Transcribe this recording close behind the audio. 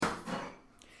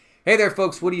Hey there,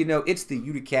 folks. What do you know? It's the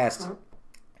Uticast,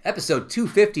 episode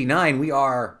 259. We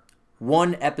are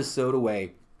one episode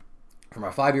away from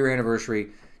our 5-year anniversary.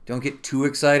 Don't get too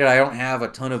excited. I don't have a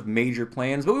ton of major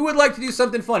plans, but we would like to do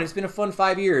something fun. It's been a fun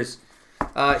 5 years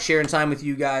sharing time with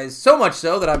you guys. So much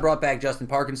so that I brought back Justin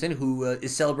Parkinson, who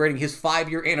is celebrating his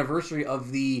 5-year anniversary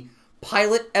of the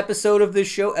pilot episode of this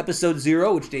show, episode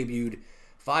 0, which debuted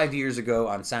 5 years ago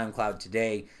on Soundcloud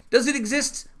today. Does it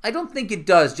exist? I don't think it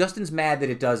does. Justin's mad that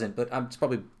it doesn't, but it's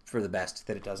probably for the best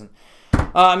that it doesn't.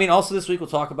 Also this week we'll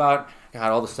talk about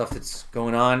all the stuff that's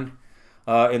going on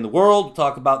in the world. We'll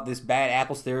talk about this bad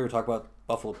Apple's theory. We'll talk about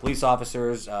Buffalo police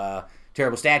officers,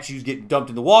 terrible statues getting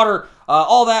dumped in the water,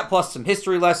 all that, plus some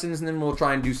history lessons, and then we'll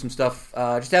try and do some stuff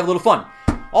just to have a little fun.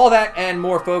 All that and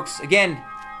more, folks. Again,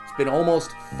 it's been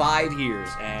almost 5 years,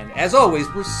 and as always,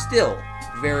 we're still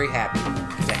very happy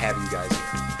to have you guys here.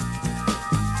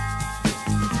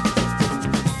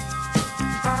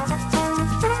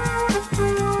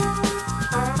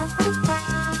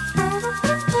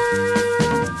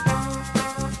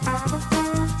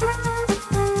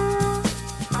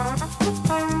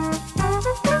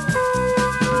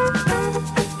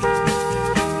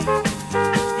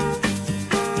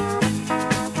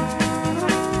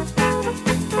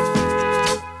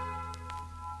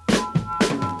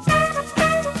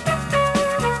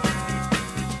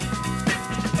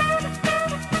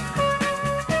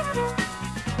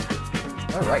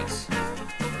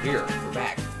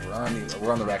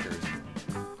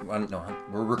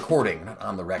 We're recording, not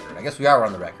on the record. I guess we are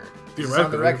on the record.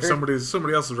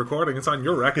 Somebody else is recording. It's on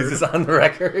your record. Is this on the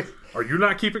record? Are you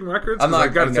not keeping records? I'm not. I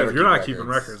gotta say, if you're not keeping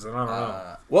records, then I don't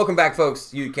know. Welcome back,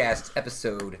 folks. Uticast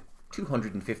episode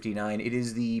 259. It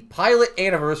is the pilot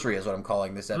anniversary, is what I'm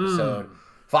calling this episode.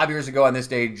 5 years ago on this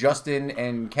day, Justin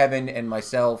and Kevin and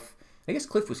myself. I guess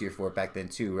Cliff was here for it back then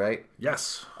too, right?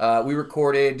 Yes. We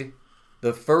recorded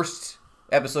the first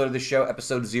episode of the show,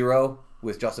 episode 0,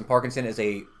 with Justin Parkinson as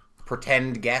a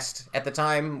pretend guest at the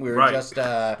time. We were just...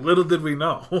 little did we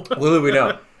know. Little did we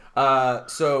know.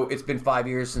 So it's been 5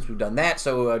 years since we've done that.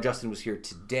 So Justin was here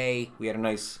today. We had a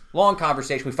nice long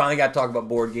conversation. We finally got to talk about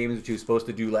board games, which we were supposed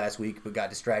to do last week, but got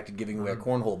distracted giving away a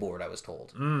cornhole board, I was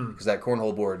told. Because that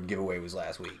cornhole board giveaway was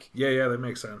last week. Yeah, that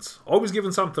makes sense. Always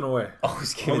giving something away.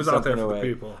 Always out there for the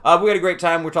people. We had a great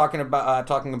time. We're talking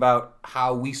about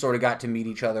how we sort of got to meet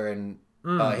each other and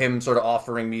him sort of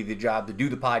offering me the job to do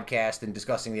the podcast and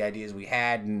discussing the ideas we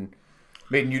had and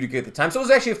made Utica at the time. So it was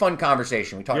actually a fun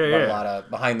conversation. We talked about a lot of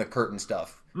behind the curtain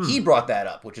stuff. He brought that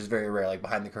up, which is very rare, like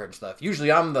behind the curtain stuff. Usually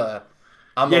you're the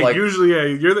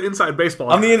inside baseball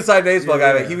guy. I'm the inside baseball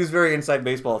guy, but he was very inside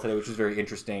baseball today, which was very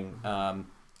interesting.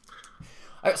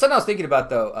 Something I was thinking about,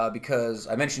 though, because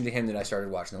I mentioned to him that I started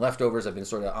watching The Leftovers. I've been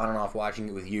sort of on and off watching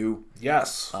it with you.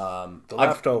 Yes, The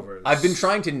Leftovers. I've been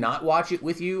trying to not watch it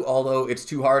with you, although it's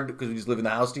too hard because we just live in the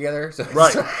house together. So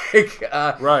right.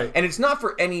 Right. And it's not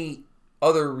for any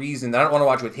other reason. I don't want to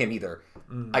watch it with him either.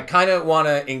 I kind of want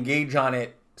to engage on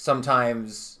it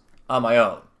sometimes on my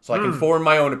own. So I can form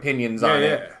my own opinions on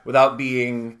it without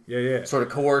being sort of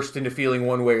coerced into feeling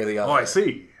one way or the other. Oh, I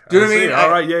see. Do you know what I mean? All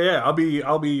right,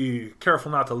 I'll be careful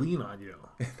not to lean on you.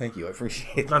 Thank you, I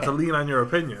appreciate that. Not to lean on your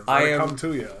opinions. I come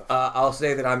to you. I'll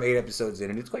say that I'm 8 episodes in,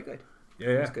 and it's quite good. Yeah.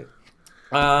 It's good.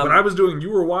 When you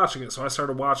were watching it, so I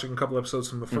started watching a couple episodes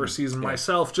from the first season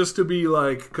myself, just to be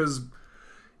like, because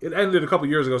it ended a couple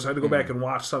years ago, so I had to go back and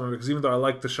watch some of it, because even though I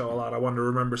liked the show a lot, I wanted to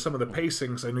remember some of the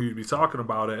pacings. I knew you'd be talking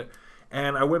about it,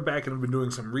 and I went back and have been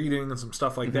doing some reading and some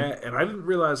stuff like that, and I didn't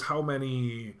realize how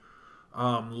many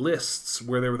lists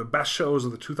where they were the best shows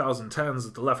of the 2010s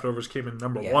that The Leftovers came in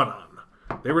number 1 on.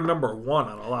 They were number 1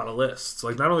 on a lot of lists.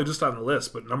 Like, not only just on the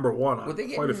list, but number 1 on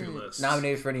quite a few lists.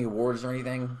 Nominated for any awards or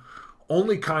anything?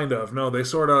 Only kind of. No, they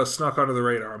sort of snuck under the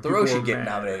radar. Thoreau should get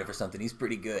nominated for something. He's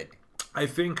pretty good. I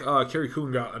think Carrie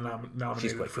Coon got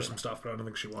nominated for some stuff, but I don't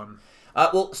think she won.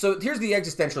 So here's the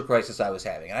existential crisis I was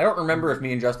having. And I don't remember if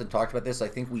me and Justin talked about this. I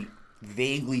think we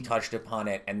vaguely touched upon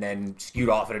it and then skewed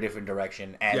off in a different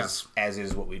direction, as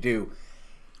is what we do.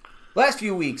 Last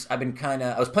few weeks, I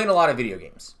was playing a lot of video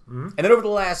games. And then over the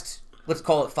last, let's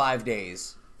call it 5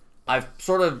 days, I've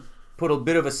sort of put a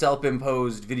bit of a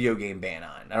self-imposed video game ban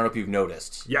on. I don't know if you've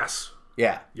noticed. Yes.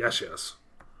 Yeah. Yes.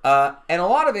 And a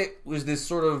lot of it was this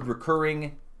sort of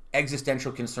recurring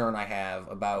existential concern I have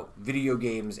about video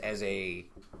games as a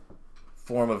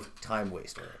form of time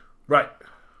waster. Right.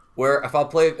 Where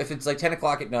if it's like 10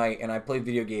 o'clock at night and I play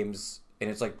video games and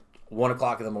it's like 1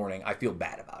 o'clock in the morning, I feel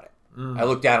bad about it. I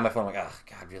look down at my phone, I'm like, oh,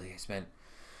 God, really? I spent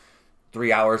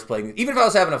 3 hours playing, even if I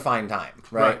was having a fine time,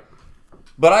 right?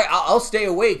 But I'll stay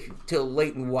awake till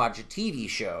late and watch a TV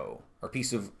show or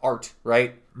piece of art,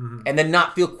 right? And then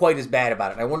not feel quite as bad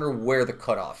about it. And I wonder where the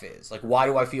cutoff is. Like, why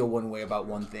do I feel one way about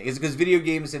one thing? Is it because video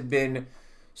games have been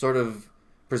sort of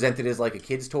presented as like a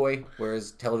kid's toy,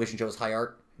 whereas television shows high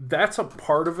art? That's a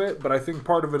part of it, but I think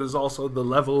part of it is also the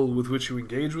level with which you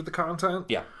engage with the content.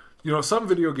 Yeah. You know, some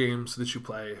video games that you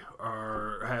play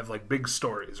have like big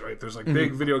stories, right? There's like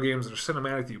big video games that are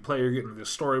cinematic that you play. You're getting into this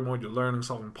story mode. You're learning,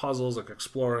 solving puzzles, like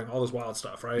exploring, all this wild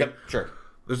stuff, right? Yep, sure.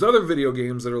 There's other video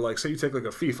games that are like, say you take like a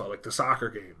FIFA, like the soccer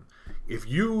game. If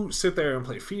you sit there and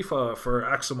play FIFA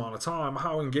for X amount of time,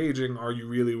 how engaging are you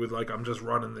really with like, I'm just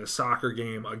running this soccer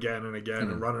game again and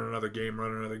again and running another game,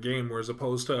 whereas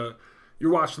opposed to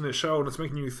you're watching this show and it's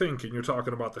making you think and you're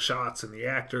talking about the shots and the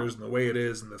actors and the way it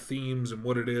is and the themes and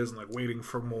what it is and like waiting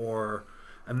for more.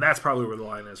 And that's probably where the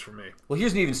line is for me. Well,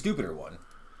 here's an even stupider one.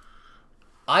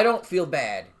 I don't feel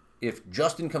bad if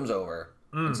Justin comes over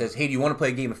and says, hey, do you want to play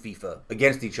a game of FIFA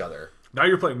against each other? Now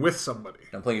you're playing with somebody.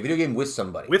 I'm playing a video game with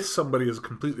somebody. With somebody is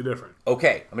completely different.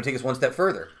 Okay, I'm going to take this one step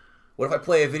further. What if I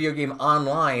play a video game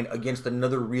online against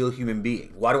another real human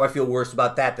being? Why do I feel worse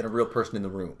about that than a real person in the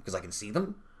room? Because I can see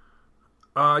them?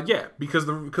 Yeah, because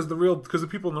the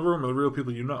people in the room are the real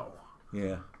people you know.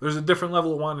 Yeah. There's a different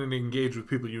level of wanting to engage with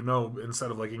people you know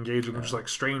instead of like engaging with just like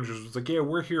strangers. It's like, yeah,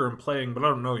 we're here and playing, but I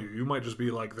don't know you. You might just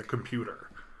be like the computer.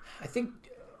 I think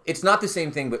it's not the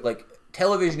same thing, but like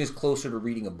television is closer to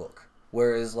reading a book.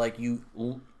 Whereas like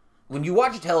when you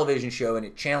watch a television show and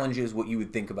it challenges what you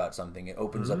would think about something, it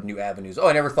opens up new avenues. Oh,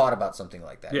 I never thought about something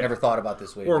like that. I never thought about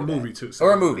this way. Or a movie, too.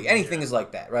 Or a movie. Anything is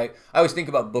like that, right? I always think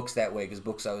about books that way because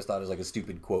books I always thought was like a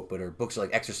stupid quote, but books are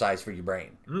like exercise for your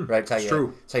brain, right? It's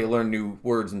true. It's how you learn new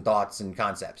words and thoughts and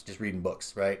concepts, just reading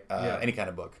books, right? Any kind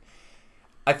of book.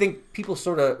 I think people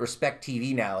sort of respect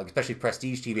TV now, like especially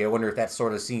prestige TV. I wonder if that's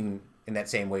sort of seen in that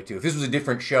same way, too. If this was a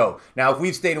different show. Now, if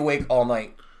we've stayed awake all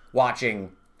night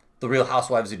watching The Real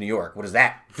Housewives of New York, what is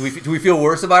that? Do we feel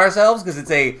worse about ourselves because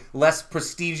it's a less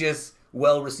prestigious,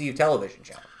 well-received television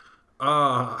show?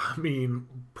 I mean,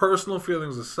 personal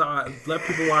feelings aside, let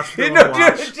people watch what they want to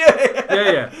watch.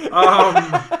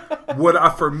 Yeah.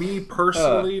 For me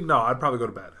personally, no, I'd probably go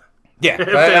to bed. Yeah,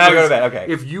 I'd go to bed.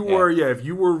 Okay. If you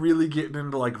were really getting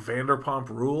into like Vanderpump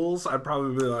Rules, I'd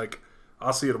probably be like,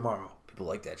 I'll see you tomorrow. People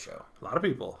like that show. A lot of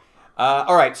people.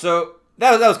 All right, so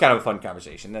that was kind of a fun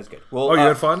conversation. That's good. Well, you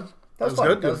had fun? That was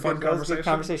good. That was fun That was a good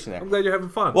conversation there. I'm glad you're having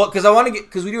fun. Well,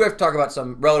 because we do have to talk about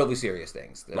some relatively serious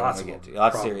things. Lots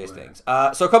of serious things.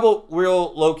 So a couple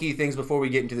real low-key things before we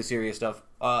get into the serious stuff.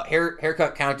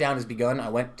 Haircut countdown has begun. I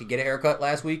went to get a haircut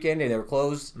last weekend, and they were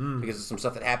closed because of some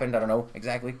stuff that happened. I don't know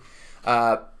exactly.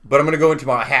 But I'm going to go in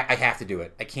tomorrow. I have to do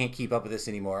it. I can't keep up with this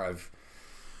anymore. I'm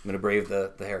going to brave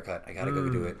the haircut. I got to go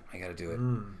do it. I got to do it.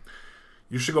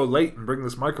 You should go late and bring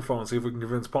this microphone and see if we can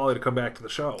convince Paulie to come back to the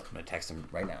show. I'm going to text him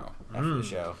right now after the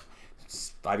show.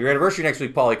 It's 5-year anniversary next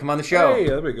week, Paulie. Come on the show. Hey,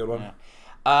 that'd be a good one.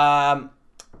 Yeah.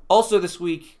 Also this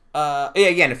week,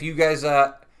 again, if you guys...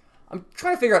 I'm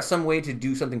trying to figure out some way to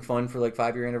do something fun for like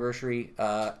 5-year anniversary.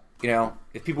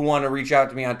 If people want to reach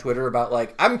out to me on Twitter about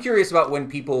like... I'm curious about when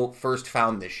people first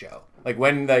found this show. Like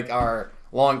when like our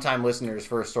longtime listeners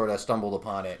first sort of stumbled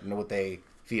upon it and what they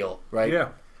feel, right? Yeah.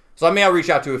 So I'll reach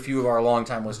out to a few of our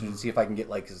longtime listeners and see if I can get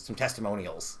like some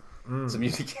testimonials, some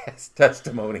Uticast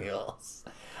testimonials.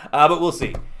 But we'll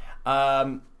see.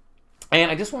 And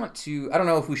I just want to, I don't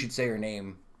know if we should say her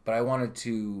name, but I wanted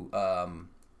to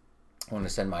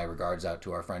send my regards out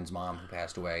to our friend's mom who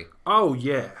passed away. Oh,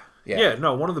 yeah. Yeah,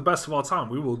 no, one of the best of all time.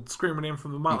 We will scream her name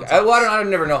from the mountains. I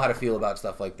never know how to feel about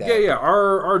stuff like that. Yeah.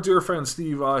 Our dear friend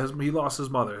Steve, he lost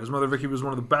his mother. His mother Vicky was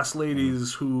one of the best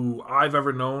ladies who I've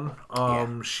ever known.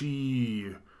 She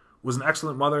was an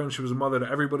excellent mother, and she was a mother to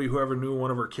everybody who ever knew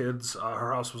one of her kids.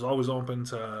 Her house was always open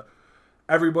to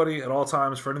everybody at all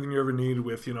times for anything you ever need,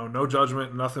 with no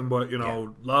judgment, nothing but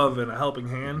love and a helping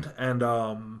hand.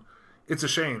 And it's a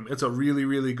shame. It's a really,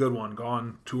 really good one.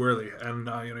 Gone too early. And,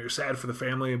 you're sad for the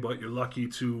family, but you're lucky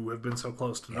to have been so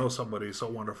close to know somebody so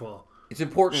wonderful. It's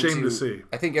important Shame to see.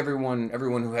 I think everyone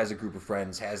who has a group of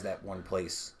friends has that one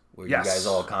place where you guys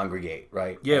all congregate,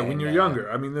 right? Yeah, and when you're younger.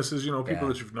 I mean, this is, people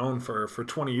that you've known for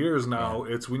 20 years now.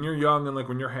 Yeah. It's when you're young and, like,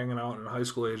 when you're hanging out in high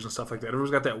school age and stuff like that.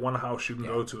 Everyone's got that one house you can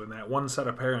go to, and that one set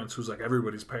of parents who's, like,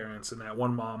 everybody's parents, and that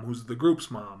one mom who's the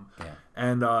group's mom. Yeah.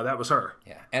 And that was her.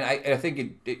 Yeah, and I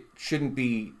think it shouldn't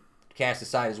be cast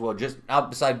aside as well, just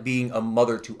outside being a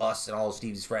mother to us and all of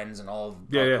Steve's friends and all of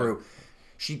our crew.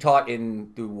 She taught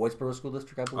in the Whitesboro School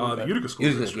District, I believe. The Utica School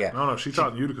District. Yeah. No, she taught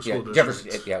in the Utica School District.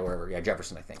 Jefferson, wherever. Yeah,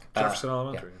 Jefferson, I think. Jefferson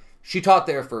Elementary. Yeah. She taught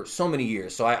there for so many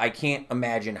years, so I can't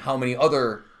imagine how many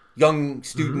other young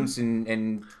students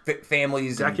and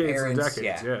families decades and parents. And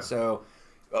decades, yeah. So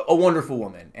a wonderful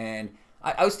woman. And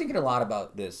I was thinking a lot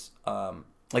about this,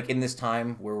 like in this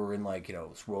time where we're in like,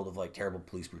 this world of like terrible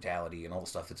police brutality and all the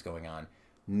stuff that's going on.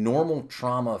 Normal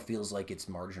trauma feels like it's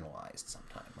marginalized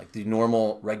sometimes. Like the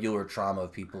normal, regular trauma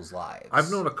of people's lives.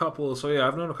 I've known a couple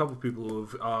people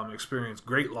who've experienced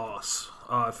great loss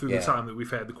through the time that we've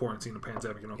had the quarantine and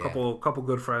pandemic. Couple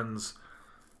good friends,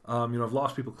 have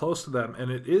lost people close to them,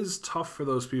 and it is tough for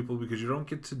those people because you don't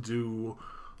get to do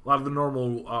a lot of the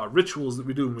normal rituals that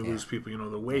we do when we lose people.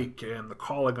 The wake and the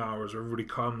calling hours where everybody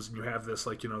comes and you have this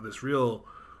this real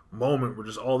moment where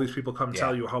just all these people come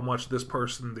tell you how much this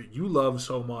person that you love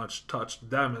so much touched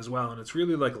them as well, and it's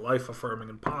really like life affirming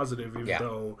and positive, even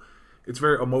though it's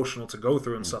very emotional to go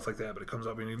through and stuff like that. But it comes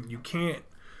up and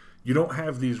you don't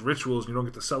have these rituals, you don't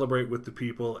get to celebrate with the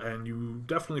people, and you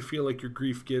definitely feel like your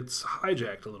grief gets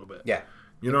hijacked a little bit.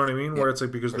 You know what I mean? Where it's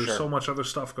like, because there's so much other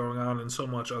stuff going on and so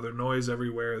much other noise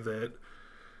everywhere that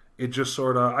it just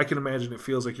sort of, I can imagine it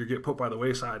feels like you get put by the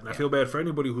wayside. And I feel bad for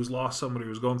anybody who's lost somebody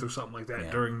who's going through something like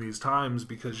that during these times,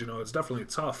 because, it's definitely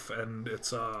tough, and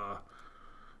it's, I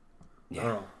don't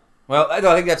know. Well, I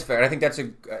think that's fair. I think that's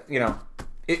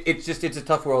it's a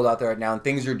tough world out there right now, and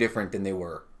things are different than they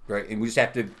were, right? And we just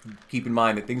have to keep in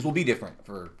mind that things will be different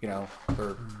for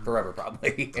forever,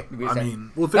 probably.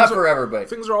 Not forever, but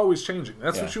things are always changing.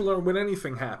 That's what you learn when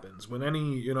anything happens. When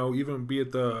any, even be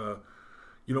it the,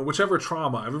 whichever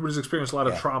trauma, everybody's experienced a lot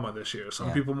of trauma this year.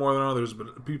 Some people more than others, but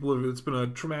it's been a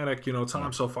traumatic,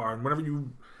 time so far. And whenever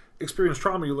you experience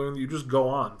trauma, you learn that you just go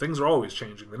on. Things are always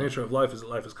changing. The nature of life is that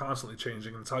life is constantly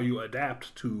changing. And it's how you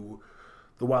adapt to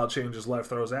the wild changes life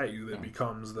throws at you that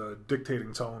becomes the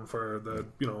dictating tone for the,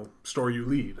 story you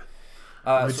lead.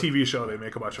 The TV show they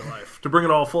make about your life. To bring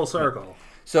it all full circle.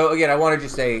 So, again, I want to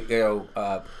just say,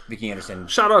 Vicki Anderson.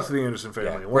 Shout out to the Anderson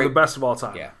family. One of the best of all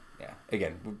time. Yeah.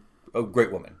 Again, a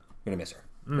great woman. I'm going to miss her.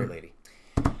 Great lady.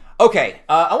 Okay,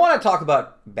 I want to talk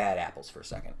about bad apples for a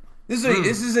second. This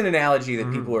is an analogy that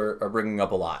people are bringing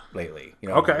up a lot lately. A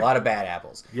lot of bad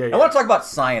apples. I want to talk about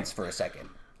science for a second.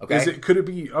 Okay. Could it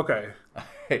be okay?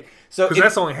 So because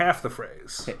that's only half the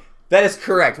phrase. That is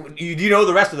correct. You know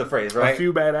the rest of the phrase, right? A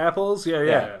few bad apples.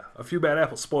 Yeah. A few bad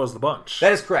apples spoils the bunch.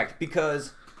 That is correct,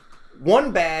 because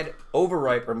one bad,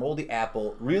 overripe, or moldy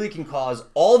apple really can cause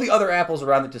all the other apples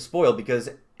around it to spoil, because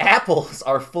apples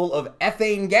are full of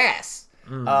ethane gas.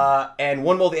 And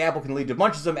one moldy apple can lead to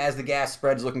bunches of them as the gas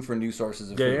spreads looking for new sources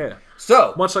of food. Yeah.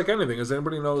 So much like anything, as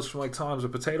anybody knows from like times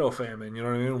of potato famine, you know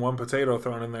what I mean? One potato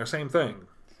thrown in there, same thing.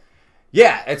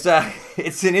 Yeah, it's funny,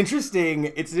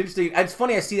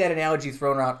 I see that analogy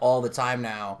thrown out all the time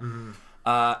now.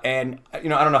 And I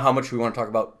don't know how much we want to talk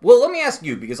about. Well, let me ask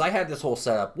you, because I had this whole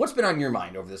setup. What's been on your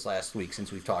mind over this last week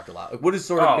since we've talked a lot? Like, what has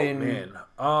sort of been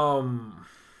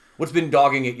what's been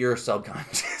dogging at your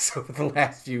subconscious over the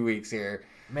last few weeks here?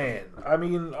 Man,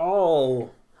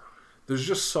 there's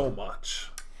just so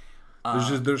much.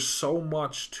 There's so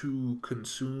much to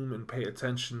consume and pay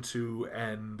attention to,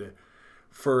 and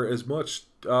for as much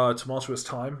tumultuous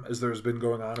time as there's been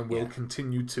going on and will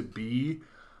continue to be,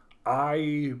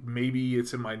 maybe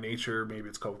it's in my nature, maybe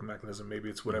it's coping mechanism, maybe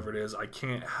it's whatever it is, I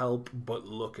can't help but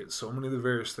look at so many of the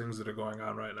various things that are going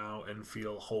on right now and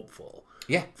feel hopeful.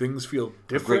 Yeah. Things feel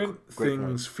different. Great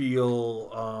things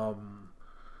feel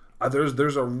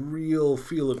there's a real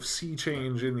feel of sea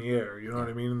change in the air, you know what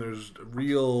I mean? There's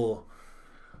real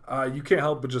you can't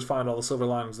help but just find all the silver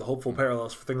linings, the hopeful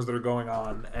parallels for things that are going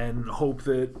on, and hope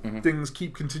that things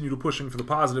continue to pushing for the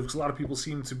positive, because a lot of people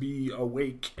seem to be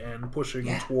awake and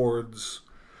pushing towards,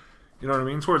 you know what I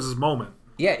mean, towards this moment.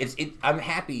 Yeah, I'm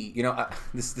happy.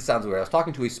 This sounds weird. I was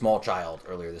talking to a small child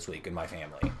earlier this week in my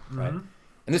family, right? And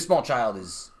this small child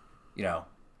is,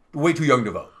 way too young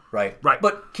to vote, right? Right.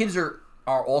 But kids are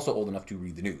also old enough to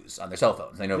read the news on their cell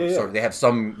phones. They know they have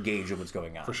some gauge of what's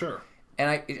going on. For sure. And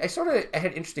I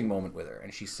had an interesting moment with her,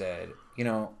 and she said,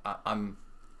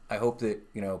 I hope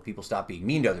that, people stop being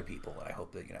mean to other people, and I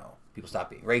hope that, people stop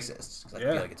being racist, because I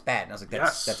feel like it's bad. And I was like,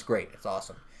 that's great. It's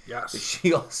awesome. Yes. But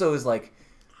she also is like,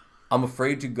 I'm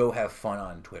afraid to go have fun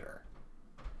on Twitter.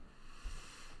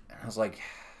 And I was like,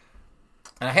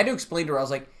 and I had to explain to her, I was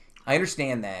like, I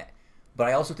understand that, but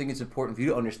I also think it's important for you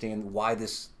to understand why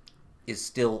this is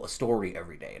still a story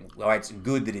every day, and why it's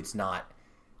good that it's not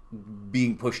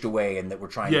being pushed away, and that we're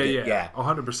trying to get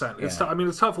 100%. It's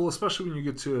it's tough, especially when you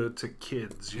get to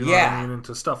kids, you know what I mean, and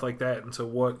to stuff like that, and to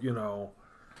what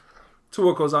to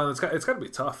what goes on. It's got to be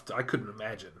tough. I couldn't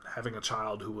imagine having a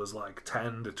child who was like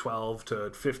 10 to 12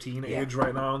 to 15 age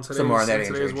right now in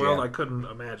today's world. I couldn't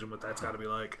imagine what that's got to be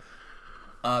like.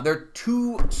 There are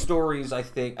two stories, I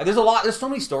think. There's so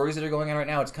many stories that are going on right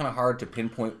now, it's kind of hard to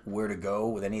pinpoint where to go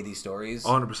with any of these stories.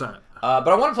 100%. But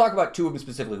I want to talk about two of them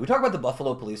specifically. We talk about the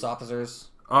Buffalo police officers.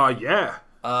 Yeah.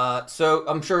 So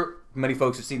I'm sure many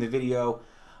folks have seen the video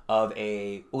of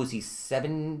what was he,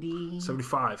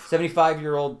 75?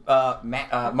 75-year-old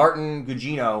Martin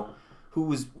Gugino, who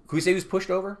was, could we say he was pushed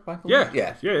over by police?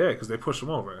 Yeah, because they pushed him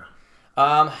over.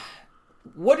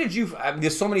 What did you...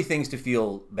 there's so many things to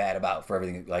feel bad about for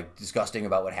everything, like, disgusting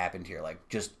about what happened here. Like,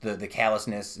 just the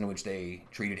callousness in which they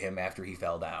treated him after he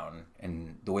fell down,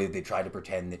 and the way that they tried to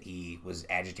pretend that he was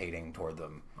agitating toward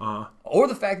them. Or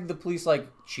the fact that the police, like,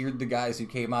 cheered the guys who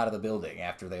came out of the building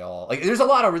after they all... Like, there's a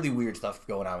lot of really weird stuff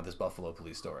going on with this Buffalo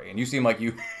police story, and you seem like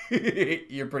you're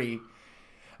pretty...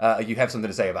 you have something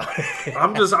to say about it.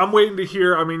 I'm waiting to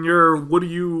hear. I mean, what do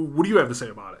you have to say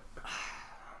about it?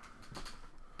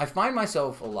 I find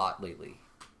myself a lot lately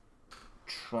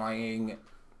trying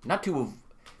not to...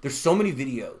 There's so many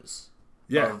videos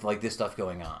of, like, this stuff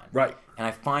going on. Right. And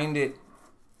I find it...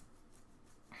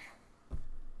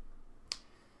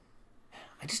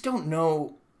 I just don't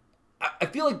know... I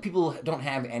feel like people don't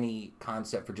have any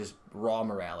concept for just raw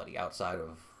morality outside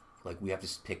of, like, we have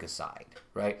to pick a side,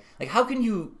 right? Like, how can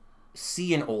you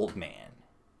see an old man?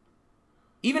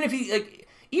 Even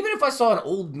if I saw an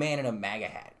old man in a MAGA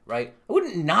hat, right? I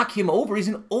wouldn't knock him over. He's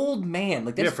an old man.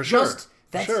 Like, that's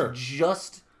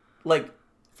just like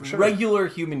regular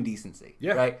human decency,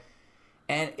 right?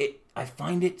 And I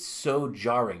find it so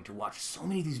jarring to watch so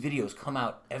many of these videos come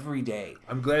out every day.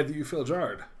 I'm glad that you feel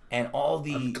jarred. And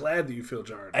I'm glad that you feel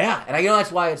jarred. Yeah, and I know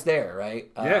that's why it's there,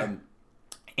 right? Yeah.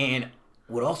 And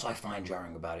what also I find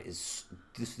jarring about it is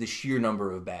just the sheer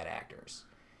number of bad actors.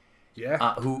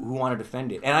 Yeah. Who want to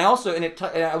defend it. And I also,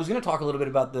 I was going to talk a little bit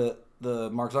about the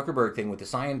Mark Zuckerberg thing with the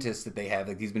scientists that they have.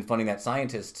 Like, he's been funding that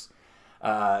scientists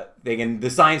thing. And the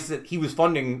science that he was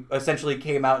funding essentially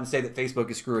came out and say that Facebook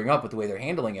is screwing up with the way they're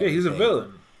handling it. Yeah, he's a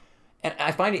villain. And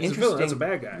I find it interesting. A villain. That's a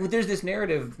bad guy. There's this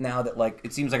narrative now that, like,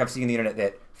 it seems like I've seen on the internet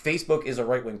that Facebook is a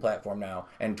right-wing platform now,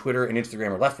 and Twitter and Instagram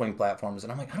are left-wing platforms.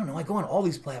 And I'm like, I don't know. I go on all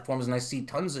these platforms and I see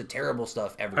tons of terrible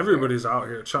stuff everywhere. Everybody's out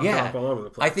here chunking up all over the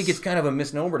place. I think it's kind of a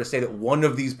misnomer to say that one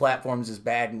of these platforms is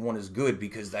bad and one is good,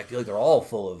 because I feel like they're all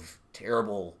full of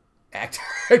terrible people.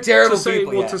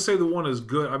 Well, to say the one is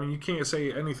good, I mean, you can't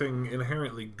say anything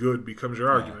inherently good becomes your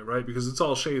argument, right? Because it's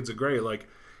all shades of gray. Like,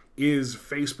 is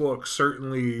Facebook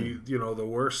certainly, the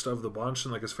worst of the bunch?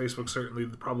 And, like, is Facebook certainly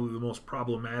probably the most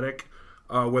problematic,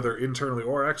 whether internally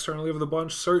or externally, of the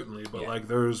bunch? Certainly. But, like,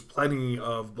 there's plenty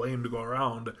of blame to go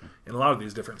around in a lot of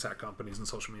these different tech companies and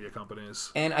social media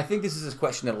companies. And I think this is a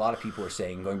question that a lot of people are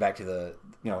saying, going back to the,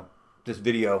 this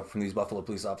video from these Buffalo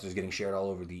police officers getting shared all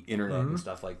over the internet and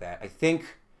stuff like that. I think,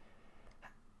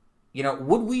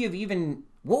 what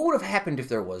would have happened if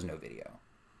there was no video?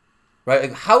 Right?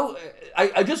 Like, how...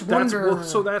 I just wonder... To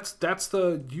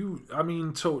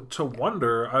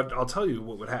wonder, I'll tell you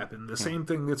what would happen. The same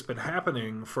thing that's been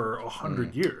happening for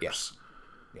 100 years.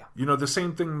 Yeah. The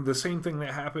same thing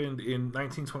that happened in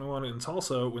 1921 in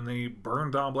Tulsa when they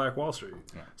burned down Black Wall Street.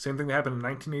 Yeah. Same thing that happened in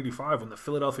 1985 when the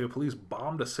Philadelphia police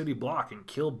bombed a city block and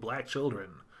killed black children.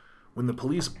 When the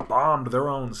police bombed their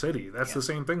own city. That's the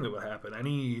same thing that would happen.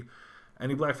 Any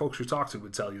black folks you talk to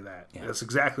would tell you that. Yeah. That's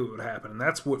exactly what would happen. And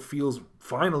that's what feels,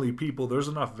 finally, there's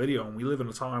enough video, and we live in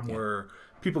a time where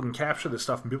people can capture this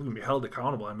stuff and people can be held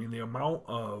accountable. I mean, the amount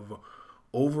of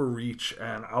overreach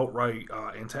and outright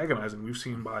antagonizing we've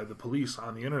seen by the police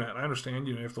on the internet. And I understand,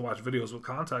 you have to watch videos with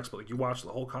context, but, like, you watch the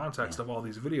whole context of all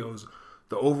these videos,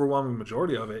 the overwhelming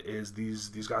majority of it is these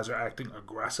guys are acting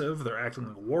aggressive. They're acting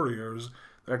like warriors.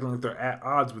 They're acting like they're at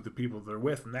odds with the people they're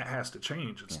with, and that has to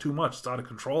change. It's too much. It's out of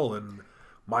control, and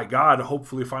my God,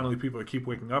 hopefully finally people keep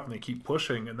waking up and they keep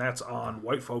pushing, and that's on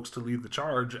white folks to lead the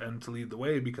charge and to lead the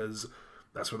way, because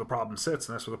that's where the problem sits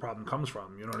and that's where the problem comes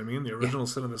from. You know what I mean? The original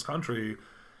sin of this country.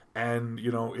 And,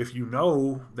 if you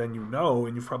know, then you know,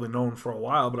 and you've probably known for a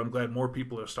while, but I'm glad more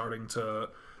people are starting to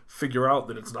figure out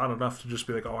that it's not enough to just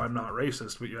be like, oh, I'm not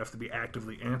racist, but you have to be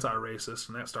actively anti-racist,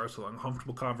 and that starts with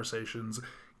uncomfortable conversations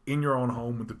in your own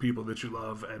home with the people that you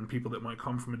love and people that might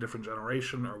come from a different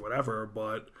generation or whatever,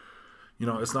 but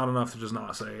it's not enough to just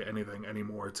not say anything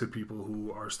anymore to people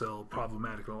who are still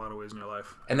problematic in a lot of ways in your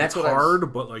life. And that's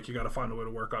hard, but, like, you got to find a way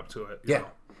to work up to it. Yeah.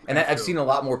 And I've seen a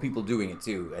lot more people doing it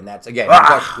too. And that's, again,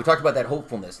 we talked about that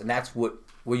hopefulness, and that's where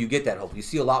you get that hope. You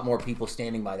see a lot more people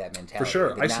standing by that mentality. For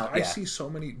sure. I see so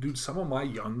many, dude, some of my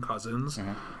young cousins,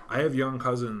 I have young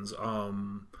cousins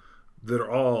that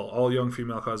are all young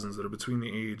female cousins that are between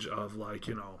the age of, like,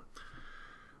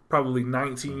 probably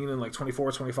 19 and like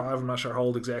 24, 25. I'm not sure how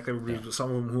old exactly everybody is, but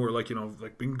some of them who are like,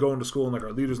 like been going to school and like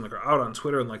are leaders and like are out on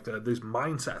Twitter and like these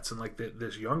mindsets and like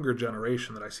this younger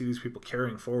generation that I see these people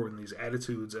carrying forward and these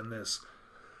attitudes and this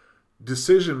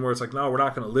decision where it's like, no, we're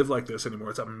not going to live like this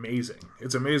anymore. It's amazing.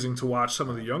 It's amazing to watch some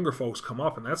of the younger folks come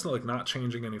up, and that's not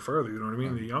changing any further. You know what I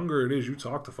mean? The younger it is you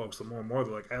talk to folks, the more and more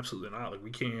they're like, absolutely not. Like,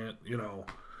 we can't,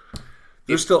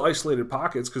 There's still isolated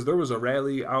pockets because there was a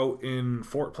rally out in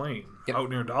Fort Plain,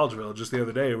 out near Dolgeville, just the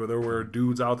other day where there were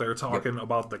dudes out there talking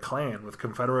about the Klan with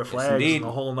Confederate flags and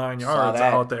the whole 9 yards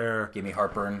out there. Gave me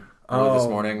heartburn early this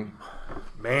morning.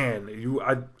 Man,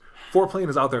 Fort Plain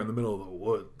is out there in the middle of the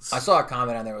woods. I saw a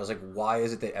comment on there. It was like, why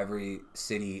is it that every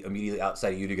city immediately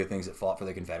outside of Utica thinks it fought for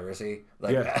the Confederacy?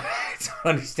 Like, I don't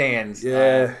understand.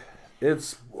 Yeah.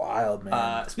 It's wild,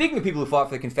 man. Speaking of people who fought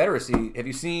for the Confederacy, have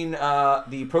you seen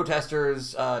the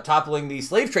protesters toppling the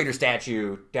slave trader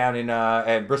statue down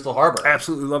in Bristol Harbor?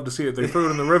 Absolutely love to see it. They threw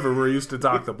it in the river where he used to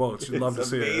dock the boats. You'd love to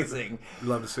see it. Amazing. You'd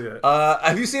love to see it.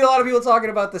 Have you seen a lot of people talking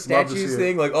about the statues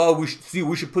thing? Like, oh, we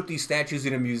should put these statues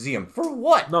in a museum. For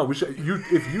what? No, we should.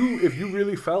 If you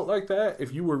really felt like that,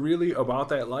 if you were really about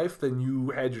that life, then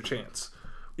you had your chance.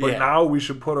 But now we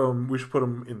should put them. We should put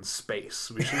them in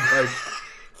space. We should like.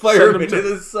 Fire them into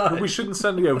the sun. We shouldn't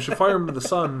send. Yeah, we should fire them to the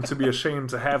sun to be ashamed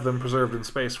to have them preserved in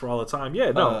space for all the time. Yeah,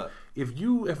 no. If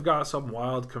you have got some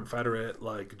wild Confederate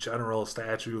like general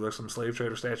statue, like some slave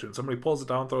trader statue, and somebody pulls it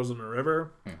down, throws it in the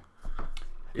river. I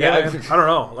don't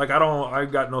know. Like I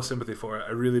got no sympathy for it.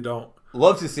 I really don't.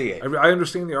 Love to see it. I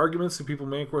understand the arguments that people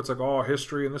make where it's like, oh,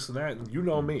 history and this and that. And you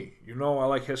know me. You know I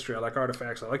like history. I like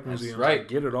artifacts. I like museums. That's right. I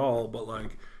get it all. But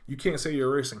like, you can't say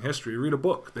you're erasing history. Read a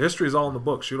book. The history is all in the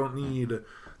books. You don't need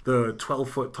the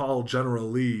 12-foot tall General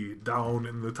Lee down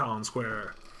in the town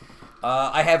square.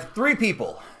 I have 3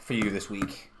 people for you this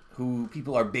week who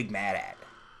people are big mad at.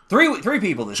 Three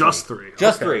people this week. Just 3.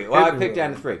 Just 3. Well, I picked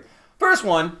down to 3. First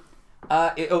one.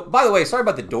 By the way, sorry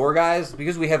about the door, guys,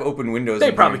 because we have open windows.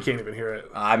 They probably can't even hear it.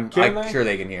 I'm sure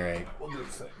they can hear it. We'll do the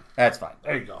thing. That's fine.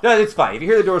 There you go. No, it's fine. If you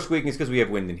hear the door squeaking, it's because we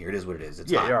have wind in here. It is what it is.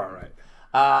 It's fine. You're all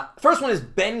right. First one is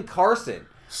Ben Carson.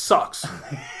 Sucks.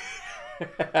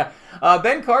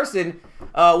 Ben Carson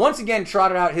once again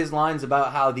trotted out his lines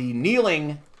about how the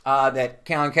kneeling that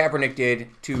Colin Kaepernick did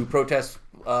to protest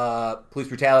police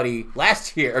brutality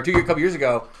last year, or a couple years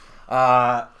ago,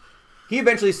 he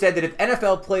eventually said that if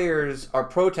NFL players are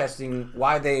protesting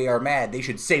why they are mad, they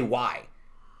should say why.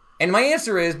 And my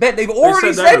answer is, Ben, they've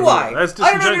already said why. That's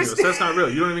disingenuous. That's not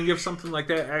real. You don't even give something like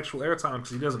that actual airtime because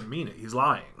he doesn't mean it. He's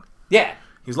lying. Yeah.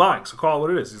 He's lying, so call it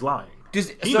what it is. He's lying.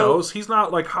 He knows. He's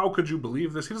not like, how could you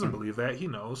believe this? He doesn't believe that. He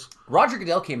knows. Roger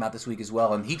Goodell came out this week as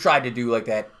well, and he tried to do like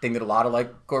that thing that a lot of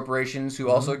like corporations who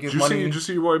also give money. Did you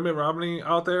see Roy Mitt Romney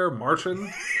out there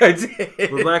marching? I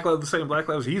did. With the same Black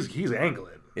Lives. He's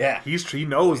angling. Yeah. He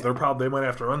knows they might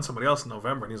have to run somebody else in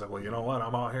November, and he's like, well, you know what?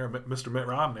 I'm out here, Mr. Mitt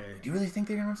Romney. Do you really think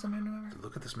they're gonna run somebody in November?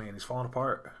 Look at this man. He's falling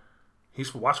apart.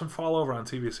 Watch him fall over on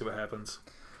TV. See what happens.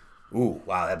 Ooh,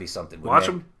 wow, that'd be something. Watch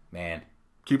him, man.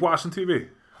 Keep watching TV.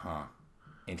 Huh.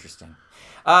 Interesting.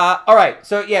 All right.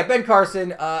 So, yeah, Ben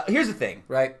Carson. Here's the thing,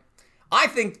 right? I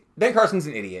think Ben Carson's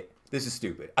an idiot. This is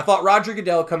stupid. I thought Roger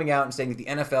Goodell coming out and saying that the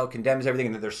NFL condemns everything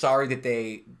and that they're sorry that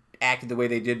they acted the way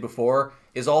they did before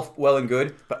is all well and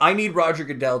good, but I need Roger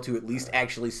Goodell to at least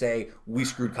actually say, we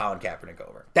screwed Colin Kaepernick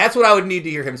over. That's what I would need to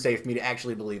hear him say for me to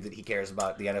actually believe that he cares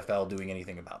about the NFL doing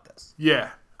anything about this. Yeah.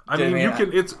 I mean,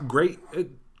 it's great.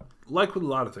 Like with a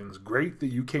lot of things, great that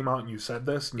you came out and you said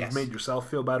this and you've made yourself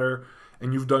feel better.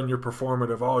 And you've done your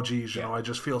performative, oh, geez, you know, I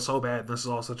just feel so bad. This is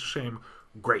all such a shame.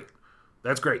 Great.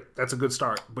 That's great. That's a good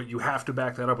start. But you have to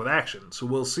back that up with action. So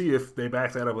we'll see if they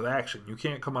back that up with action. You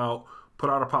can't come out,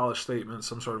 put out a polished statement,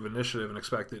 some sort of initiative, and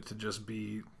expect it to just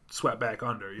be swept back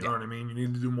under. You know what I mean? You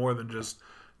need to do more than just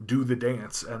do the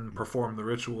dance and perform the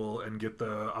ritual and get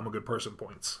the I'm a good person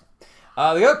points.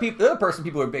 The other person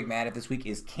people are big mad at this week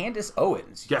is Candace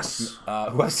Owens. Yes.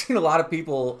 Who I've seen a lot of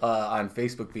people on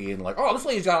Facebook being like, oh, this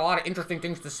lady's got a lot of interesting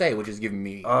things to say, which is giving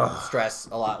me stress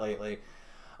a lot lately.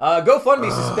 GoFundMe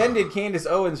suspended Candace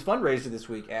Owens' fundraiser this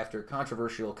week after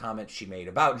controversial comments she made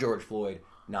about George Floyd.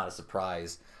 Not a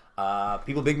surprise.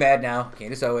 People big mad now,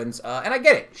 Candace Owens. And I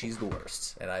get it. She's the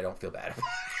worst. And I don't feel bad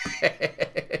about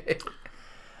it.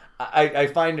 I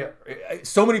find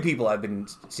so many people I've been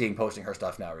seeing posting her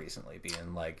stuff now recently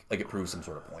being like it proves some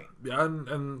sort of point. Yeah,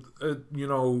 and you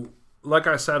know, like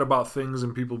I said about things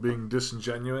and people being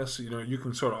disingenuous, you know, you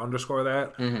can sort of underscore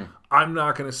that. Mm-hmm. I'm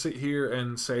not going to sit here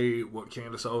and say what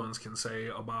Candace Owens can say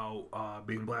about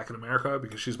being black in America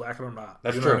because she's black and I'm not.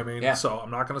 That's you know true. What I mean? Yeah. So I'm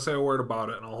not going to say a word about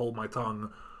it and I'll hold my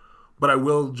tongue. But I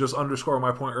will just underscore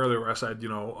my point earlier where I said,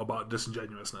 about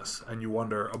disingenuousness, and you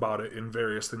wonder about it in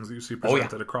various things that you see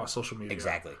presented across social media.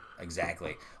 Exactly.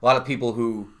 A lot of people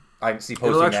who I see posting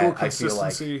intellectual that, I feel like...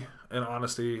 consistency and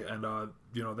honesty, and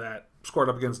that scored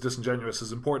up against disingenuous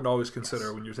is important to always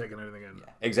consider when you're taking anything in. Yeah,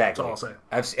 exactly. That's all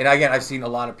I'll say. I've seen a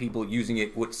lot of people using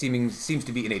it what seems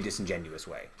to be in a disingenuous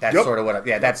way. That's sort of what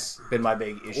that's been my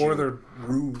big issue. Or their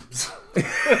rubes.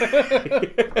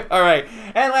 All right,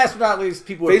 and last but not least,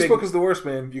 Facebook is the worst,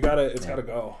 man. It's gotta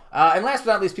go. And last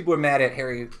but not least, people are mad at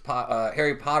Harry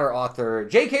Potter author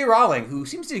J.K. Rowling, who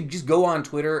seems to just go on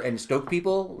Twitter and stoke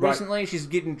people recently. Right. She's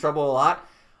getting in trouble a lot.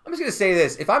 I'm just gonna say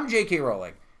this: if I'm J.K.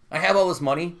 Rowling, I have all this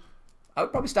money, I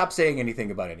would probably stop saying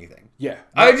anything about anything. Yeah.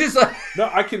 I just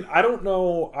I don't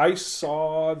know. I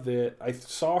saw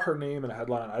her name in a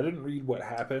headline. I didn't read what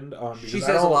happened. She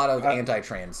says a lot of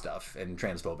anti-trans stuff and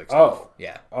transphobic stuff.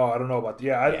 Yeah. I don't know about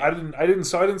that. I didn't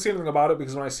see anything about it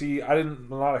because I'm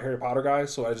not a Harry Potter guy,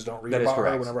 so I just don't read about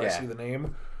her whenever I see the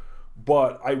name.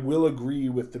 But I will agree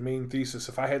with the main thesis.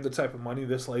 If I had the type of money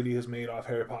this lady has made off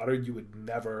Harry Potter, you would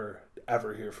never,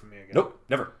 ever hear from me again. Nope,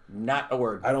 never. Not a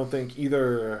word. I don't think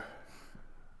either...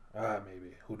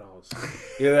 maybe. Who knows?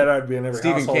 Yeah, that I'd be in every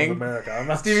household in America. I'm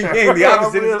not Stephen King, the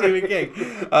opposite of Stephen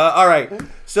King. All right.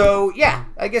 So, yeah,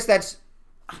 I guess that's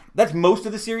most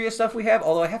of the serious stuff we have.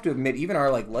 Although I have to admit, even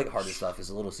our lighthearted stuff is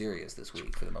a little serious this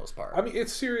week for the most part. I mean,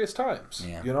 it's serious times.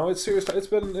 Yeah. It's serious. It's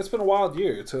been a wild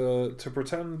year to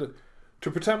pretend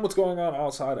what's going on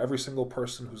outside every single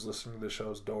person who's listening to the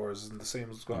show's doors isn't the same as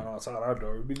what's going on outside our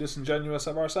door. We'd be disingenuous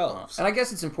of ourselves. And I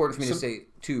guess it's important for me to say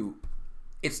too.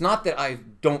 It's not that I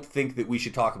don't think that we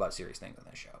should talk about serious things on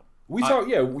this show.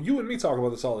 You and me talk about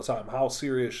this all the time. How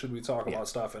serious should we talk about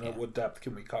stuff, and at what depth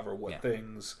can we cover what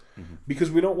things? Mm-hmm.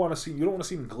 Because you don't want to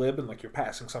seem glib and like you're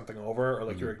passing something over or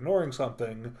like you're ignoring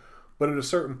something. But at a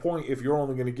certain point, if you're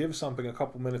only going to give something a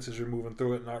couple minutes as you're moving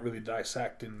through it, and not really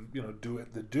dissect and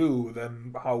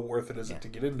then how worth it is it to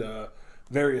get into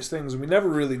various things, and we never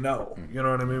really know. You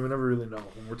know what I mean? We never really know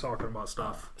when we're talking about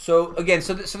stuff. So again,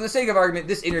 so for the sake of argument,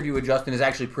 this interview with Justin is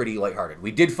actually pretty lighthearted.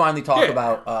 We did finally talk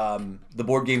about the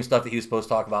board game stuff that he was supposed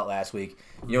to talk about last week.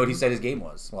 You know what he said his game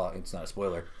was? Well, it's not a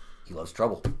spoiler. He loves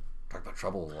Trouble. Talk about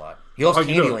Trouble a lot. He loves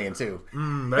Candyland too.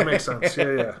 That makes sense.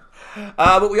 Yeah.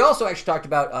 But we also actually talked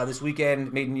about this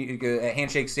weekend made in Utica at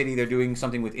Handshake.City. They're doing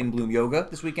something with In Bloom Yoga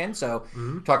this weekend, so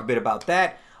talk a bit about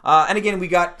that. And again, we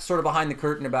got sort of behind the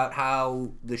curtain about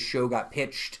how the show got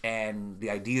pitched and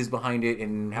the ideas behind it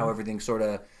and how everything sort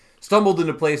of stumbled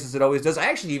into place as it always does. I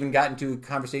actually even got into a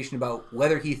conversation about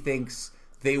whether he thinks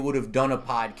they would have done a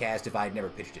podcast if I had never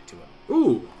pitched it to him.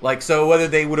 Ooh. So whether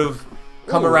they would have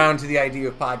come around to the idea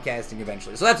of podcasting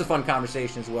eventually. So that's a fun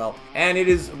conversation as well. And it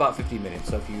is about 15 minutes,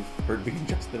 so if you've heard me and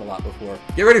Justin a lot before,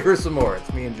 get ready for some more.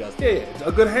 It's me and Justin. Yeah, it's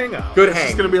a good hangout. It's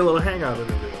just going to be a little hangout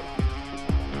interview.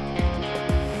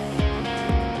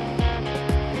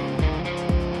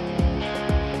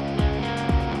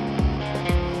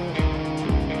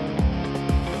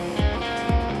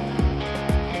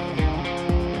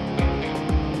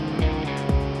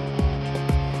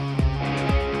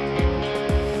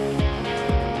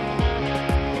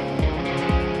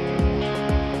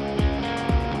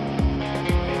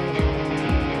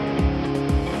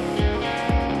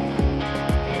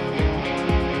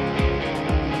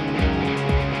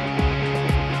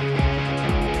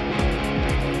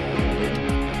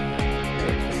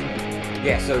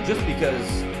 So just because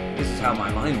this is how my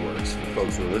mind works for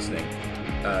folks who are listening,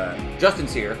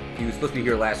 Justin's here. He was supposed to be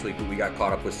here last week, but we got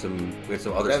caught up with some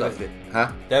other stuff.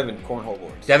 Devin, cornhole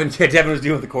boards. Devin was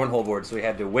dealing with the cornhole board, so we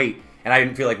had to wait. And I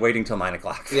didn't feel like waiting till 9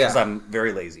 o'clock because I'm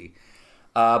very lazy.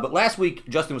 But last week,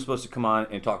 Justin was supposed to come on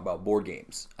and talk about board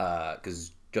games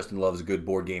because Justin loves a good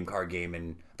board game, card game,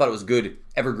 and thought it was good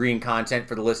evergreen content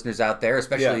for the listeners out there,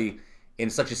 especially in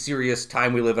such a serious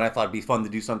time we live in. I thought it'd be fun to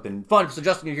do something fun. So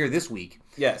Justin, you're here this week.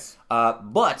 Yes.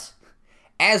 But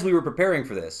as we were preparing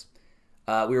for this,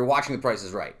 we were watching The Price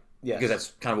is Right. Yes. Because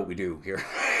that's kind of what we do here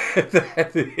at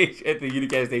the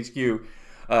Uticast HQ.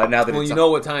 Now that you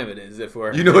know what time it is.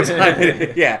 You know what time it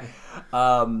is. Yeah.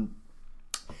 And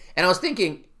I was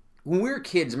thinking, when we were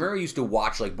kids, I remember we used to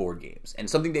watch like board games, and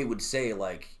something they would say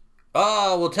like,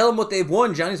 "Oh, well, tell them what they've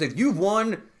won." Johnny's like, "You've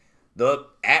won the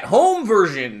at-home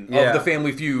version of the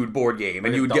Family Feud board game,"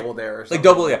 and you would Double Dare or something like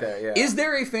Double Dare. That, yeah. Is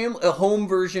there a home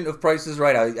version of Price is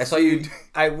Right? I saw you.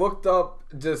 I looked up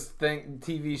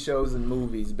TV shows and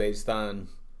movies based on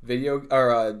video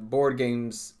or board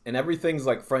games, and everything's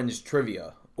like Friends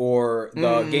Trivia or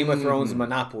the Game of Thrones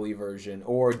Monopoly version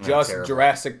or just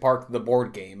Jurassic Park the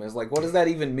board game. It's like, what does that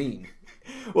even mean?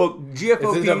 Well,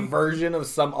 GFOP... Is this a version of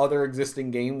some other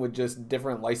existing game with just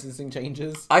different licensing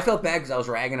changes? I felt bad because I was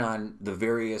ragging on the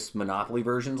various Monopoly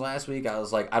versions last week. I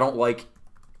was like, I don't like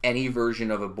any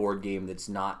version of a board game that's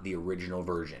not the original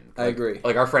version. I agree.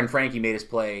 Like our friend Frankie made us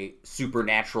play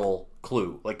Supernatural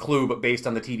Clue. Like Clue, but based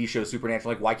on the TV show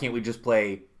Supernatural. Like, why can't we just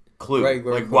play Clue?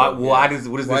 Regular like, Clue, why does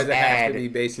this does it add have to be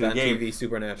based to the on game? TV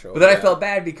Supernatural? But then I felt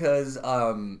bad because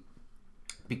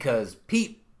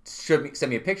Pete sent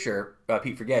me a picture.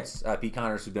 Pete Forgets, Pete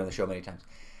Connors, who's been on the show many times.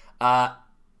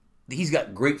 He's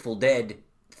got Grateful Dead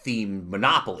themed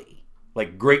Monopoly,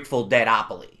 like Grateful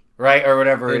Deadopoly, right, or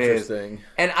whatever it is. Interesting.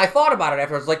 And I thought about it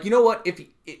after. I was like, you know what?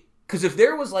 Because if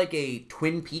there was like a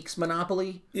Twin Peaks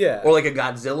Monopoly, or like a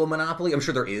Godzilla Monopoly, I'm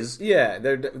sure there is. Yeah,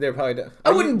 they're probably.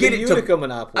 I wouldn't get it Utica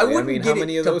Monopoly. I wouldn't mean, get how it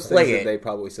many of to those play things it. did they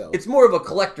probably sell? It's more of a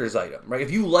collector's item, right? If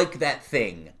you like that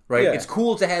thing, right? Yeah. It's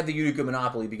cool to have the Utica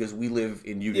Monopoly because we live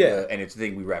in Utica and it's the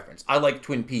thing we reference. I like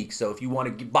Twin Peaks, so if you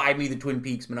want to buy me the Twin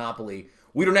Peaks Monopoly,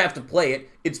 we don't have to play it.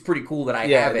 It's pretty cool that I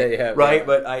have it, right?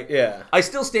 But I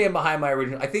still stand behind my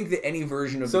original. I think that any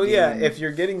version of the game... if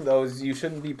you're getting those, you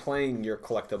shouldn't be playing your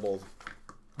collectible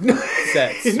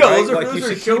sets. No, right? those you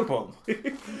are should keep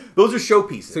them. Those are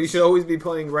showpieces. So you should always be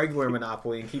playing regular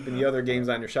Monopoly and keeping the other games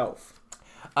on your shelf.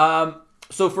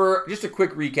 So for just a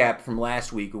quick recap from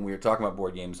last week when we were talking about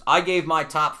board games, I gave my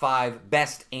top 5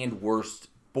 best and worst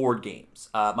board games.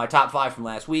 My top 5 from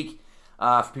last week,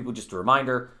 for people just a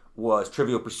reminder, was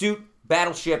Trivial Pursuit,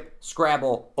 Battleship,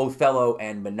 Scrabble, Othello,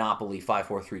 and Monopoly 5,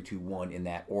 4, 3, 2, 1 in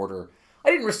that order. I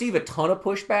didn't receive a ton of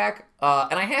pushback,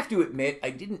 and I have to admit, I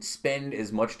didn't spend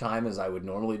as much time as I would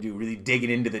normally do really digging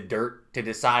into the dirt to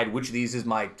decide which of these is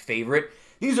my favorite.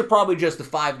 These are probably just the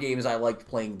 5 games I liked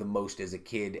playing the most as a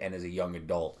kid and as a young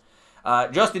adult.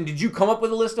 Justin, did you come up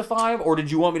with a list of 5, or did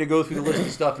you want me to go through the list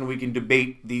of stuff and we can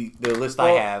debate the list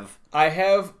I have?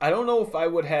 I don't know if I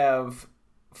would have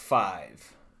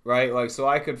 5, right? Like, so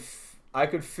I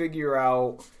could figure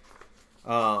out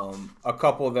a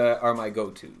couple that are my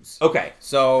go-tos. Okay.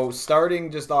 So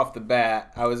starting just off the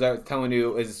bat, I was telling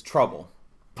you is Trouble.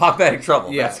 Pop-Matic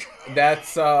Trouble. Yeah,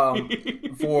 that's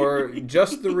for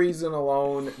just the reason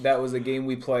alone. That was a game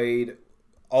we played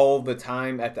all the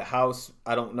time at the house.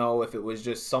 I don't know if it was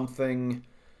just something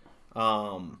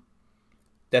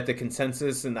that the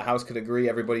consensus in the house could agree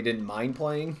everybody didn't mind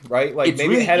playing, right? Like, it's maybe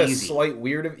really it had easy. a slight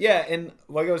weird... Yeah, and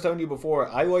like I was telling you before,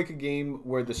 I like a game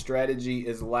where the strategy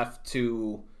is left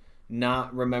to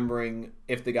not remembering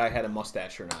if the guy had a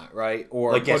mustache or not, right?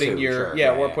 Or like putting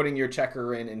putting your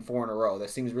checker in 4 in a row. That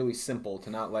seems really simple to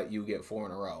not let you get 4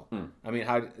 in a row. I mean,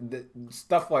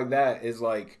 stuff like that is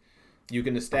like you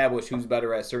can establish who's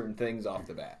better at certain things off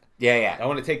the bat. Yeah. I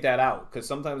want to take that out because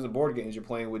sometimes in board games you're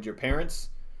playing with your parents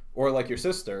or like your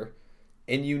sister,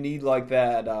 and you need like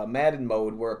that Madden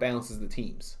mode where it balances the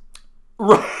teams.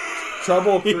 Right.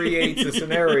 Trouble creates a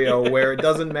scenario where it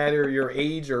doesn't matter your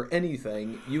age or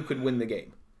anything, you could win the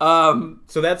game.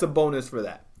 So that's a bonus for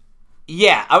that.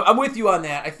 Yeah, I'm with you on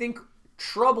that. I think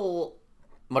Trouble,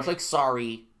 much like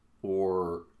Sorry,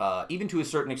 or even to a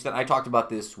certain extent, I talked about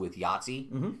this with Yahtzee.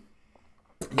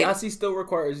 Mm-hmm. Yahtzee still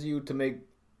requires you to make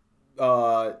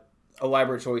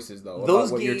elaborate choices, though,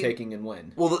 about what you're taking and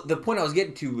when. Well, the point I was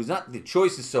getting to was not the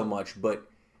choices so much, but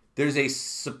there's a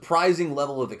surprising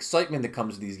level of excitement that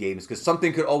comes to these games because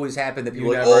something could always happen that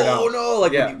people are like, oh no,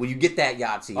 like when you get that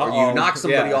Yahtzee or you knock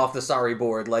somebody off the Sorry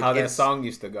board, like how that song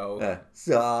used to go.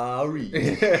 Sorry.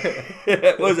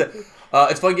 What was it?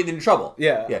 It's fun getting into trouble.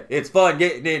 Yeah. It's fun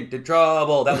getting into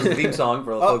trouble. That was the theme song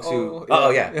for the folks who.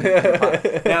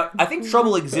 Now I think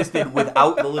Trouble existed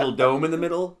without the little dome in the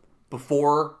middle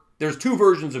before. There's 2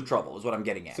 versions of Trouble, is what I'm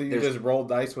getting at. So you just roll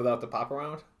dice without the pop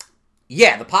around?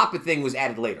 Yeah, the Pop-It thing was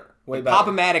added later. Way better.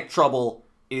 Pop-O-Matic Trouble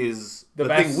is the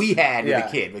thing we had as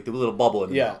a kid, like the little bubble in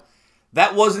the middle.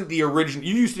 That wasn't the original.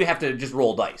 You used to have to just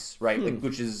roll dice, right? Like,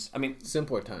 which is, I mean...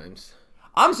 simpler times.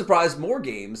 I'm surprised more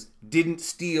games didn't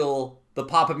steal the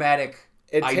Pop-O-Matic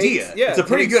idea. It's a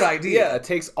pretty good idea. Yeah, it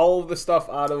takes all of the stuff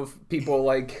out of people,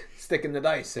 like... sticking the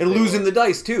dice and losing the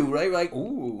dice too, right? Like,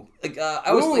 ooh, like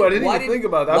I didn't even think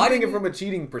about that. I'm thinking from a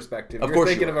cheating perspective. You're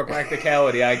thinking of a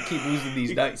practicality. I keep losing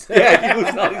these dice. I keep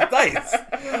losing all these dice.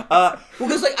 Well,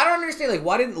 because like I don't understand. Like,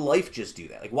 why didn't Life just do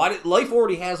that? Like, why did Life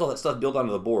already has all that stuff built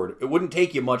onto the board? It wouldn't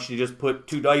take you much to just put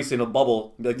 2 dice in a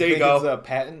bubble. Like, there you go. It's a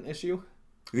patent issue.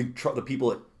 The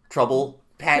people at Trouble.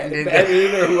 Patented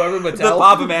or whoever, Mattel, the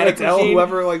Pop-O-Matic machine.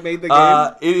 Whoever made the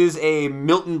game. It is a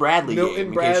Milton Bradley game.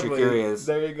 In case you're curious.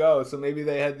 There you go. So maybe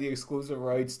they had the exclusive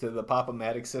rights to the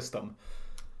Pop-O-Matic system.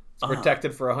 It's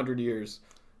protected for 100 years.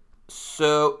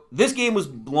 So this game was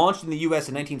launched in the U.S.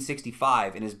 in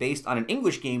 1965 and is based on an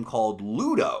English game called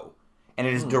Ludo. and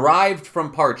it is derived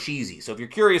from Parcheesi. So if you're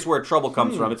curious where trouble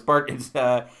comes from, it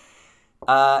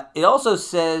also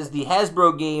says the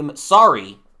Hasbro game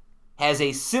Sorry has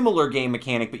a similar game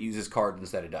mechanic but uses cards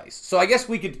instead of dice. So I guess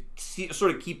we could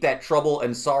sort of keep that Trouble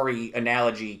and Sorry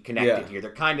analogy connected here.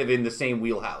 They're kind of in the same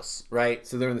wheelhouse, right?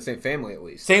 So they're in the same family at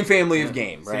least. Same family of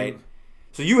game, right?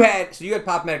 So you had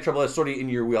Pop-O-Matic Trouble that's sort of in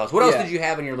your wheelhouse. What else did you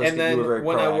have in your list? And that then you were very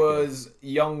when proactive? I was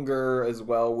younger as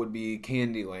well would be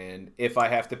Candyland. If I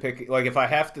have to pick, like if I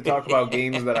have to talk about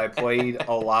games that I played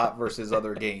a lot versus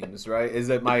other games, right? Is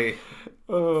it my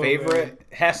favorite? Man.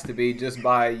 Has to be just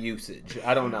by usage.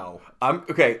 I don't know.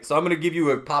 Okay, so I'm going to give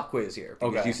you a pop quiz here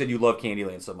because you said you love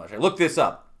Candyland so much. I looked this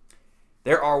up.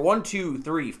 There are 1, 2,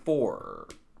 3, 4,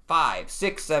 5,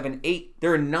 6, 7, 8.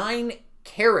 There are 9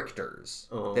 characters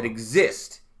that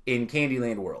exist in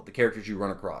Candyland World, the characters you run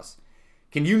across.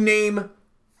 Can you name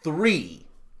 3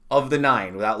 of the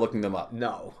 9 without looking them up?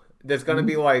 No. There's going to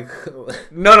be like...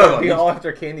 None of them. Be all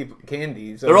after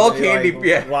candy. So they're all candy,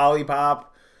 like,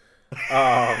 Lollipop.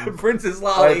 Princess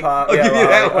Lolly. Lollipop. I'll give you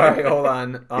that one. All right, hold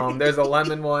on. There's a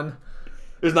lemon one.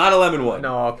 There's not a lemon one.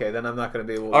 No, okay, then I'm not going to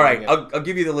be able to... All right, I'll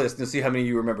give you the list and see how many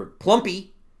you remember. Plumpy.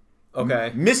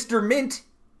 Okay. Mr. Mint.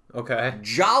 Okay.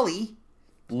 Jolly.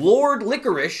 Lord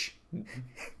Licorice,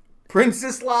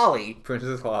 Princess Lolly,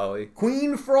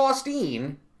 Queen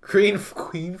Frostine, Queen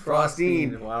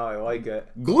Frostine. Wow, I like it.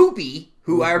 Gloopy,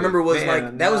 who I remember was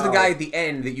was the guy at the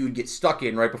end that you would get stuck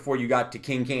in right before you got to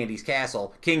King Candy's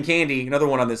castle. King Candy, another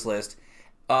one on this list,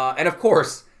 and of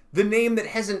course the name that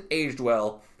hasn't aged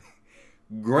well,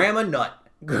 Grandma Nut.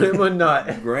 Grandma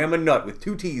Nut. Grandma Nut with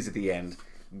 2 T's at the end.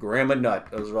 Grandma Nut.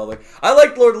 Those were all I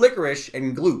liked Lord Licorice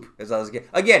and Gloop as I was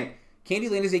again.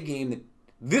 Candyland is a game that,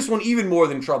 this one even more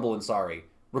than Trouble and Sorry,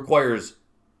 requires,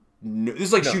 this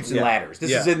is like Chutes and Ladders.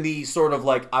 This is in the sort of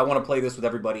like, I want to play this with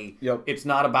everybody. Yep. It's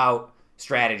not about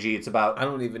strategy, it's about I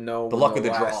don't even know the luck of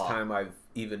the last draw. Time I've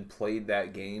even played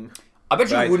that game. I bet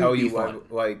you wouldn't be fun.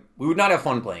 We would not have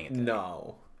fun playing it today.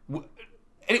 No.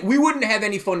 We wouldn't have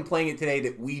any fun playing it today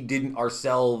that we didn't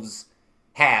ourselves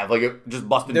have. Like, just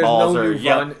busting balls or...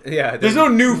 fun. Yeah. There's no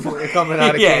new fun. Coming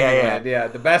out of Candyland. Yeah.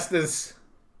 The best is...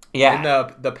 in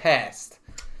the past.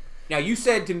 Now, you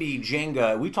said to me,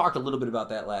 Jenga, we talked a little bit about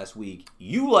that last week.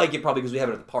 You like it probably because we have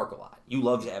it at the park a lot. You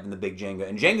love having the big Jenga.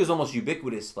 And Jenga is almost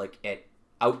ubiquitous, like, at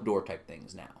outdoor type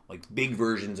things now. Like, big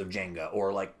versions of Jenga.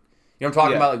 Or, like, you know what I'm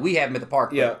talking about? Like, we have them at the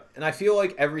park. Yeah, and I feel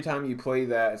like every time you play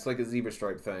that, it's like a zebra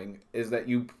stripe thing, is that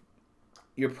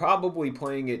you're probably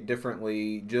playing it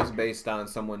differently just based on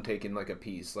someone taking, like, a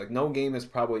piece. Like, no game is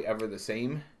probably ever the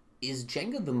same. Is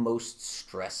Jenga the most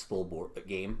stressful board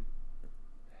game?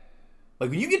 Like,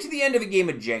 when you get to the end of a game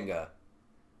of Jenga,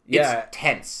 it's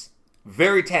tense.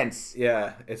 Very tense.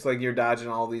 Yeah, it's like you're dodging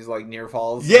all these, like, near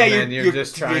falls. Yeah, and you're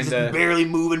just trying to... barely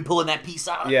moving, pulling that piece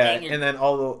out. Yeah, and then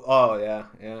all the... Oh,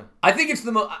 yeah. I think it's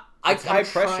the most... It's high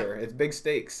pressure. It's big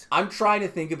stakes. I'm trying to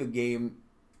think of a game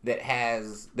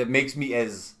that makes me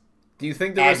as... Do you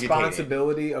think the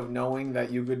responsibility of knowing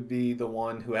that you could be the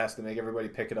one who has to make everybody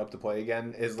pick it up to play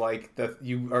again is like that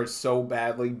you are so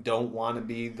badly don't want to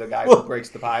be the guy who breaks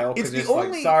the pile? Because it's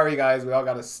like, sorry guys, we all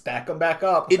got to stack them back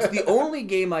up. It's the only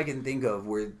game I can think of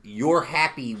where you're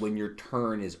happy when your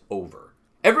turn is over.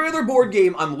 Every other board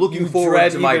game, I'm looking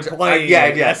forward to my turn.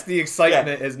 That's the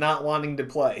excitement is not wanting to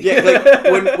play. Yeah,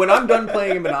 like when I'm done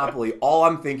playing in Monopoly, all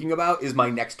I'm thinking about is my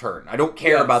next turn. I don't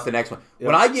care about the next one. Yes.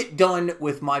 When I get done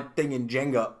with my thing in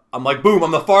Jenga, I'm like, boom,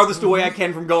 I'm the farthest away I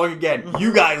can from going again.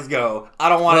 You guys go. I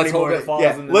don't want any more. Let's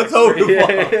hope it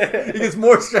falls. It gets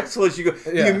more stressful as you go.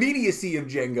 The immediacy of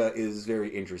Jenga is very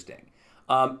interesting.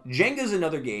 Jenga is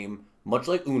another game, much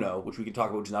like Uno, which we can talk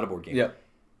about, which is not a board game,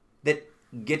 that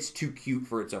gets too cute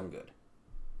for its own good.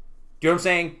 Do you know what I'm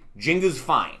saying? Jenga's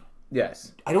fine.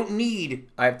 Yes. I don't need...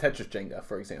 I have Tetris Jenga,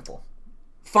 for example.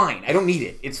 Fine. I don't need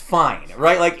it. It's fine.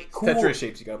 Right? Like, cool. Tetris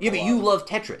shapes you got to but you love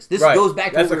Tetris. This goes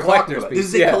back to what we were talking about.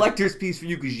 This is a collector's piece for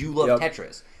you because you love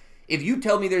Tetris. If you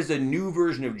tell me there's a new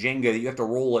version of Jenga that you have to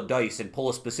roll a dice and pull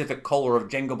a specific color of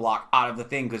Jenga block out of the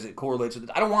thing because it correlates with it,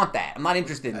 I don't want that. I'm not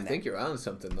interested in that. I think you're on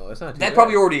something, though. That's not that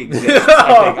probably already exists,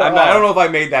 I think. I don't know if I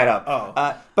made that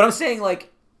up. But I'm saying,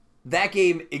 like, that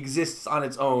game exists on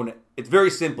its own. It's very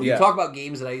simple. You talk about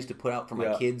games that I used to put out for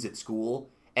my kids at school,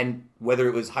 and whether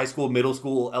it was high school, middle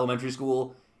school, elementary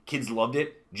school, kids loved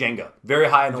it. Jenga. Very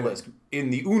high on the list.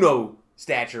 In the Uno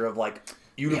stature of, like,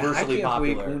 universally popular.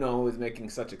 I can't believe Uno is making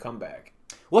such a comeback.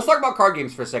 Well, let's talk about card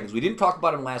games for a second. We didn't talk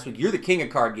about them last week. You're the king of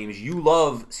card games. You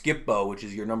love Skip Bo, which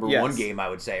is your number one game, I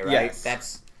would say, right?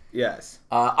 Yes.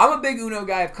 I'm a big Uno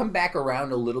guy. I've come back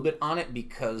around a little bit on it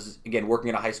because, again, working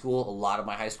at a high school, a lot of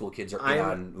my high school kids are in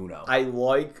on Uno. I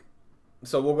like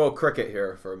So we'll go cricket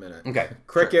here for a minute. Okay.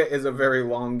 Cricket is a very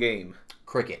long game.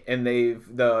 Cricket. And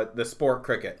the sport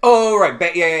cricket. Oh, right.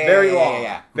 Yeah. Very long.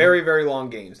 Yeah. Very, very long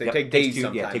games. They Yep. take Takes days too-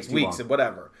 sometimes, takes too weeks, long. and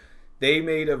whatever. They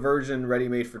made a version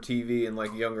ready-made for TV and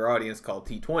like a younger audience called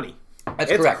T20.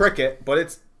 That's it's correct. cricket, but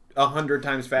it's 100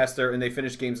 times faster, and they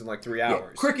finish games in like 3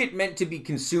 hours. Cricket meant to be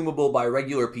consumable by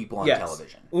regular people on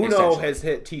television. Uno essentially. has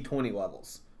hit T20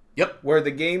 levels. Yep. Where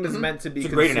the game is meant to be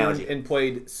It's a great consumed analogy. and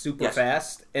played super Yes.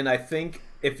 fast, and I think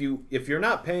if you're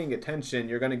not paying attention,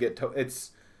 you're going to get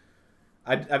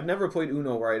I've never played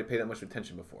Uno where I had to pay that much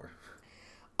attention before.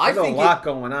 I There's think a lot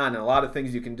going on and a lot of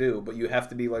things you can do, but you have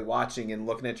to be like watching and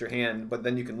looking at your hand, but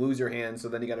then you can lose your hand, so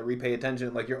then you got to repay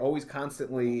attention. Like you're always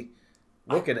constantly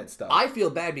looking at stuff. I feel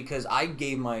bad because I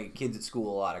gave my kids at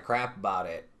school a lot of crap about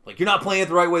it. Like, you're not playing it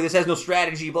the right way. This has no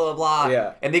strategy, blah, blah, blah.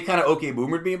 Yeah. And they kind of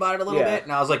boomered me about it a little Yeah. bit.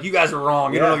 And I was like, you guys are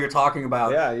wrong. You don't know what you're talking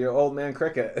about. Yeah, you're old man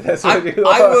cricket. That's what you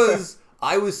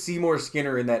I was Seymour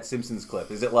Skinner in that Simpsons clip.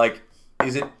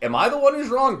 Am I the one who's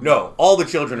wrong? No, all the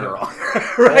children are wrong.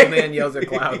 Right? Old man yells at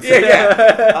clouds.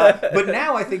 Yeah. But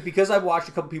now I think because I've watched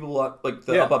a couple people like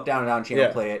the Yeah. Up, Up, Down, and Down channel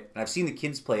Yeah. play it, and I've seen the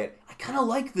kids play it, I kind of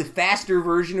like the faster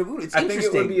version of Uno. It's I think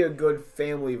interesting. it would be a good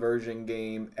family version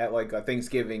game at like a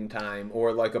Thanksgiving time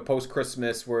or like a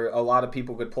post-Christmas where a lot of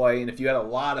people could play, and if you had a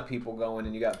lot of people going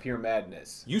and you got pure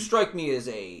madness. You strike me as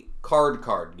a card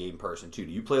game person too.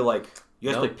 Do you play like you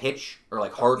guys play pitch or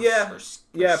like hearts? Yeah. or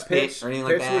spit Pitch. or anything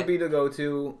like Pitch that? would be the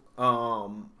go-to.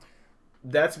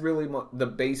 That's really the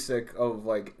basic of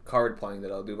like card playing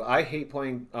that I'll do. But I hate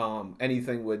playing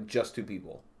anything with just two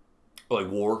people.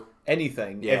 Like war.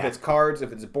 Anything. Yeah. If it's cards,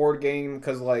 if it's a board game,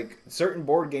 because like certain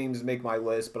board games make my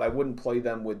list, but I wouldn't play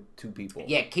them with two people.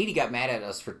 Yeah, Katie got mad at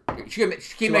us for she came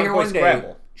wanted down here to one play day.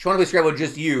 Scrabble. She wanted to play Scrabble with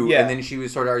just you, Yeah. and then she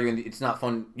was sort of arguing that it's not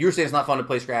fun. You were saying it's not fun to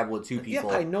play Scrabble with two people.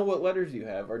 Yeah, I know what letters you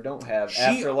have or don't have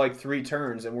after like 3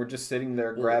 turns, and we're just sitting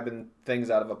there grabbing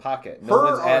things out of a pocket. No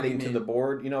one's adding to the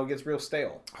board. You know, it gets real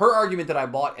stale. Her argument that I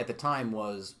bought at the time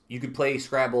was you could play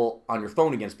Scrabble on your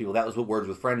phone against people. That was what Words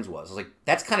with Friends was. I was like,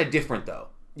 that's kind of different though.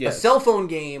 Yes. A cell phone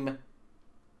game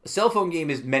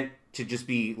is meant to just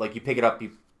be like you pick it up,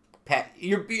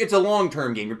 it's a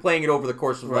long-term game. You're playing it over the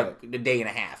course of like a day and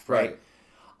a half, right?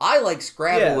 I like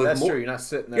Scrabble. Yeah, with that's more, true. You're not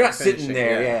sitting there. You're not sitting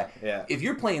there, yeah. If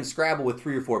you're playing Scrabble with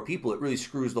 3 or 4 people, it really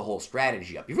screws the whole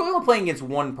strategy up. If you're only playing against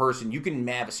one person, you can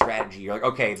have a strategy. You're like,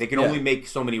 okay, they can only make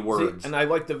so many words. See, and I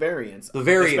like the variance.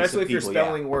 Especially if you're people,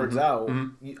 spelling words out,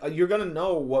 Mm-hmm. you're going to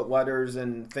know what letters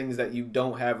and things that you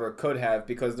don't have or could have,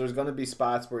 because there's going to be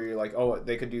spots where you're like, oh,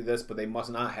 they could do this, but they must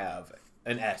not have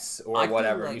an S or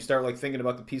whatever. Like, you start like thinking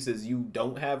about the pieces you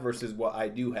don't have versus what I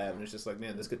do have, and it's just like,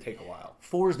 man, this could take a while.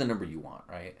 4 is the number you want,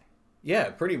 right? Yeah,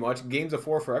 pretty much. Games of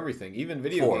 4 for everything. Even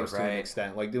video games to an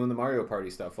extent. Like doing the Mario Party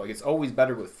stuff. Like, it's always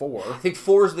better with 4. I think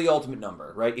 4 is the ultimate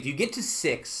number, right? If you get to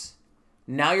 6,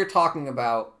 now you're talking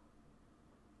about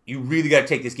you really got to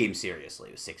take this game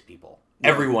seriously with 6 people. Yeah.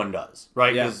 Everyone does,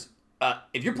 right? Because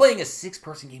if you're playing a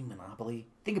 6-person game of Monopoly,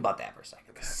 think about that for a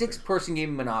second. A 6-person game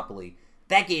of Monopoly,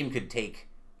 that game could take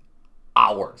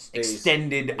hours. Days.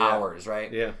 Extended hours,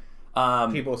 right? Yeah.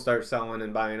 People start selling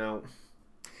and buying out.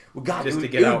 Well, God, just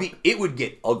it would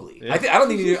get ugly. Yeah. I don't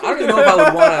even know if I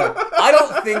would want to. I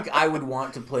don't think I would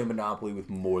want to play Monopoly with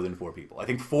more than 4 people. I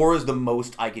think 4 is the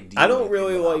most I could deal with. I don't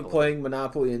really like playing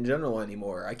Monopoly in general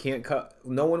anymore. I can't cut.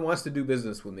 No one wants to do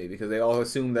business with me because they all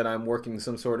assume that I'm working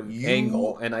some sort of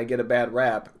angle, and I get a bad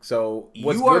rap. So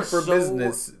what's good for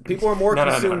business? People are more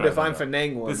consumed if I'm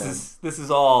finagling. This is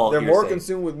all. They're more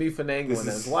consumed with me finagling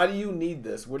them. Why do you need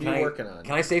this? What are you working on?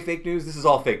 Can I say fake news? This is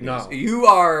all fake news.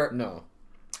 No.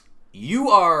 You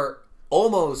are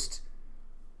almost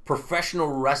professional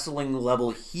wrestling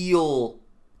level heel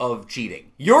of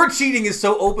cheating. Your cheating is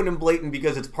so open and blatant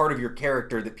because it's part of your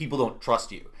character that people don't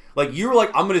trust you. Like, you're like,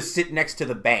 I'm going to sit next to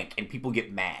the bank, and people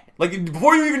get mad. Like,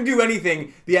 before you even do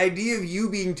anything, the idea of you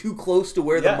being too close to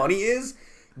where the money is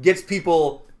gets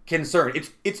people concerned.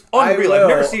 It's unreal. I've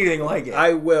never seen anything like it.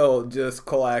 I will just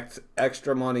collect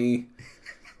extra money.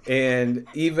 And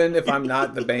even if I'm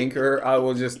not the banker, I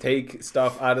will just take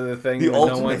stuff out of the thing.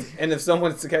 And if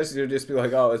someone's the cashier, just be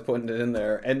like, "Oh, I was putting it in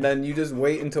there," and then you just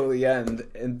wait until the end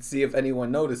and see if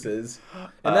anyone notices.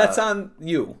 And that's on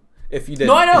you if you didn't.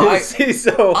 No, I know.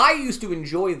 So I used to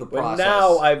enjoy the process. But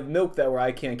now I've milked that where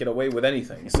I can't get away with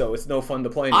anything, so it's no fun to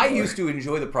play anymore. I used to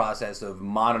enjoy the process of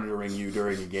monitoring you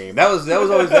during a game. That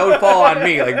would fall on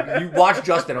me. Like, you watch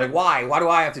Justin, I'm like, why? Why do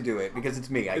I have to do it? Because it's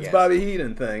me, I guess. It's Bobby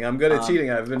Heenan thing. I'm good at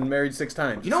cheating. I've been married 6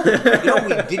 times. You know we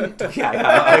didn't.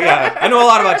 Yeah. I know a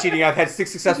lot about cheating. I've had 6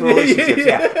 successful relationships.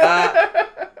 Yeah.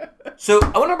 So I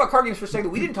want to talk about card games for a second.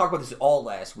 We didn't talk about this at all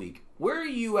last week. Where are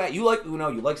you at? You like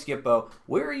Uno, you like Skip-Bo.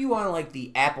 Where are you on like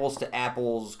the apples to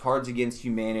apples, Cards Against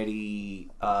Humanity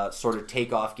sort of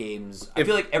takeoff games? I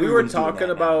feel like everyone's doing that now. We were talking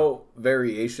about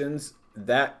variations.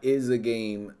 That is a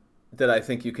game that I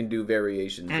think you can do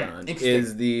variations on.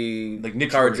 Is the like niche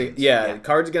Cards? versions. Yeah,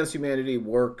 Cards Against Humanity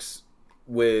works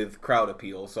with crowd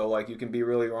appeal. So like you can be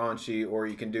really raunchy, or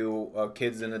you can do a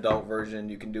kids and adult version.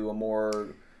 You can do a more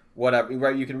whatever,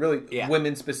 right? You can really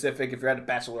women specific. If you're at a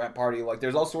bachelorette party, like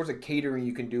there's all sorts of catering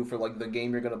you can do for like the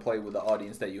game you're going to play with the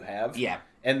audience that you have. Yeah,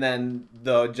 and then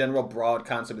the general broad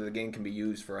concept of the game can be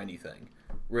used for anything.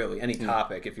 Really, any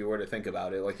topic, if you were to think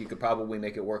about it. Like, you could probably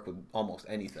make it work with almost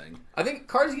anything. I think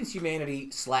Cards Against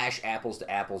Humanity / Apples to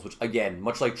Apples, which, again,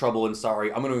 much like Trouble and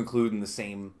Sorry, I'm going to include in the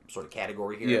same sort of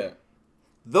category here. Yeah.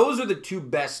 Those are the two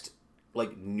best,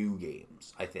 like, new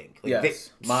games, I think. Like,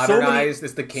 yes. Modernized.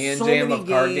 It's the jam of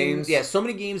card games. Yeah, so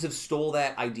many games have stole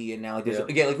that idea now. Like,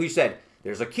 again, like we said,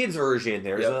 there's a kids version,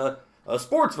 there's a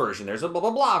sports version, there's a blah,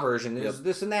 blah, blah version, there's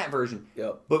this and that version.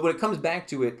 Yep. But when it comes back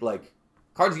to it, like,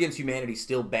 Cards Against Humanity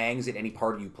still bangs at any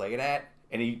party you play it at,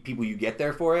 any people you get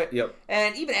there for it. Yep.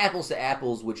 And even Apples to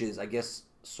Apples, which is, I guess,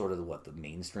 sort of the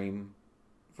mainstream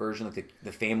version, like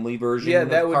the family version. Yeah,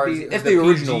 that would Cards. be That's the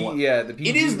original one. Yeah, the PG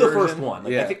It is version. the first one.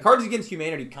 Like, I think Cards Against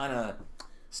Humanity kind of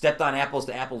stepped on Apples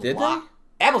to Apples. Did block.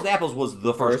 they? Apples to Apples was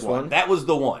the first one. That was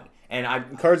the one.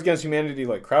 And Cards Against Humanity,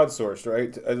 like crowdsourced,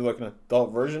 right? Like an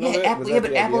adult version of it.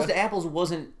 But Apples to Apples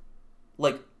wasn't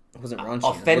like. It wasn't raunchy.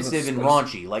 Offensive and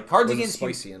raunchy. Like Cards Against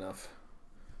spicy enough.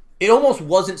 It almost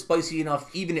wasn't spicy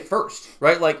enough even at first,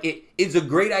 right? Like, it's a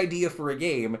great idea for a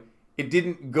game. It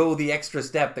didn't go the extra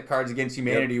step that Cards Against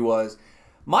Humanity was.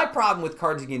 My problem with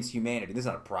Cards Against Humanity, this is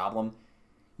not a problem,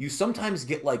 you sometimes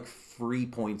get, like, free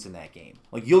points in that game.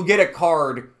 Like, you'll get a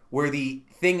card where the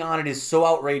thing on it is so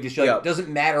outrageous, you're like, it doesn't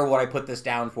matter what I put this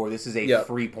down for, this is a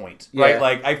free point, right?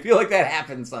 Like, I feel like that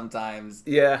happens sometimes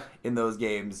in those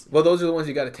games. Well, those are the ones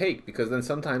you got to take, because then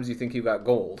sometimes you think you got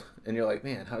gold, and you're like,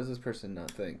 man, how does this person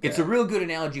not think? It's a real good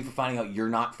analogy for finding out you're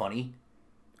not funny.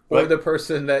 Or the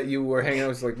person that you were hanging out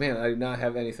with is like, man, I do not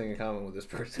have anything in common with this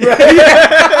person. Well,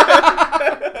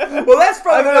 that's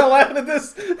probably I'm not laughing at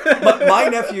this. my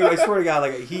nephew, I swear to God,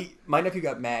 like my nephew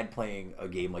got mad playing a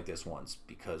game like this once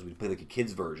because we played like a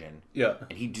kid's version. Yeah.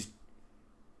 And he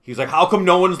was like, how come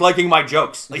no one's liking my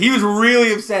jokes? Like, he was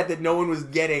really upset that no one was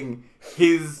getting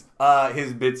his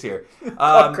bits here.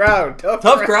 Tough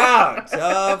crowd.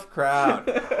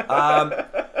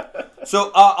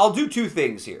 So I'll do two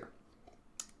things here.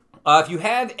 If you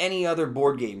have any other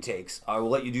board game takes, I will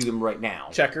let you do them right now.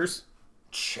 Checkers.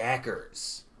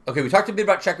 Okay, we talked a bit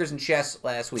about checkers and chess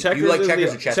last week. Checkers do you like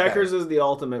checkers or chess Checkers better? is the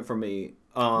ultimate for me.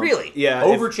 Really? Yeah.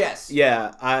 Over chess?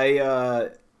 Yeah, I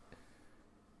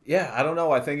don't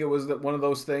know. I think it was one of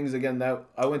those things, again, that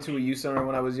I went to a youth center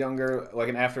when I was younger, like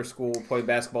an after school, play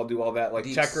basketball, do all that. Like,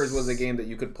 checkers was a game that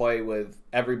you could play with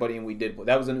everybody, and we did.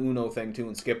 That was an Uno thing, too,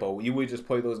 and Skip-Bo. You would just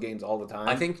play those games all the time.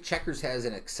 I think checkers has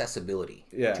an accessibility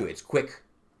to it. It's quick.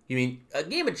 You mean, a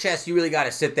game of chess, you really got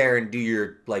to sit there and do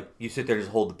your, like, you sit there and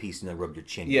just hold the piece and then rub your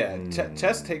chin. Yeah,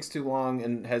 chess takes too long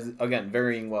and has, again,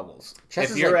 varying levels.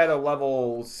 If you're at a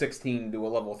level 16 to a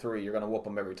level 3, you're going to whoop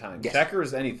them every time. Yes.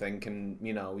 Checkers, anything can,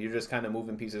 you're just kind of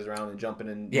moving pieces around and jumping,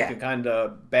 and you can kind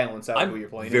of balance out who you're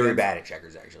playing I'm very against. Bad at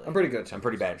checkers, actually. I'm pretty good. I'm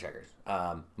pretty bad at checkers.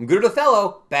 I'm good at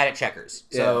Othello, bad at checkers.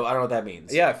 So I don't know what that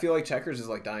means. Yeah, I feel like checkers is,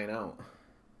 like, dying out.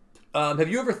 Have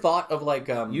you ever thought of, like...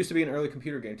 used to be an early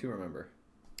computer game, too, remember?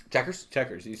 Checkers?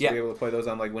 Checkers. You used to be able to play those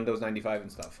on like Windows 95 and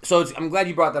stuff. So I'm glad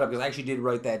you brought that up because I actually did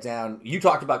write that down. You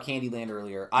talked about Candyland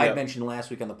earlier. I mentioned last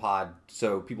week on the pod,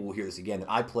 so people will hear this again,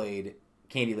 that I played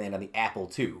Candyland on the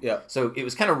Apple II. Yeah. So it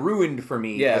was kind of ruined for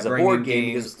me as a board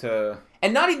game.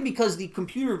 And not even because the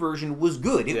computer version was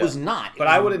good. It was not. But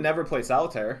I would have never played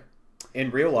Solitaire. In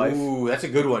real life. Ooh, that's a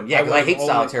good one. Yeah, because I hate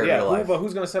solitaire in real life. But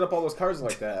who's going to set up all those cards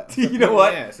like that? You know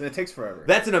what? Yes, and it takes forever.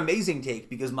 That's an amazing take,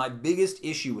 because my biggest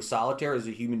issue with solitaire as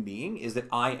a human being is that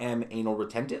I am anal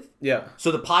retentive. Yeah. So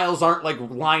the piles aren't like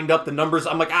lined up, the numbers.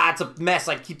 I'm like, it's a mess.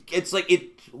 It's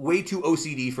way too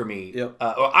OCD for me. Yep.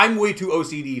 I'm way too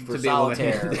OCD for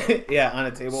solitaire. On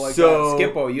a table like that.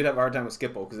 Skip-Bo, you'd have a hard time with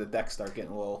Skip-Bo because the decks start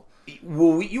getting a little...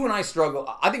 Well, you and I struggle.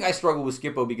 I think I struggle with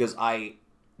Skip-Bo because I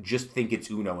just think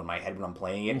it's Uno in my head when I'm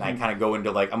playing it, and I kind of go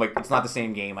into I'm like, it's not the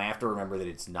same game. I have to remember that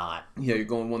it's not. Yeah, you're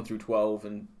going 1 through 12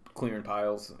 and clearing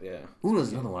piles. Yeah,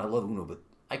 Uno's another one. I love Uno, but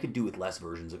I could do with less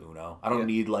versions of Uno. I don't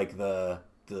need like the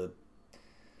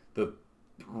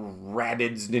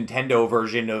Rabbids Nintendo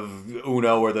version of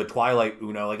Uno or the Twilight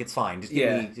Uno. Like, it's fine. Just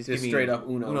give me straight up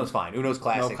Uno. Uno's fine. Uno's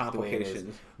classic. No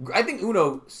complications. I think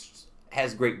Uno,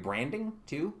 has great branding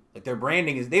too. Like their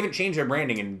branding they haven't changed their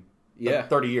branding in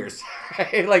 30 years.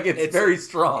 Like it's very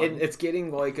strong. It's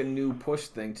getting like a new push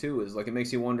thing too. Is like it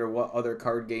makes you wonder what other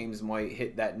card games might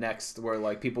hit that next, where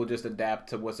like people just adapt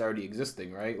to what's already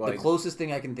existing, right? Like the closest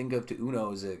thing I can think of to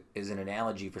Uno is an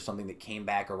analogy for something that came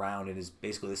back around and is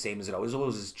basically the same as it always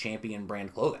was: is Champion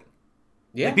brand clothing.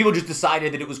 Yeah, like people just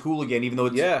decided that it was cool again, even though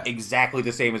it's exactly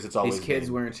the same as it's always been. These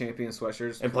kids wearing Champion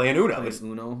sweatshirts and playing Uno. It's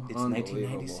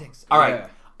 1996. All right,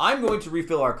 I'm going to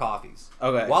refill our coffees.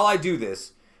 Okay. While I do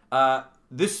this.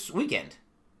 This weekend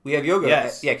we have yoga.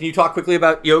 Yes. Yeah. Can you talk quickly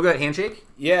about yoga at Handshake?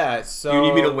 Yeah. So do you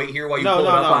need me to wait here while you pull it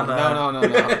up on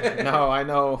the? No. I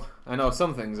know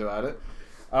some things about it.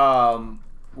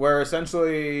 We're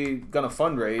essentially gonna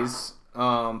fundraise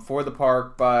for the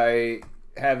park by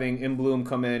having In Bloom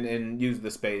come in and use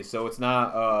the space. So it's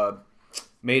not a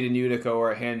Made in Utica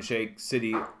or a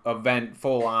Handshake.City event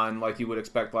full on like you would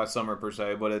expect last summer per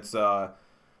se, but it's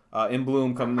In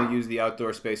Bloom coming to use the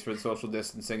outdoor space for the social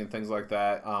distancing and things like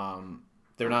that.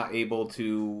 They're not able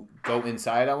to go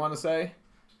inside, I want to say.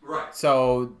 Right.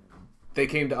 So they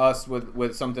came to us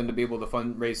with something to be able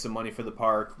to raise some money for the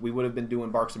park. We would have been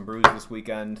doing Barks and Brews this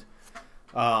weekend.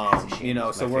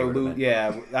 So we're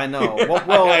yeah, I know.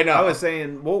 Well, I know. I was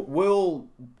saying we'll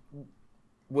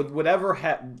with whatever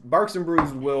Barks and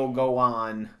Brews will go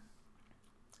on.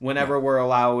 Whenever we're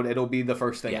allowed, it'll be the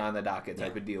first thing on the docket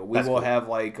type of deal. We will have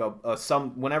like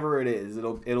whenever it is,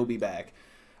 it'll be back.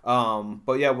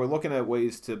 But yeah, we're looking at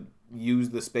ways to use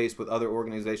the space with other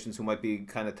organizations who might be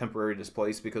kind of temporarily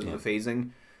displaced because of the phasing.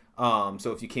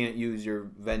 So if you can't use your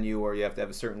venue, or you have to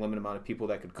have a certain limited amount of people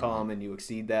that could come, and you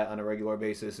exceed that on a regular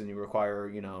basis, and you require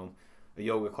a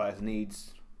yoga class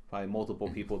needs probably multiple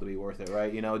people to be worth it,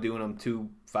 right? Doing them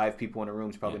 5 people in a room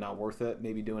is probably not worth it.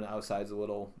 Maybe doing it outside's a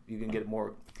little. You can get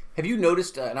more. Have you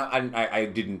noticed? And I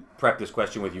didn't prep this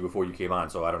question with you before you came on,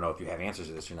 so I don't know if you have answers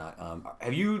to this or not.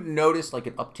 Have you noticed like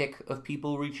an uptick of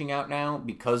people reaching out now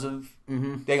because of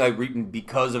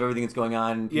because of everything that's going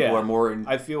on? People are more.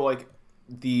 I feel like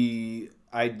the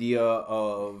idea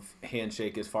of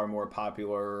Handshake is far more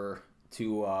popular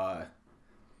to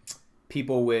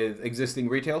people with existing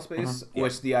retail space,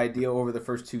 which the idea over the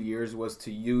first 2 years was to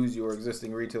use your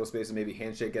existing retail space and maybe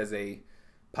Handshake as a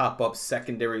pop-up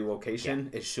secondary location.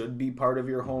 It should be part of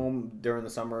your home during the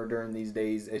summer, during these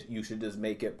days. You should just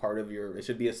make it part of it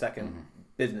should be a second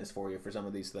business for you for some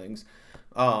of these things.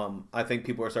 I think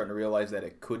people are starting to realize that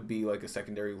it could be like a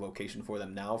secondary location for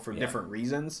them now for different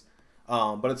reasons.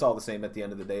 But it's all the same at the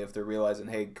end of the day. If they're realizing,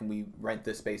 hey, can we rent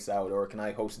this space out, or can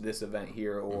I host this event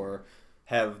here, or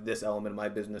have this element of my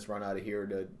business run out of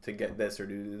here to get this or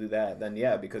do that, then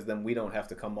because then we don't have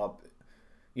to come up,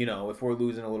 if we're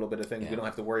losing a little bit of things, we don't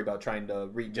have to worry about trying to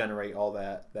regenerate all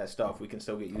that stuff. We can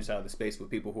still get use out of the space with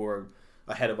people who are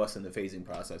ahead of us in the phasing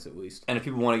process at least. And if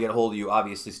people want to get a hold of you,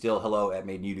 obviously still hello at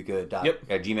madeinutica.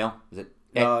 At Gmail? Is it?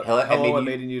 Hello at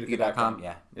madeinutica.com.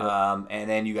 Yeah. And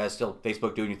then you guys still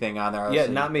Facebook doing your thing on there? Yeah,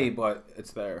 not me, but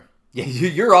it's there. Yeah,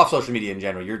 you're off social media in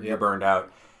general. You're burned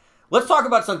out. Let's talk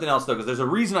about something else, though, because there's a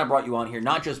reason I brought you on here.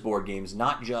 Not just board games,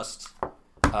 not just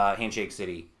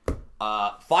Handshake.City.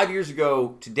 5 years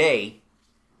ago today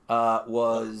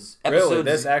was episode... Really?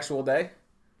 This actual day?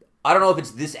 I don't know if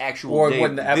it's this actual day.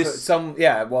 When the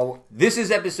This is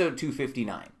episode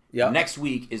 259. Yeah. Next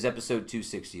week is episode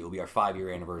 260. It'll be our 5-year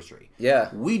anniversary.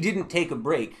 Yeah. We didn't take a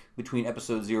break between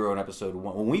episode 0 and episode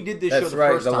 1. When we did this show the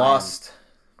right, first time...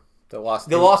 The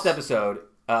lost episode.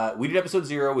 We did episode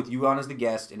 0 with you on as the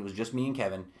guest, and it was just me and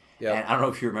Kevin. Yep. And I don't know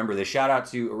if you remember this. Shout out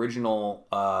to original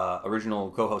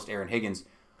co-host Aaron Higgins,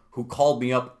 who called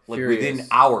me up within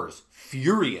hours,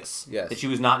 furious that she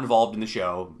was not involved in the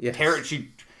show. Yes.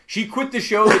 She quit the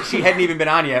show that she hadn't even been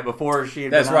on yet before she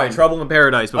had been on. That's right, Trouble in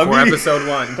Paradise before episode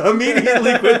 1.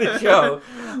 Immediately quit the show.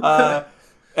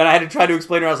 And I had to try to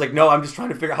explain to her. I was like, no, I'm just trying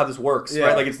to figure out how this works. Yeah.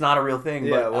 Right? Like, it's not a real thing.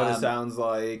 Yeah, but, what it sounds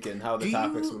like and how the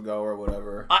topics would go or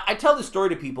whatever. I tell this story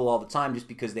to people all the time just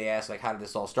because they ask, like, how did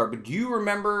this all start? But do you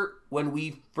remember when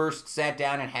we first sat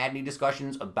down and had any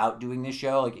discussions about doing this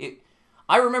show?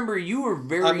 I remember you were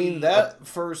very... I mean, that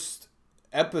first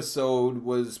episode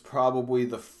was probably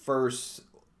the first...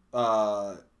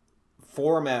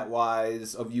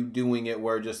 format-wise of you doing it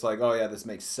where just like, oh yeah, this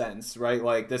makes sense, right?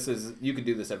 Like, this is, you could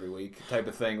do this every week type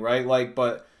of thing, right? Like,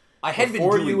 but I had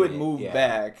before been doing you had moved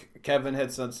back, Kevin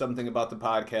had said something about the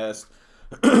podcast,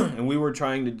 and we were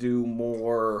trying to do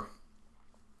more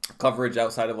coverage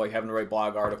outside of like having to write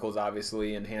blog articles,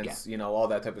 obviously, enhance, all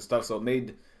that type of stuff. So it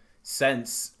made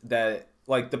sense that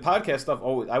like the podcast stuff,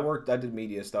 I did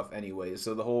media stuff anyways.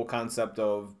 So the whole concept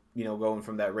of, going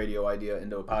from that radio idea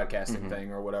into a podcasting thing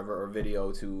or whatever, or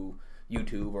video to,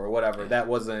 YouTube or whatever. That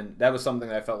was something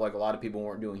that I felt like a lot of people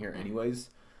weren't doing here anyways.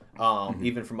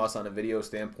 Even from us on a video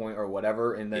standpoint or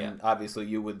whatever. And then obviously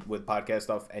you with podcast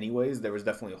stuff anyways, there was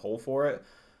definitely a hole for it.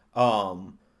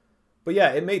 But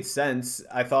yeah, it made sense.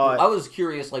 I thought... I was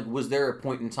curious, like, was there a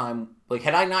point in time... Like,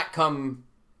 had I not come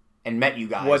and met you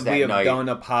guys would that we have night, done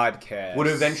a podcast? Would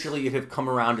eventually it have come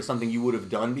around to something you would have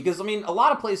done? Because, I mean, a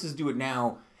lot of places do it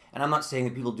now, and I'm not saying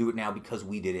that people do it now because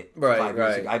we did it 5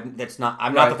 years ago.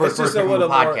 I'm not the first person who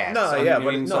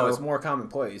podcasts. It's more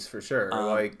commonplace, for sure.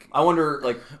 I wonder,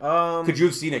 like, could you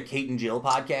have seen a Kate and Jill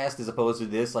podcast as opposed to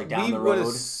this, like, down the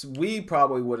road? We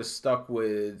probably would have stuck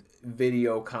with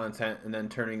video content and then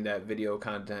turning that video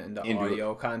content into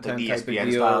audio content like type of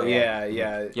deal. Style,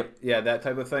 yeah, that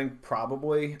type of thing.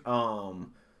 Probably,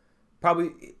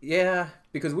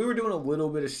 because we were doing a little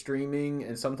bit of streaming,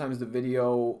 and sometimes the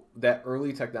video, that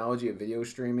early technology of video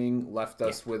streaming left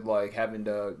us with like having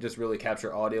to just really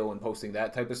capture audio and posting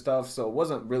that type of stuff. So it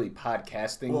wasn't really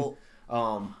podcasting.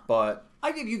 But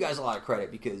I give you guys a lot of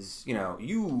credit because, you know,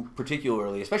 you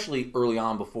particularly, especially early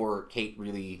on before Kate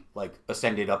really, like,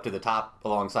 ascended up to the top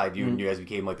alongside you and you guys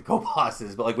became, like, the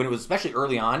co-bosses. But, like, when it was especially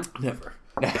early on... Never.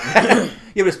 Yeah,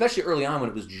 but especially early on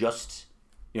when it was just,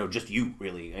 you know, just you,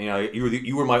 really. You know,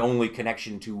 you were my only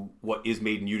connection to what is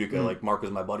made in Utica. Like, Mark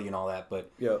was my buddy and all that.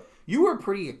 But you were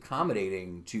pretty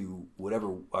accommodating to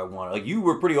whatever I wanted. Like, you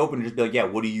were pretty open to just be like, yeah,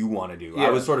 what do you want to do?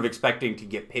 I was sort of expecting to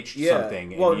get pitched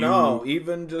something. Well, no,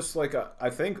 even just like,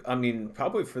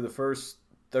 probably for the first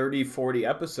 30, 40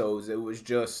 episodes, it was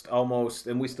just almost,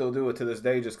 and we still do it to this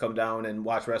day, just come down and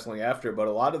watch wrestling after. But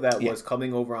a lot of that was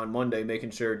coming over on Monday,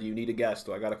 making sure, do you need a guest?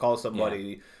 Do I got to call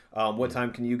somebody? What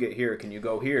time can you get here? Can you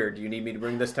go here? Do you need me to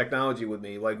bring this technology with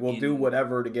me? Like, we'll do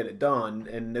whatever to get it done.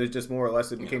 And it was just more or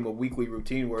less, it became a weekly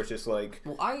routine where it's just like,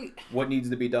 what needs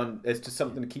to be done? It's just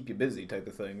something to keep you busy type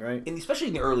of thing, right? And especially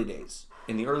in the early days.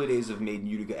 In the early days of Made in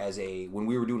Utica when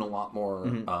we were doing a lot more,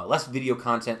 less video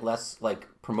content, less, like,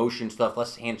 promotion stuff,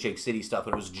 less Handshake.City stuff,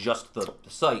 and it was just the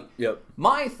site. Yep.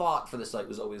 My thought for the site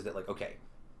was always that, like, okay,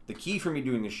 the key for me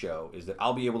doing this show is that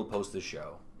I'll be able to post this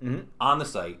show on the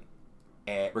site,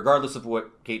 regardless of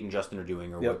what Kate and Justin are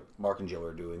doing or what Mark and Jill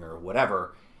are doing or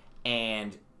whatever,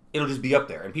 and it'll just be up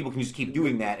there. And people can just keep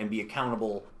doing that and be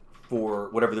accountable for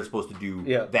whatever they're supposed to do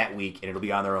that week, and it'll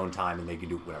be on their own time, and they can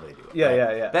do whatever they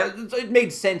do. It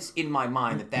made sense in my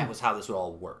mind that was how this would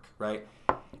all work, right?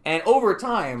 And over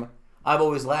time, I've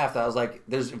always laughed. I was like,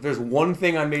 if there's one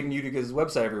thing on Made in Utica's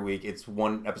website every week, it's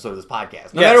one episode of this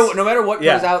podcast. No matter what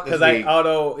comes out this week.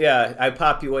 Because I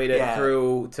populate it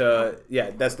through to,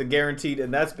 that's the guaranteed,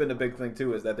 and that's been a big thing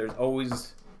too, is that there's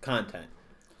always content.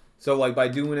 So, like, by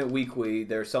doing it weekly,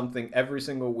 there's something every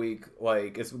single week,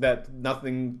 like, it's that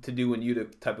nothing to do in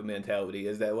Utica type of mentality,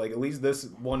 is that, like, at least this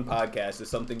one podcast is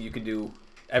something you can do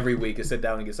every week, is sit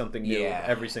down and get something new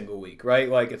every single week, right?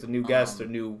 Like, it's a new guest, a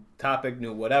new topic,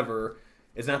 new whatever.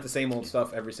 It's not the same old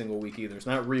stuff every single week either. It's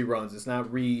not reruns. It's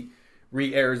not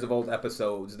re-airs of old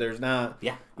episodes. There's not,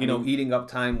 eating up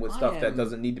time with stuff that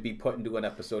doesn't need to be put into an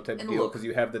episode type of deal because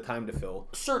you have the time to fill.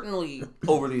 Certainly,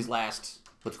 over these last...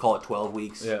 let's call it 12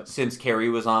 weeks since Carrie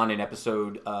was on an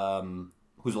episode.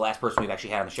 Who's the last person we've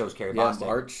actually had on the show is Carrie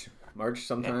Bostic. March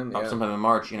sometime. Sometime in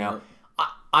March, you know.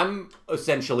 I'm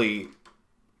essentially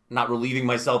not relieving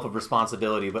myself of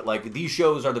responsibility, but, like, these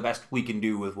shows are the best we can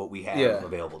do with what we have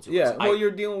available to us. Yeah, well,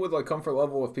 you're dealing with, like, comfort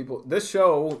level of people. This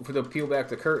show, for the peel back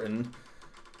the curtain,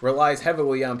 relies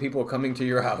heavily on people coming to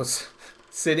your house,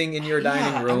 sitting in your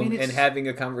dining room, and having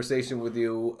a conversation with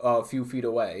you a few feet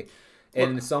away.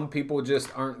 And some people just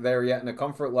aren't there yet in a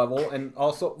comfort level. And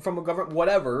also from a government,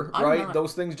 whatever, right?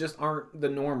 Those things just aren't the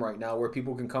norm right now where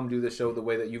people can come do the show the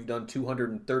way that you've done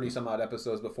 230 some odd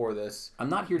episodes before this. I'm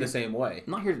not here the same way.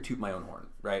 I'm not here to toot my own horn,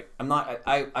 right?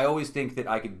 I always think that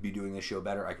I could be doing this show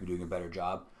better. I could be doing a better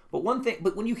job. But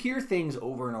when you hear things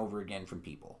over and over again from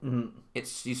people,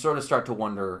 you sort of start to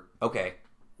wonder, okay,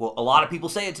 well, a lot of people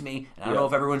say it to me, and I don't know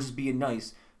if everyone's just being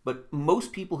nice, but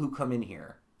most people who come in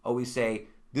here always say,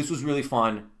 this was really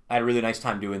fun. I had a really nice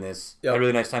time doing this. I had a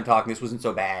really nice time talking. This wasn't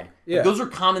so bad. Yeah. Like, those are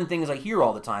common things I hear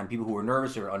all the time. People who are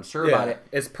nervous or unsure about it.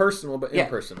 It's personal, but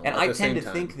impersonal. And I tend to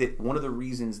think that one of the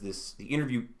reasons the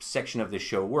interview section of this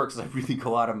show works is I really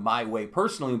go out of my way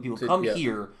personally when people come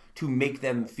here to make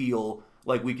them feel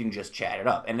like we can just chat it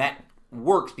up. And that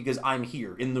works because I'm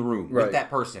here in the room with that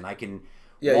person. I can...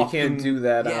 Yeah, you can't do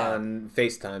that on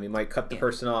FaceTime. You might cut the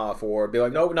person off or be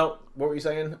like, no, what were you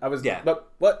saying? I was,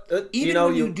 but what? Even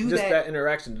when you do that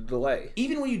interaction, the delay.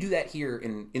 Even when you do that here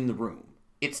in the room,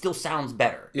 it still sounds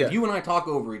better. Yeah. If you and I talk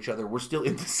over each other, we're still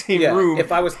in the same Yeah, room.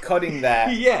 if I was cutting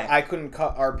that, Yeah. I couldn't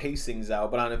cut our pacings out,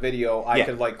 but on a video, I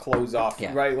could like close off,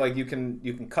 right? Like you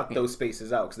can cut those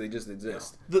spaces out because they just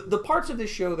exist. The parts of this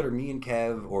show that are me and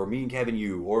Kev, or me and Kevin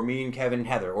you, or me and Kevin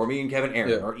Heather, or me and Kevin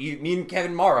Aaron, or me and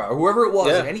Kevin Mara, or whoever it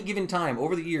was at any given time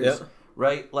over the years,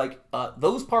 right? Like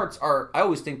those parts are, I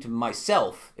always think to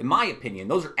myself, in my opinion,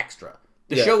 those are extra.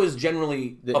 The show is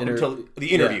generally until the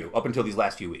interview, up until these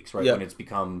last few weeks, right? When it's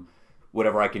become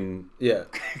whatever I can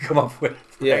come up with.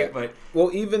 Right? But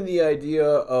well, even the idea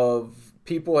of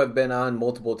people have been on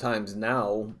multiple times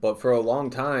now, but for a long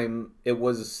time it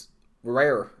was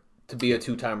rare to be a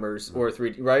 2-timers or a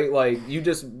 3, right? Like you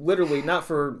just literally, not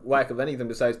for lack of anything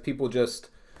besides people just,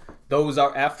 those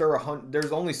are after 100.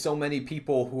 There's only so many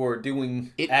people who are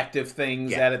doing active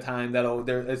things at a time but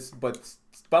it's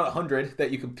about 100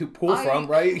 that you can pull from,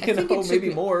 right? You know,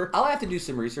 maybe more. I'll have to do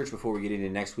some research before we get into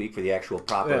next week for the actual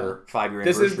proper 5-year anniversary.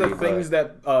 This is the things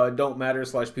that don't matter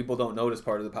 / people don't notice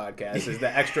part of the podcast is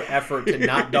the extra effort to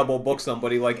not double book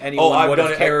somebody like anyone would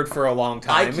have cared for a long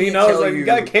time. You know, it's like you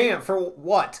can't for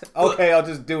what? Okay, I'll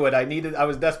just do it. I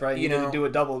was desperate. I needed to do a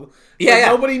double. Yeah,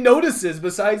 nobody notices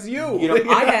besides you. You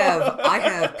know, I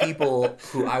have people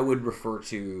who I would refer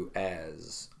to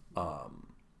as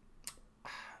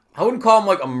I wouldn't call them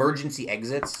like emergency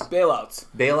exits. Bailouts.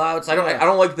 I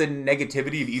don't like the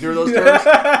negativity of either of those terms.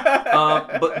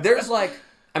 But there's like,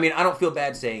 I mean, I don't feel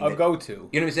bad saying a go-to.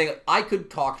 You know what I'm saying? I could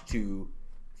talk to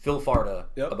Phil Farda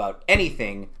about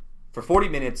anything for 40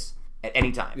 minutes at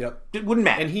any time. Yep. It wouldn't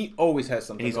matter. And he always has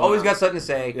something. And he's always got something to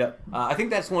say. Yep. I think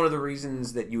that's one of the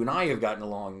reasons that you and I have gotten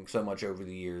along so much over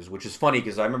the years, which is funny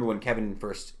because I remember when Kevin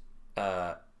first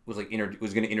was going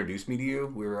to introduce me to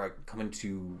you. We were coming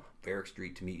to Barrack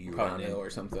Street to meet you around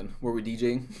or something. Were we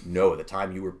DJing? No, at the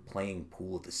time you were playing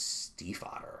pool at the Steve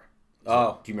Otter.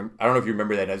 Oh, do you remember? I don't know if you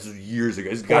remember that. This was years ago.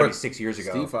 This has got to be 6 years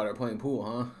ago. Steve Otter playing pool,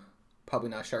 huh? Probably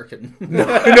not sharking. No.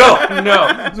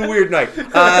 It was a weird night.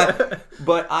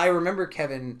 But I remember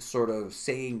Kevin sort of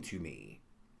saying to me,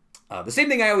 the same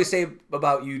thing I always say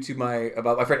about you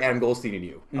about my friend Adam Goldstein and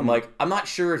you. Mm-hmm. I'm like, I'm not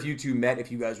sure if you two met, if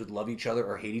you guys would love each other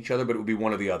or hate each other, but it would be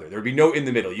one or the other. There would be no in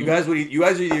the middle. You guys are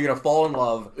either going to fall in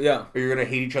love, or you're going to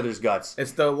hate each other's guts.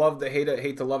 It's the love to hate it,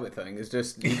 hate to love it thing. It's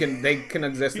just they can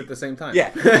exist at the same time.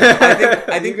 Yeah,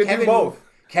 I think you can do both.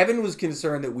 Kevin was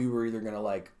concerned that we were either going to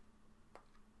like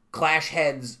clash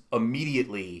heads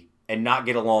immediately and not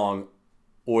get along,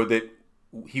 or that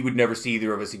he would never see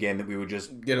either of us again, that we would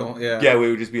just get on. Yeah, we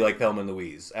would just be like Thelma and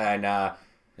Louise. And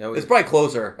it's probably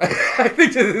closer. I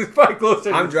think it's probably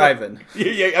closer. I'm driving.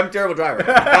 Yeah, I'm a terrible driver.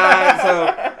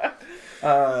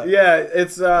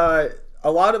 It's a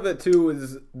lot of it too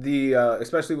is the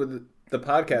especially with the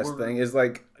podcast thing is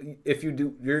like, if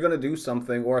you're gonna do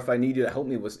something, or if I need you to help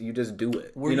me with, you just do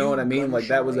it. You know what I mean? Like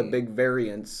that was a big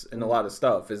variance in a lot of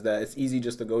stuff. Is that it's easy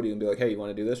just to go to you and be like, hey, you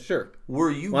want to do this? Sure.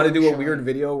 Were you want to do a weird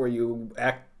video where you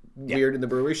act weird in the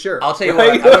brewery? Sure. I'll tell you what.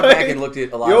 I went back and looked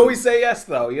at a lot. You always say yes,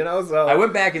 though. You know. So I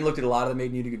went back and looked at a lot of the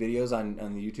Made in Utica videos on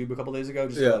the YouTube a couple days ago.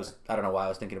 Just because I don't know why I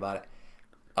was thinking about it.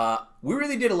 We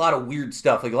really did a lot of weird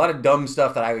stuff, like a lot of dumb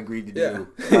stuff that I agreed to do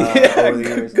over the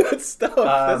years. Good stuff.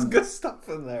 There's good stuff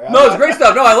in there. No, it's great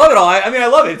stuff. No, I love it all. I mean, I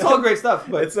love it. It's all great stuff.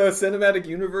 But it's a cinematic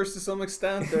universe to some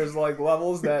extent. There's like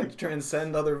levels that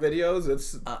transcend other videos.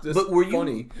 It's just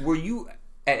funny. Were you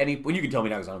at any? Well, you can tell me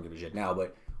now because I don't give a shit now.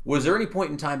 But was there any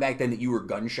point in time back then that you were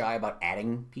gun shy about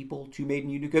adding people to Made in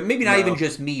Utica? Maybe not even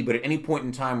just me, but at any point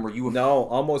in time where you were... No,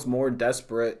 almost more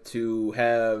desperate to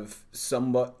have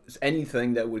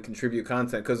anything that would contribute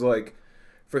content. Because, like,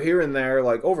 for here and there,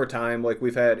 like, over time, like,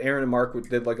 we've had Aaron and Mark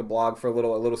did, like, a blog for a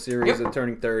little series of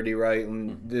Turning 30, right?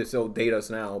 And this will date us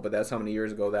now, but that's how many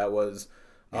years ago that was.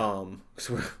 We're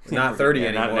not 30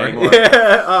 anymore. Not anymore.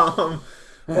 Yeah.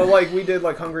 Well, like, we did,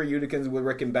 like, Hungry Uticans with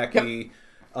Rick and Becky.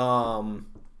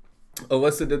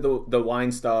 Alyssa did the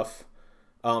wine stuff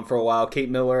for a while. Kate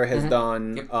Miller has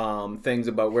done things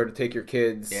about where to take your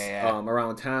kids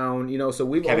around town. You know, so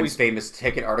we've Kevin's famous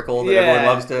ticket article that everyone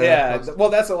loves to... Yeah, well,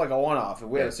 that's like a one-off. If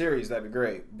we had a series, that'd be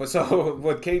great. But so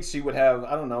with Kate, she would have,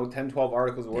 I don't know, 10, 12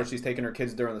 articles where she's taking her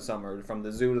kids during the summer, from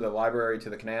the zoo to the library to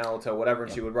the canal to whatever,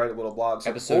 and she would write a little blog. So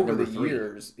Episode over the 3.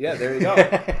 years... Yeah, there you go.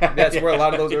 That's where a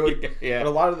lot of those are... But a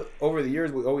lot of over the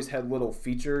years, we always had little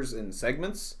features and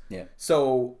segments. Yeah.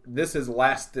 So this has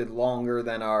lasted longer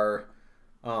than our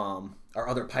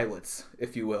other pilots,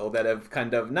 if you will, that have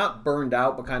kind of not burned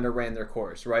out, but kind of ran their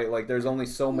course, right? Like, there's only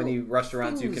so many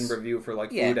restaurants you can review for,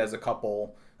 like, food as a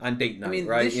couple on date night,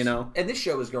 right? You know? And this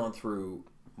show is going through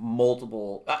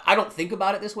multiple... I don't think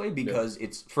about it this way because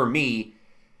it's, for me,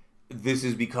 this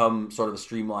has become sort of a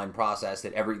streamlined process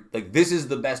that this is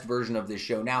the best version of this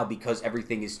show now because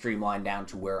everything is streamlined down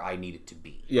to where I need it to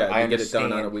be. Yeah, I get it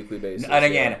done on a weekly basis. And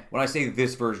again, when I say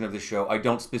this version of the show, I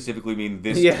don't specifically mean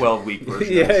this 12-week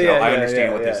version of the show. I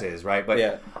understand what this is, right?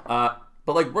 But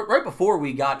but like right before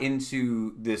we got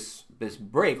into this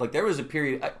break, like there was a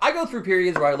period. I go through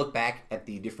periods where I look back at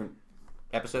the different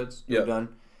episodes we've done,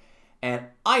 and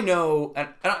I know,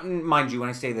 and mind you, when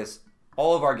I say this,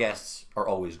 all of our guests are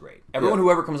always great. Everyone who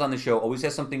ever comes on the show always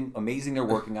has something amazing they're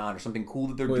working on or something cool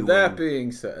that they're doing. With that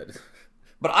being said,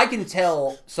 but I can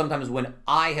tell sometimes when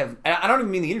I don't even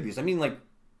mean the interviews. I mean like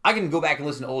I can go back and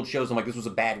listen to old shows. I'm like, this was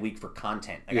a bad week for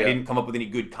content. Like I didn't come up with any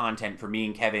good content for me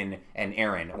and Kevin and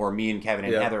Aaron, or me and Kevin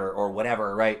and Heather, or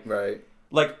whatever. Right. Right.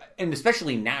 Like, and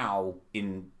especially now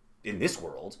in this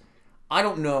world, I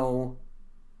don't know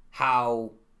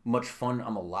how much fun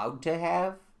I'm allowed to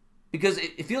have. Because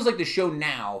it feels like the show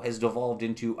now has devolved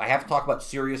into, I have to talk about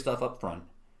serious stuff up front,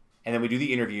 and then we do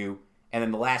the interview, and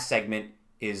then the last segment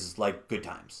is like good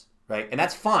times, right? And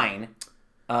that's fine.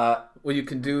 Well, you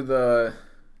can do the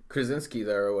Krasinski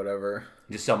there or whatever.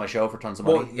 Just sell my show for tons of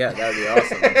money? Well, yeah, that'd be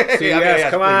awesome.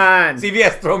 CBS, come on.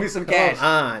 CBS, throw me some cash. Come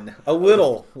on. A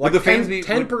little. Like the fans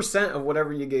 10% of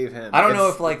whatever you gave him. I don't know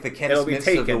if like the Ken Smiths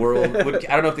of the world I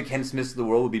don't know if the Ken Smiths of the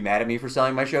world would be mad at me for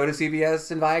selling my show to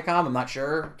CBS and Viacom. I'm not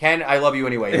sure. Ken, I love you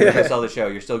anyway. You're going to sell the show.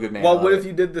 You're still a good man. Well, what if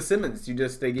you did the Simmons?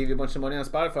 They gave you a bunch of money on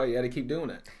Spotify. You had to keep doing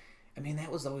it. I mean,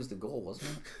 that was always the goal,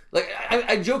 wasn't it? Like,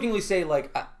 I jokingly say,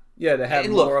 like... to have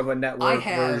more of a network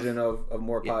version of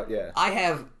more... I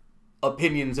have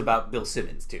opinions about Bill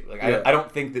Simmons, too. Like, I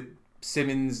don't think that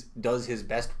Simmons does his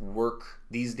best work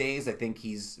these days. I think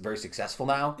he's very successful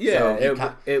now. Yeah,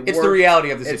 so it's the reality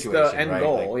of the situation. It's the end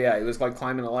goal. Like, he was like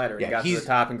climbing a ladder. He got to the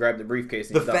top and grabbed the briefcase.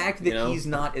 And the fact that he's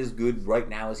not as good right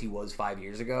now as he was 5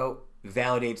 years ago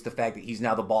validates the fact that he's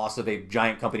now the boss of a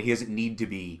giant company. He doesn't need to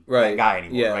be that guy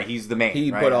anymore. Right? He's the man.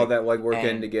 He put all that legwork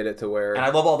in to get it to where... And I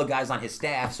love all the guys on his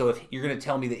staff, so if you're going to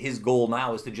tell me that his goal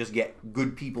now is to just get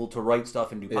good people to write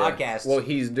stuff and do podcasts, well,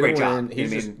 he's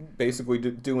just basically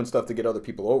doing stuff to get other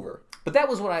people over. But that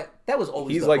was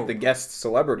always he's like the guest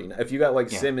celebrity now. If you got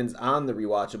like Simmons on the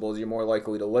rewatchables, you're more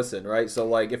likely to listen, right? So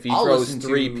like if he throws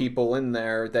three people in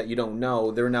there that you don't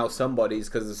know, they're now somebody's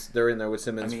because they're in there with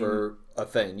Simmons for a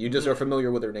thing. You just are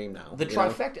familiar with their name now. The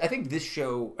trifecta. I think this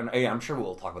show, and I'm sure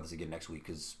we'll talk about this again next week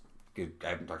because I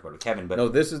haven't talked about it with Kevin. But no,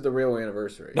 this is the real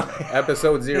anniversary.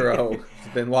 Episode 0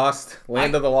 has been lost.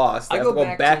 Land of the Lost. I have to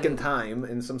go back in time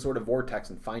in some sort of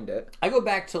vortex and find it. I go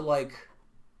back to like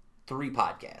 3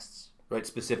 podcasts, right?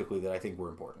 Specifically that I think were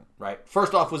important, right?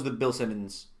 First off was the Bill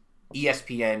Simmons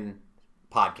ESPN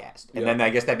podcast, and then I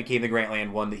guess that became the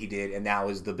Grantland one that he did, and now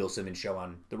is the Bill Simmons show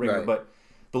on the Ringer. Right. But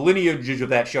the lineage of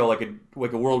that show, like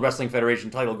a World Wrestling Federation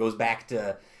title, goes back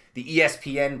to the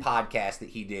ESPN podcast that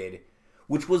he did,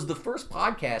 which was the first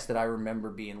podcast that I remember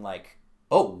being like,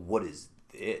 "Oh, what is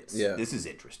this? Yeah. This is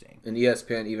interesting." And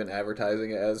ESPN even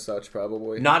advertising it as such,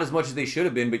 probably not as much as they should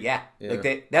have been, but like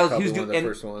that was he was doing. And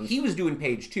first ones. He was doing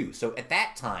Page 2, so at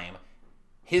that time,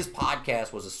 his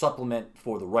podcast was a supplement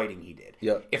for the writing he did.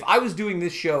 Yep. If I was doing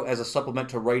this show as a supplement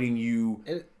to writing you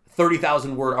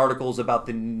 30,000 word articles about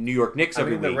the New York Knicks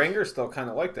every week. The Ringer's still kind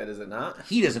of like that, is it not?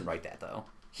 He doesn't write that though.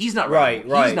 He's not writing.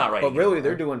 Right. He's not writing. But really,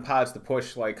 they're doing pods to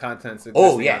push like content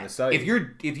on the site.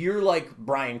 If you're like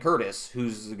Brian Curtis,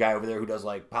 who's the guy over there who does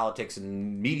like politics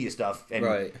and media stuff,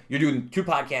 and you're doing 2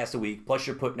 podcasts a week, plus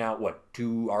you're putting out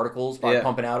 2 articles,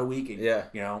 pumping out a week, and,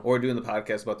 or doing the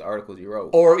podcast about the articles you wrote,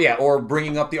 or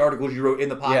bringing up the articles you wrote in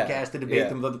the podcast to debate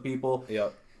them with other people.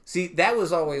 Yep. See, that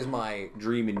was always my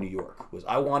dream in New York. Was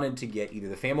I wanted to get either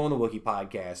the Famo and the Wookiee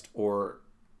podcast, or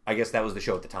I guess that was the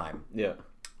show at the time. Yeah.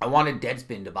 I wanted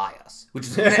Deadspin to buy us, which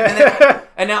is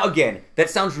and now again that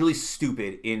sounds really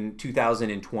stupid in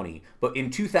 2020, but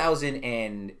in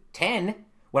 2010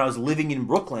 when I was living in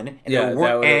Brooklyn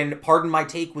and Pardon My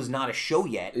Take was not a show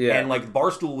yet, and like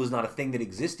Barstool was not a thing that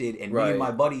existed, and me and my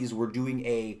buddies were doing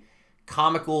a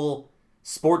comical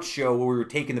sports show where we were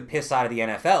taking the piss out of the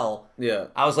NFL. Yeah,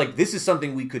 I was like, this is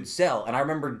something we could sell, and I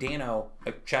remember Dano,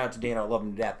 shout out to Dano, I love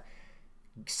him to death,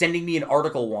 sending me an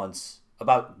article once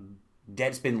about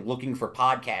Deadspin looking for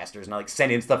podcasters, and I like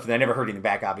sent in stuff, and I never heard anything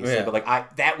back, obviously. But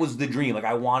like that was the dream. Like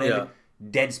I wanted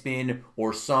Deadspin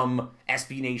or some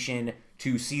SB Nation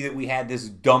to see that we had this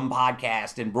dumb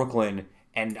podcast in Brooklyn,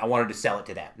 and I wanted to sell it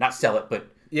to them. Not sell it, but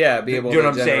be able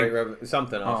to generate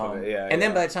something off of it. Yeah. And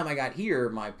then by the time I got here,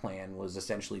 my plan was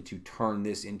essentially to turn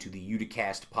this into the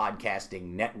Uticast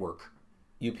podcasting network.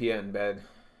 UPN bed.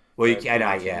 Well,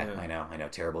 I know.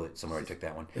 Terrible that someone already took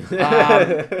that one.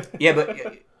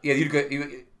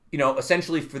 The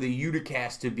essentially for the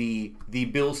Uticast to be the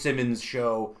Bill Simmons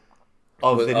show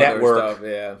of With the other network, stuff,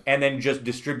 yeah. and then just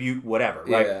distribute whatever,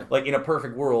 right? Yeah. Like in a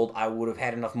perfect world, I would have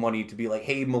had enough money to be like,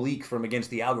 hey, Malik from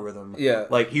Against the Algorithm, Yeah.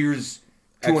 like here's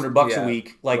 $200 a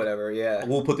week, like whatever, yeah.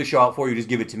 we'll put the show out for you, just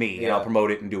give it to me, and Yeah. I'll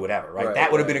promote it and do whatever, right? Right,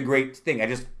 That would have right. been a great thing.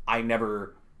 I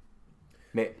never.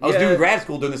 I was doing grad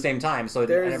school during the same time, so I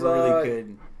never really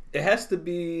could. It has to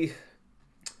be.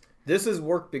 This is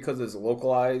work because it's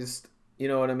localized. You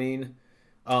know what I mean?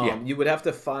 You would have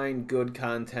to find good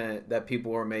content that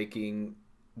people are making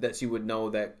that you would know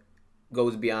that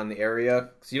goes beyond the area.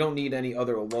 So you don't need any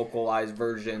other localized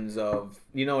versions of.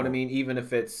 You know what I mean? Even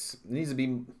if it needs to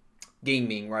be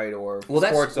gaming, right, or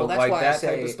sports, that's like why that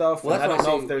type of stuff. Well, I don't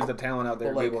know if there's the talent out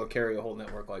there to be able to carry a whole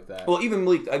network like that. Well, even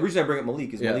Malik. The reason I bring up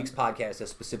Malik is Malik's podcast is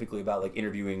specifically about like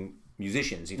interviewing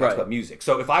musicians. He talks about music.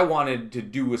 So if I wanted to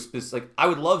do a specific, I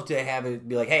would love to have it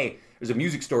be like, hey, there's a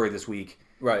music story this week.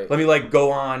 Right. Let me like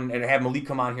go on and have Malik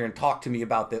come on here and talk to me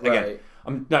about that. Again,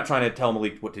 I'm not trying to tell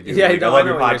Malik what to do. Yeah, I love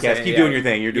your podcast. Keep doing your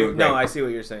thing. You're doing great. No, I see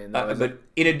what you're saying. But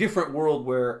in a different world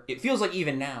where it feels like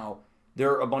even now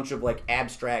there are a bunch of like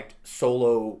abstract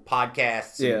solo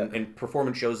podcasts and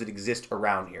performance shows that exist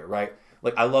around here, right?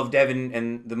 Like I love Devin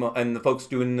and the folks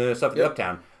doing the stuff at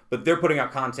Uptown, but they're putting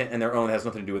out content in their own that has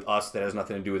nothing to do with us, that has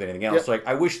nothing to do with anything else. Yep. So like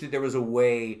I wish that there was a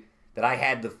way that I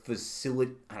had the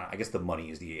facility. I don't know, I guess the money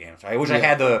is the answer. I wish I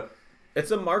had the.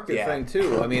 It's a market thing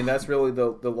too. I mean, that's really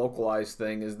the localized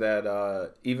thing is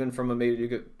that even from a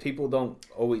media, people don't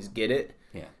always get it.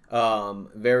 Yeah.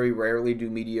 Very rarely do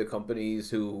media companies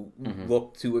who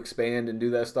look to expand and do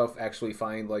that stuff actually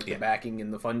find like the backing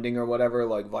and the funding or whatever.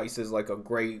 Like Vice is like a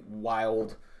great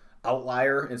wild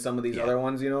outlier in some of these other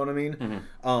ones. You know what I mean?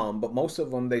 But most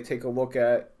of them, they take a look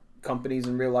at companies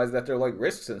and realize that they're like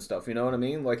risks and stuff. You know what I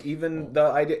mean? Like even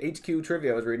the HQ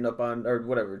trivia I was reading up on or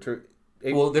whatever.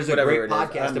 Well, there's a great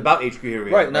podcast about HQ here.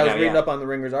 Right, and I was reading up on the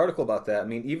Ringer's article about that. I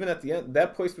mean, even at the end,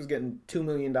 that place was getting $2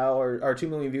 million or 2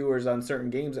 million viewers on certain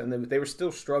games, and they were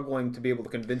still struggling to be able to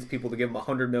convince people to give them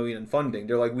 $100 million in funding.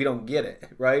 They're like, we don't get it,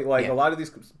 right? Like a lot of these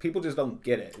people just don't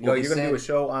get it. You're going to do a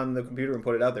show on the computer and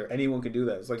put it out there. Anyone can do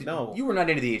that. It's like, no. You were not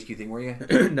into the HQ thing, were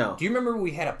you? No. Do you remember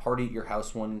we had a party at your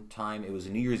house one time? It was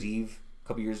New Year's Eve a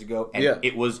couple years ago, and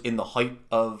it was in the height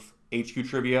of HQ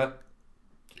trivia.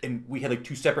 And we had like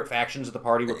two separate factions at the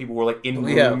party where people were like in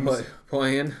rooms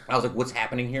playing. I was like, "What's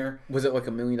happening here?" Was it like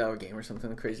 $1 million game or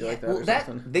something crazy like that? Well, or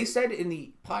something? They said in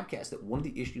the podcast that one of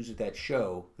the issues with that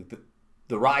show, like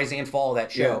the rise and fall of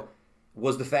that show,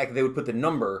 was the fact that they would put the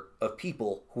number of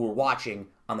people who were watching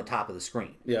on the top of the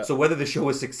screen. Yeah. So whether the show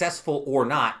was successful or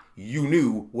not, you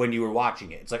knew when you were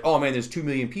watching it. It's like, oh man, there's 2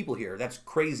 million people here. That's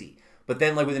crazy. But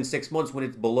then, like within 6 months, when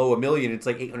it's below 1 million, it's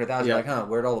like 800,000. Yeah. Like,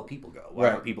 where'd all the people go? Why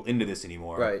aren't people into this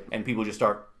anymore? Right. And people just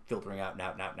start filtering out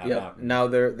now. Now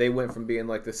they went from being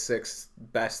like the 6th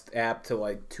best app to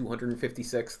like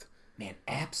 256th.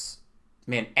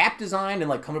 Man, app design and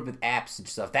like coming up with apps and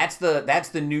stuff. That's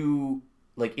the new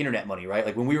like internet money, right?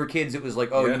 Like when we were kids, it was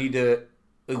like, you need to.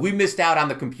 Like, we missed out on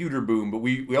the computer boom, but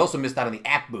we also missed out on the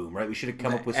app boom, right? We should have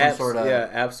come up with some sort of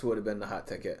apps would have been the hot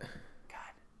ticket.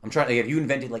 I'm trying to. Like, if you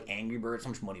invented like Angry Birds, how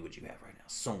much money would you have right now?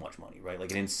 So much money, right? Like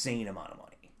an insane amount of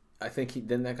money. I think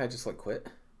didn't that guy just like quit?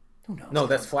 Who knows? No,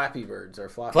 that's Flappy Birds or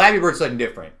Floppy. Flappy Bird's something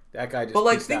different. That guy just. But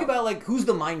like, think about like who's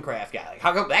the Minecraft guy? Like,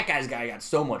 how come that guy's got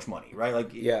so much money, right?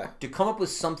 Like, to come up with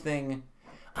something,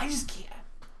 I just can't.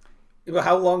 But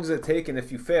how long does it take? And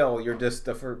if you fail, you're just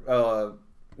weirdo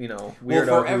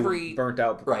who burnt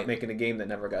out making a game that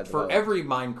never got developed. For every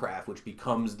Minecraft, which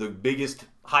becomes the biggest,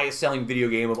 highest selling video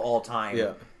game of all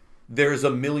time, there's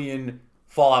 1 million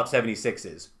Fallout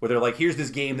 76s where they're like, here's this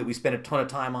game that we spent a ton of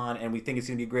time on and we think it's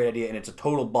going to be a great idea and it's a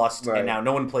total bust and now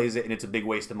no one plays it and it's a big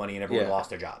waste of money and everyone lost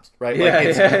their jobs, right?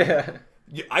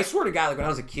 I swear to God, like when I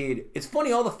was a kid, it's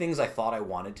funny all the things I thought I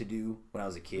wanted to do when I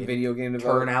was a kid video game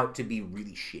development turn out to be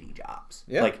really shitty jobs.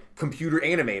 Like computer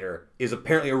animator is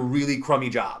apparently a really crummy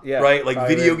job, right? Like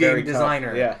video game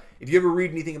designer. If you ever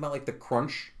read anything about like the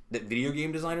crunch that video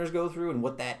game designers go through and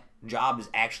what that job is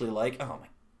actually like, oh my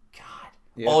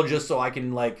God. All just so I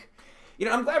can like,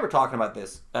 I'm glad we're talking about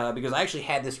this because I actually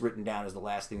had this written down as the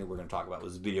last thing that we're going to talk about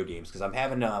was video games because I'm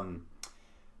having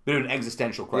bit of an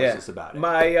existential crisis about it.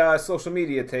 My social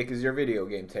media take is your video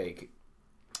game take.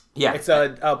 Yeah. It's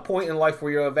a point in life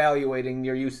where you're evaluating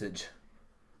your usage.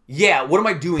 Yeah, what am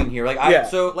I doing here? Like,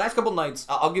 so last couple nights,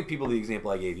 I'll give people the example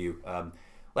I gave you.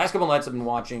 Last couple nights I've been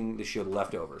watching the show The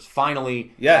Leftovers.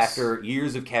 Finally, after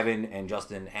years of Kevin and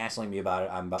Justin hassling me about it,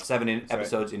 I'm about 7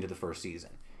 episodes into the first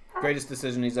season. Greatest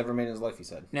decision he's ever made in his life, he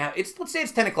said. Now, let's say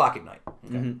it's 10 o'clock at night.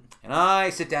 Okay? And I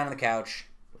sit down on the couch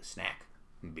with a snack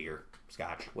and beer.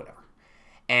 scotch, whatever.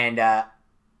 And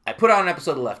I put on an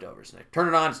episode of Leftovers, and I turn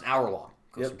it on. It's an hour long.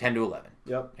 Goes from 10 to 11.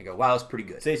 Yep. I go, wow, that's pretty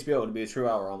good. It's HBO. It'd be a true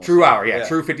hour almost. True hour, yeah.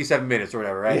 True 57 minutes or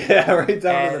whatever, right? Yeah, right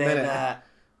down to the minute.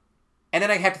 And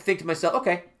then I have to think to myself,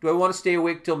 okay, do I want to stay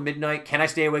awake till midnight? Can I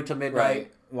stay awake till midnight?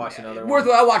 Right. Watch another one.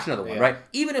 I'll watch another one, right?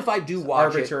 Even if I do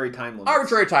watch arbitrary time limits.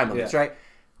 Arbitrary time limits, right?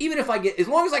 Even if I get, as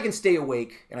long as I can stay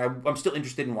awake and I'm still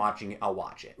interested in watching it, I'll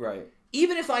watch it. Right.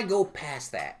 Even if I go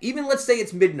past that, even let's say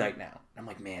it's midnight now. I'm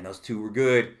like, man, those two were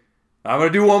good. I'm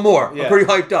going to do one more. I'm pretty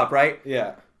hyped up, right?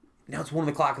 Yeah. Now it's 1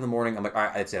 o'clock in the morning. I'm like, all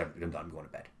right, that's it. I'm done. I'm going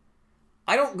to bed.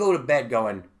 I don't go to bed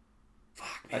going,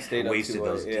 fuck, man, I wasted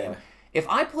those. Yeah. If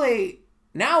I play,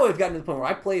 now I've gotten to the point where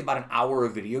I play about an hour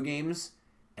of video games,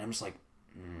 and I'm just like,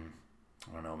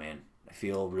 I don't know, man. I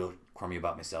feel real crummy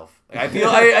about myself. I feel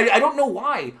I don't know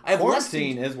why. I have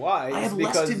Quarantine is why. I have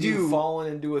because less to do. You've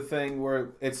fallen into a thing where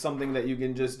it's something that you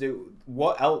can just do.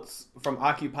 What else, from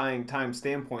occupying time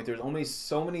standpoint, there's only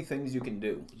so many things you can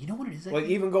do. You know what it is? Like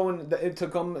even going to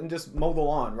come and just mow the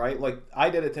lawn, right? Like I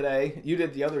did it today. You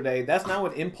did it the other day. That's now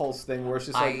an impulse thing where it's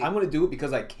just like I'm going to do it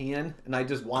because I can and I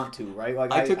just want to, right? Like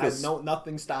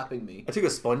nothing's stopping me. I took a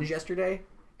sponge yesterday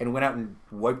and went out and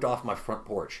wiped off my front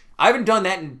porch. I haven't done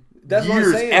that in That's years, what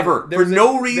I'm saying. ever, for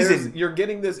no reason. You're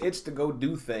getting this itch to go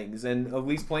do things, and at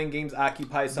least playing games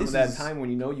occupies some of that time when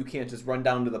you know you can't just run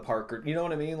down to the park, or you know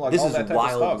what I mean? Like this all is that type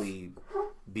wildly of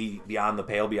stuff. Beyond the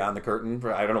pale, beyond the curtain.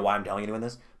 I don't know why I'm telling anyone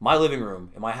this. My living room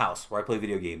in my house where I play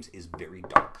video games is very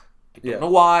dark. I don't know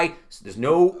why. There's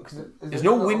no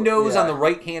windows on the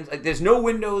right hand. There's no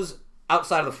windows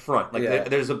outside of the front. Like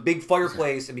there's a big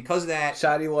fireplace, and because of that,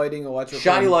 shoddy lighting,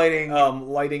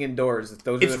 lighting indoors.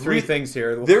 Those are the three things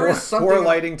here. There is something, poor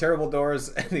lighting, terrible doors,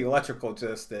 and the electrical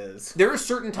just is. There are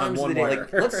certain times of the day,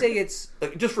 like let's say it's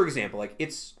just for example, like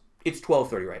it's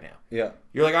 12:30 right now. Yeah,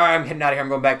 you're like, all right, I'm heading out of here. I'm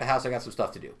going back to the house. I got some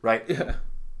stuff to do. Right. Yeah.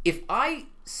 If I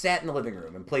sat in the living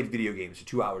room and played video games for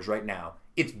 2 hours right now,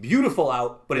 it's beautiful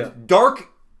out, but it's dark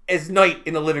as night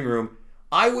in the living room.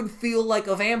 I would feel like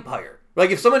a vampire.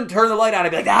 Like, if someone turned the light on, I'd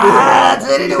be like,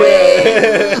 turn it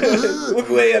away! Look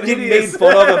away, I'm getting made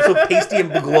fun of. I'm so pasty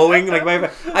and glowing. Like,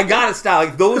 I gotta stop.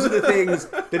 Like, those are the things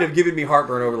that have given me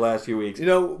heartburn over the last few weeks. You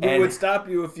know, we would stop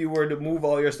you if you were to move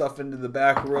all your stuff into the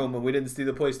back room and we didn't see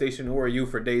the PlayStation or you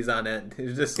for days on end. It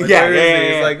was just like,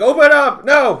 It's like, open up!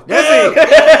 No! Busy!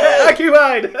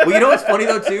 Occupied! Well, you know what's funny,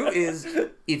 though, too, is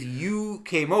if you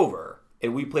came over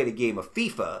and we played a game of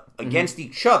FIFA against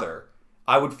each other,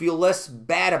 I would feel less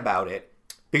bad about it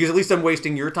because at least I'm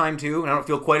wasting your time too, and I don't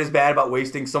feel quite as bad about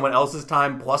wasting someone else's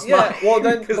time plus mine. Well,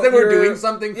 then because then we're doing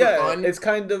something for fun. It's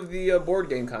kind of the board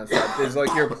game concept. Is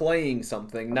like you're playing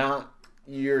something, not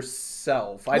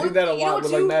yourself. I do that a lot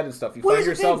with like Madden stuff. You find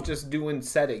yourself just doing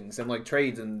settings and like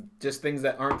trades and just things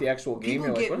that aren't the actual game.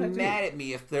 People get mad at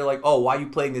me if they're like, "Oh, why are you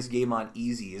playing this game on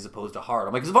easy as opposed to hard?"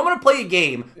 I'm like, because if I'm going to play a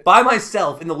game by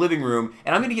myself in the living room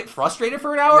and I'm going to get frustrated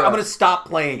for an hour, I'm going to stop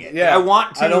playing it. Yeah,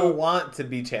 I don't want to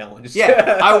be challenged.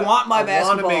 Yeah, I want my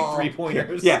basketball. I want to make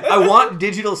 3-pointers. Yeah, I want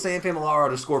digital Sam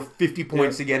Familaro to score 50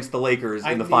 points against the Lakers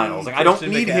in the finals. Like, I don't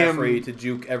need him to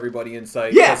juke everybody in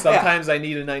sight. Yeah, sometimes I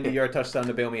need a 90-yard touchdown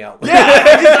to bail me out. Yeah,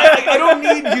 I don't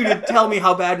need you to tell me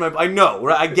how bad I know.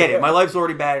 I get it. My life's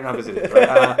already bad enough as it is.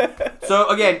 Right?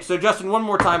 So Justin, one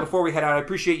more time before we head out, I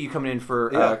appreciate you coming in for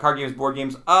card games, board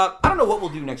games. I don't know what we'll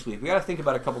do next week. We got to think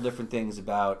about a couple different things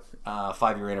about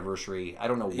 5-year anniversary. I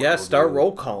don't know what we'll start do.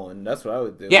 roll calling. That's what I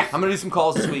would do. Yeah, I'm going to do some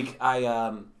calls this week.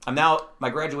 I'm now, my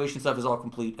graduation stuff is all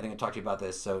complete. I think I talked to you about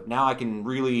this. So now I can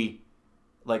really,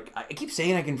 like, I keep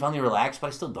saying I can finally relax, but I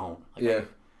still don't. Like, I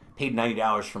paid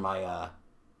 $90 for my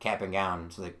cap and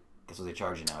gown, so that's what they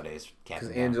charge you nowadays. Cap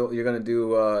and gown. Angel, you're gonna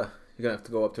have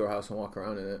to go up to her house and walk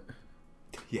around in it.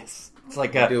 Yes, it's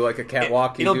like do like a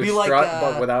catwalk. It'll be like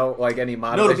but without like any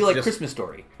modification. No, it'll be like Christmas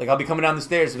Story. Like I'll be coming down the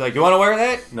stairs and be like, "You want to wear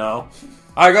that?" No.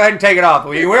 All right, go ahead and take it off.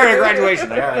 Well, you wear it at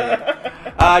graduation. All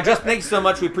right. Justin, thanks so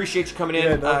much. We appreciate you coming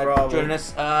in, joining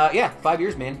us. 5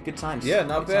 years, man. Good times. Yeah,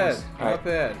 not bad. Not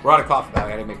bad. We're out of coffee now. I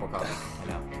gotta make more coffee. I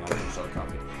know. I'm gonna start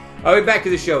coffee. I'll be back to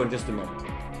the show in just a moment.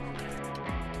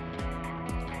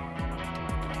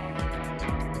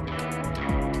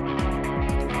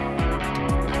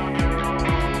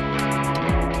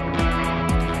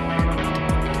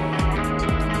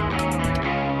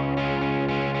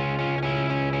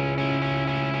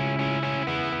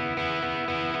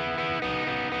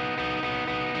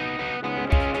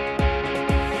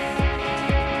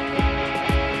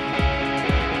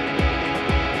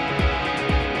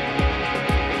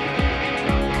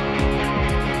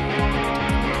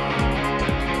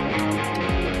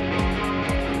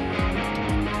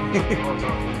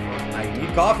 I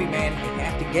need coffee, man. You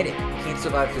have to get it. You can't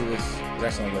survive through this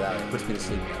wrestling without it. It puts me to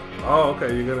sleep now. Oh,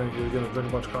 okay. You're gonna drink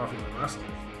a bunch of coffee and wrestle.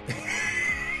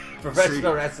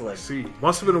 Professional wrestling. See,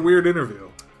 must have been a weird interview.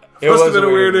 It must have been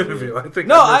a weird interview. I think.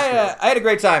 No, I had a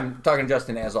great time talking to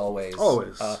Justin as always.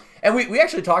 Always. And we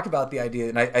actually talked about the idea,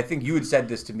 and I think you had said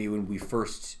this to me when you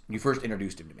first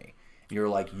introduced him to me. You were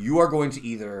like, you guys are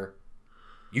either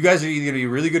going to be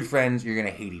really good friends, or you're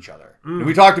going to hate each other. And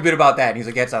we talked a bit about that, and he's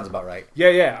like, yeah, that sounds about right.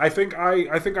 Yeah. I think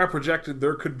I projected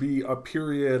there could be a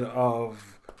period of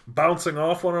bouncing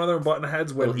off one another and butting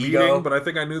heads when meeting, ego. but I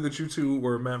think I knew that you two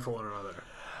were meant for one another.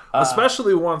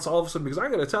 Especially once all of a sudden, because I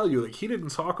got to tell you, like, he didn't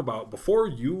talk about, before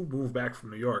you moved back from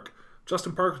New York,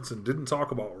 Justin Parkinson didn't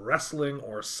talk about wrestling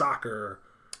or soccer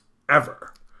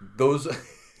ever.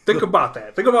 Think about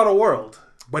that. Think about a world.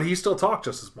 But he still talked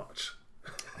just as much.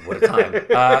 What a time.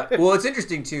 Well, it's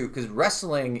interesting, too, because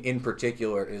wrestling in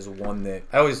particular is one that...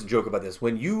 I always joke about this.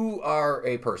 When you are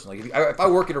a person, like if I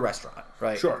work at a restaurant,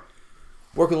 right? Sure.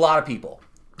 Work with a lot of people.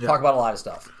 Talk about a lot of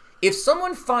stuff. If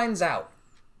someone finds out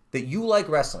that you like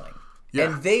wrestling,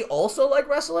 and they also like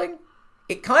wrestling,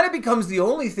 it kind of becomes the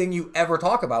only thing you ever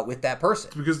talk about with that person.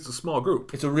 It's because it's a small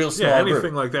group. It's a real small group.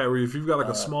 Anything like that, where if you've got like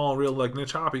a small, real like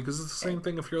niche hobby, because it's the same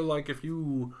thing if you're like,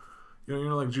 you're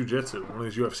like jiu-jitsu, one of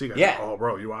these UFC guys. Yeah. Oh,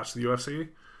 bro, you watch the UFC?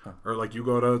 Or like you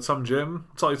go to some gym,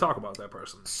 that's all you talk about that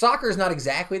person. Soccer is not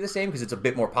exactly the same because it's a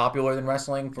bit more popular than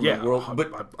wrestling from the world.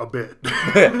 But a bit.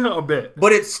 A bit.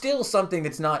 But it's still something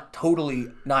that's not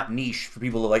niche for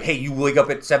people to like, hey, you wake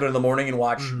up at 7 in the morning and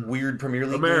watch weird Premier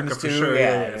League games too. For sure.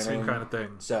 Yeah, same kind of thing.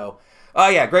 So,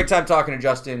 great time talking to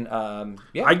Justin.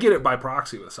 I get it by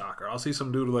proxy with soccer. I'll see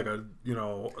some dude with like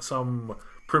some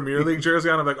Premier League jersey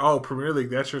on. I'm like, oh, Premier League,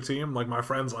 that's your team? Like, my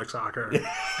friends like soccer.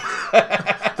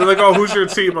 They're like, oh, who's your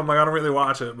team? I'm like, I don't really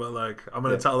watch it, but like, I'm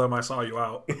going to tell them I saw you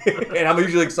out. And I'm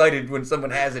usually excited when someone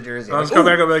has a jersey. I'll just come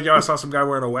back and be like, yo, I saw some guy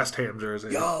wearing a West Ham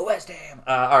jersey. Yo, West Ham.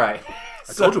 All right.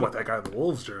 I told you about that guy in the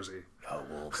Wolves jersey. Yo,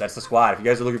 Wolves. That's the squad. If you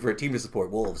guys are looking for a team to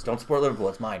support, Wolves. Don't support Liverpool.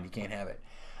 It's mine. You can't have it.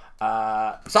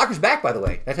 Soccer's back, by the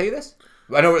way. Did I tell you this?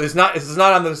 I know this is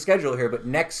not on the schedule here, but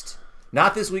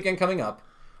not this weekend coming up,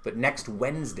 but next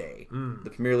Wednesday, the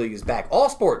Premier League is back. All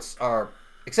sports are,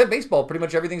 except baseball, pretty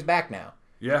much everything's back now.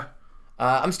 Yeah.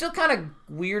 I'm still kind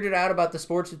of weirded out about the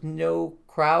sports with no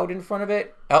crowd in front of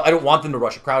it. I don't want them to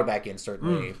rush a crowd back in,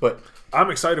 certainly, but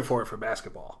I'm excited for it for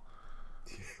basketball.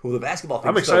 Well, the basketball thing.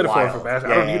 I'm excited for it for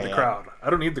basketball. I don't need the crowd. I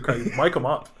don't need the crowd. Mic them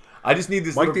up. I just need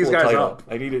this Mic Liverpool these guys title. up.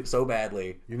 I need it so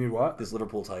badly. You need what? This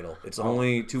Liverpool title. It's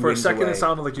only 2 For a wins second, away. It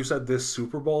sounded like you said this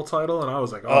Super Bowl title, and I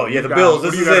was like, oh yeah, the Bills.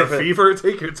 This is a fever.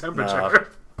 Take your temperature.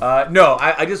 No,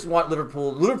 I just want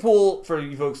Liverpool. Liverpool, for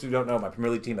you folks who don't know, my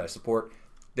Premier League team that I support,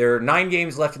 there are 9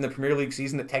 games left in the Premier League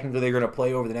season that technically they're going to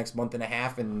play over the next month and a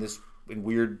half in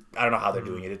weird, I don't know how they're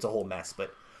doing it. It's a whole mess,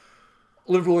 but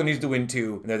Liverpool needs to win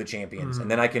 2, and they're the champions. And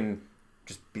then I can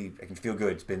feel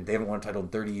good. They haven't won a title in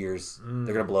 30 years.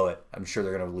 They're going to blow it. I'm sure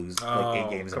they're going to lose 8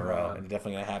 games in a row, and it's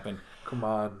definitely going to happen. Come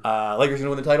on. Lakers going to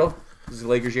win the title? This is the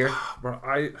Lakers year? Bro,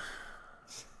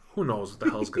 who knows what the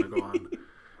hell's going to go on.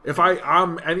 If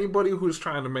I'm anybody who's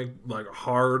trying to make like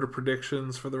hard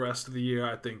predictions for the rest of the year,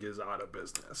 I think is out of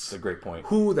business. That's a great point.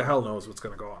 Who the hell knows what's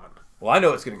going to go on? Well, I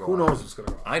know what's going to go on. Who knows what's going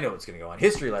to go on? I know what's going to go on.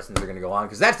 History lessons are going to go on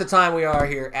because that's the time we are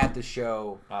here at the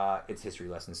show. It's history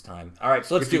lessons time. All right,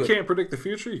 so let's do it. If you can't predict the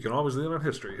future, you can always lean on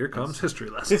history. Here comes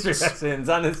history lessons. History lessons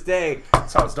on this day.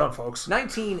 That's how it's done, folks.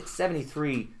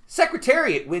 1973,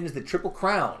 Secretariat wins the Triple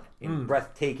Crown in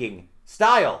breathtaking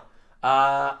style.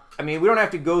 I mean, we don't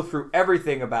have to go through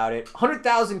everything about it.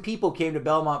 100,000 people came to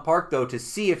Belmont Park, though, to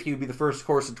see if he'd be the first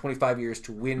horse in 25 years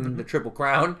to win the Triple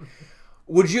Crown.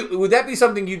 Would that be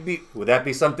something you'd be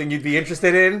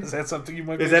interested in? Is that something you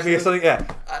might be interested in? Something? Yeah.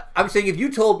 I'm saying if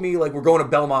you told me, like, we're going to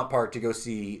Belmont Park to go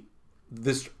see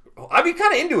this, I'd be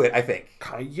kind of into it, I think.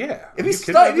 Yeah. It'd be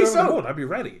so. I'd be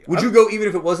ready. Would you go even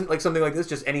if it wasn't like something like this?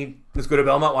 Just let's go to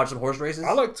Belmont, watch some horse races?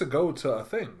 I like to go to a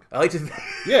thing. I like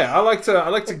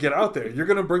to get out there. You're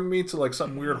gonna bring me to like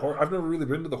some weird horse. I've never really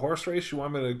been to the horse race. You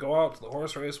want me to go out to the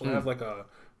horse race? We'll have like a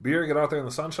beer, get out there in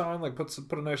the sunshine, like put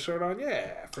a nice shirt on.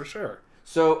 Yeah, for sure.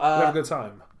 So have a good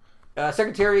time.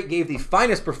 Secretariat gave the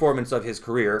finest performance of his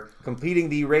career, completing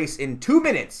the race in 2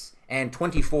 minutes and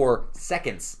 24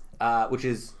 seconds. Which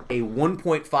is a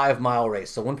 1.5 mile race.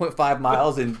 So 1.5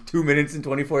 miles in 2 minutes and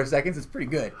 24 seconds is pretty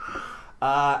good.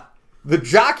 The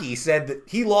jockey said that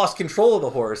he lost control of the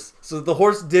horse, so the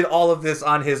horse did all of this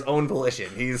on his own volition.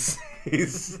 He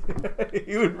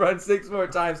would run 6 more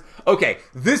times. Okay,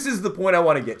 this is the point I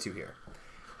want to get to here.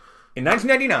 In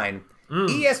 1999,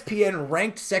 ESPN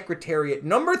ranked Secretariat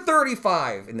number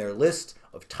 35 in their list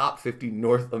of top 50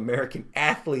 North American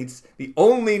athletes, the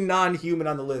only non-human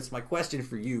on the list. My question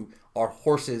for you, are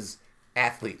horses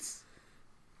athletes?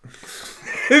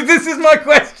 This is my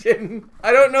question.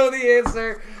 I don't know the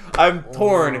answer. I'm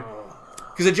torn.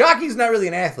 Because a jockey is not really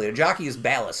an athlete. A jockey is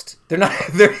ballast. They're not.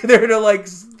 They're there to like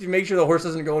to make sure the horse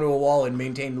doesn't go into a wall and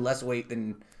maintain less weight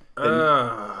than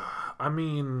I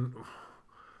mean,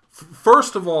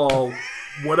 first of all,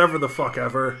 whatever the fuck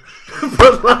ever.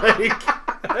 But like,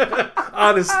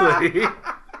 honestly.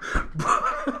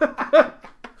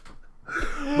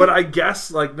 But I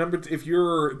guess like if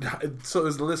you're so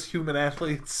is the list human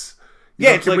athletes?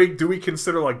 Yeah, do we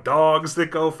consider like dogs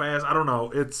that go fast? I don't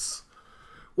know. It's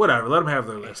whatever. Let them have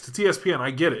their list. It's ESPN.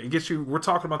 I get it. It gets you. We're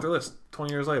talking about their list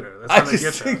 20 years later. That's how they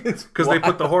get you because they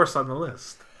put the horse on the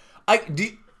list.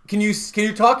 Can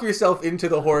you talk yourself into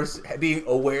the horse being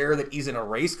aware that he's in a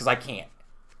race? Because I can't.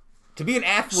 To be an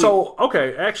athlete. So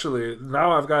okay, actually,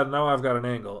 now I've got an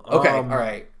angle. Okay, all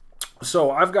right.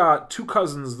 So I've got two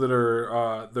cousins that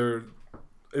are they're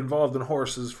involved in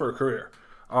horses for a career.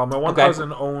 My one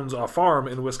cousin owns a farm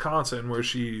in Wisconsin where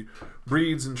she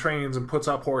breeds and trains and puts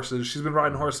up horses. She's been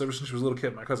riding horses ever since she was a little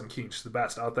kid. My cousin Keith, she's the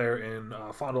best out there in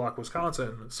Fond du Lac,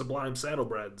 Wisconsin. Sublime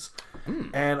Saddlebreds.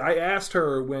 And I asked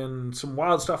her when some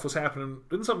wild stuff was happening.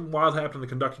 Didn't something wild happen in the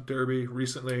Kentucky Derby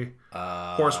recently?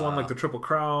 Horse won like the Triple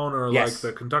Crown or like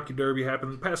the Kentucky Derby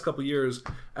happened the past couple of years.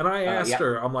 And I asked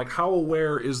her, I'm like, how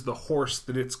aware is the horse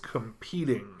that it's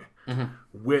competing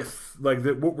with? Like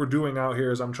what we're doing out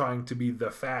here is I'm trying to be the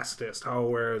fastest. How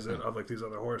aware is it of like these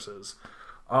other horses?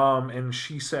 And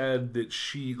she said that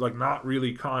she like not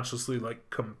really consciously like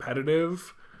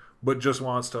competitive, but just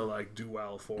wants to like do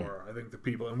well for I think the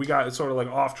people. And we got sort of like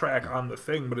off track on the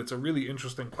thing, but it's a really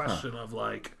interesting question of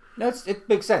like. No, it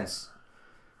makes sense.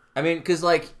 I mean, because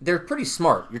like they're pretty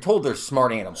smart. You're told they're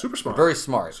smart animals. Super smart. They're very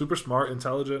smart. Super smart,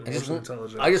 intelligent,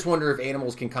 intelligent. I just wonder if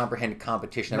animals can comprehend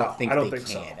competition. I don't think they can.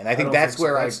 So. And I think that's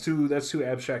where that's too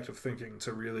abstract of thinking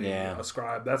to really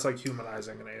ascribe. That's like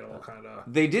humanizing an animal kind of.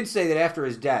 They did say that after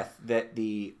his death that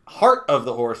the heart of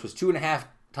the horse was 2.5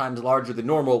 times larger than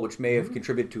normal, which may have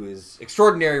contributed to his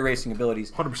extraordinary racing abilities.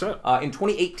 100%. In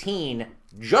 2018,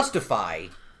 Justify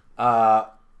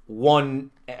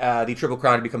won the Triple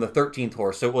Crown to become the 13th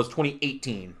horse. So it was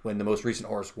 2018 when the most recent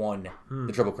horse won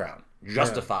the Triple Crown.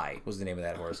 Justify was the name of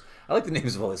that horse. I like the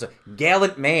names of all this.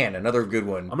 Gallant Man, another good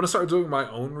one. I'm going to start doing my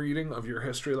own reading of your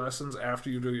history lessons after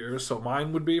you do yours. So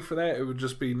mine would be for that, it would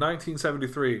just be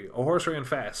 1973. A horse ran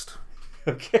fast.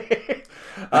 Okay.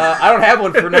 I don't have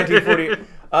one for 1940.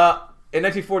 In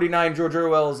 1949, George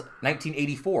Orwell's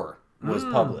 1984 was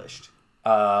published.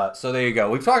 So there you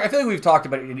go. I feel like we've talked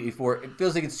about it before. It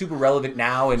feels like it's super relevant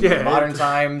now in modern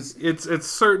times. It's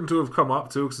certain to have come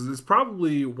up too, because it's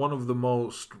probably one of the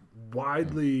most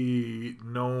widely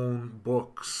known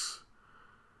books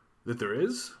that there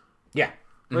is. Yeah.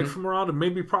 Like from around, and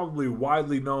maybe probably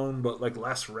widely known, but like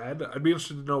less read. I'd be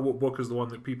interested to know what book is the one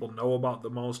that people know about the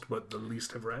most, but the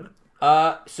least have read.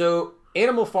 So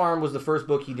Animal Farm was the first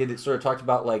book he did that sort of talked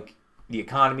about like the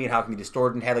economy and how it can be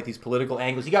distorted and had like these political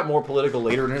angles. He got more political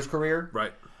later in his career.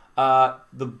 Right.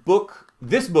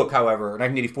 This book, however,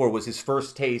 1984, was his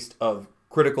first taste of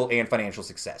critical and financial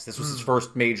success. This was his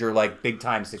first major, like,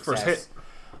 big-time success. First hit.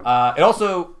 It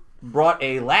also brought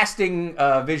a lasting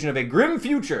vision of a grim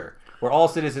future where all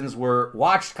citizens were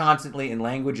watched constantly and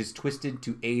language is twisted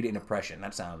to aid in oppression.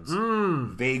 That sounds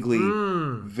vaguely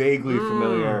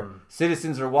familiar.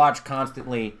 Citizens are watched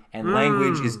constantly and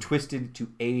language is twisted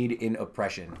to aid in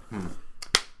oppression.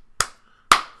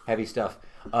 Heavy stuff.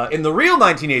 In the real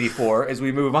 1984, as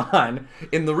we move on,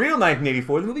 the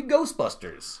movie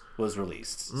Ghostbusters was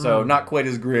released. So not quite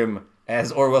as grim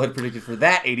as Orwell had predicted for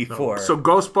that 84. No. So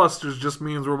Ghostbusters just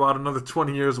means we're about another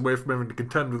 20 years away from having to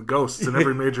contend with ghosts in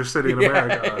every major city in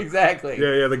America. Exactly.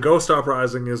 Yeah, the ghost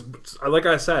uprising is, like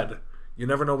I said, you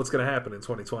never know what's going to happen in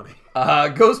 2020.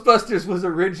 Ghostbusters was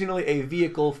originally a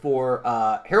vehicle for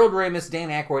Harold Ramis, Dan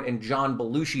Aykroyd, and John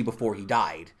Belushi before he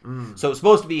died. So it was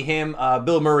supposed to be him.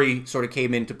 Bill Murray sort of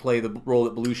came in to play the role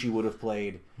that Belushi would have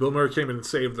played. Bill Murray came in and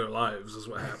saved their lives is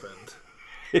what happened.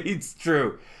 It's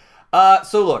true.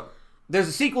 So look, there's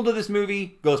a sequel to this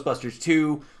movie, Ghostbusters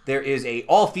 2. There is a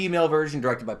all-female version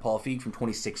directed by Paul Feig from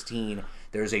 2016.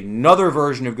 There's another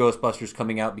version of Ghostbusters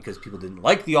coming out because people didn't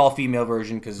like the all-female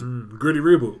version because gritty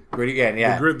reboot.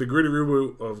 Yeah. The gritty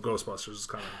reboot of Ghostbusters is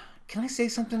coming. Can I say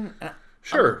something?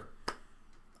 Sure.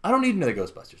 I don't need another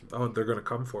Ghostbusters movie. Oh, they're going to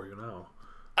come for you now.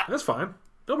 That's fine.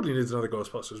 Nobody needs another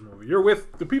Ghostbusters movie. You're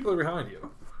with the people that are behind you.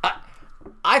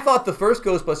 I thought the first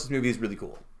Ghostbusters movie is really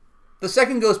cool. The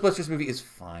second Ghostbusters movie is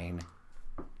fine.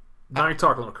 Now you're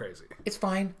talking a little crazy. It's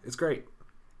fine. It's great.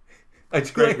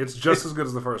 It's great. It's just as good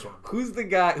as the first one. Who's the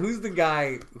guy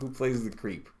who plays the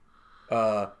creep?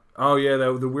 Oh yeah,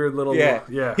 the weird little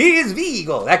yeah. He is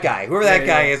Vigo. That guy, whoever that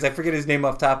guy is, I forget his name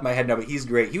off the top of my head now, but he's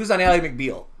great. He was on Ally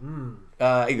McBeal.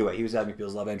 Either way, he was Ally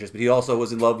McBeal's love interest, but he also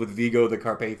was in love with Vigo the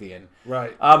Carpathian.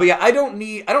 Right. But yeah, I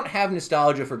don't have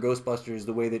nostalgia for Ghostbusters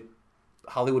the way that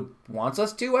Hollywood wants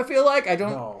us to. I feel like I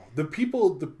don't. No,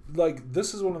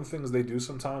 this is one of the things they do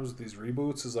sometimes with these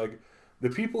reboots is like the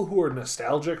people who are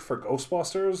nostalgic for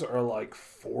Ghostbusters are like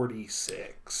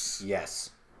 46. Yes.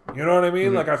 You know what I mean?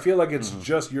 Mm-hmm. Like, I feel like it's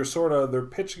just, they're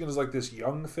pitching it as like this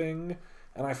young thing,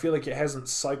 and I feel like it hasn't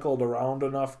cycled around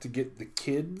enough to get the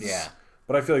kids. Yeah.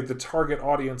 But I feel like the target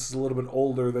audience is a little bit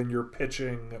older than you're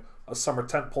pitching a summer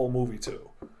tentpole movie to.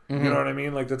 Mm-hmm. You know what I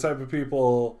mean? Like, the type of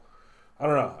people, I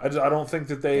don't know. I don't think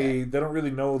that they don't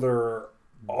really know their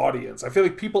audience. I feel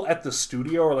like people at the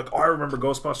studio are like, oh, I remember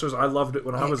Ghostbusters. I loved it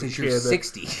when I was a kid. You're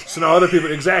 60. So now other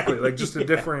people, exactly, like just a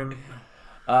different...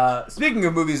 Speaking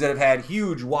of movies that have had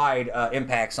huge, wide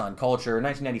impacts on culture, in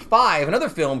 1995, another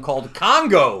film called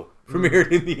Congo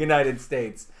premiered in the United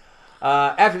States.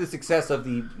 After the success of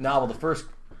the novel The First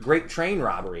Great Train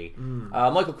Robbery,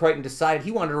 Michael Crichton decided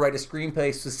he wanted to write a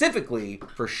screenplay specifically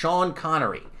for Sean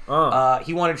Connery.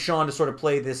 He wanted Sean to sort of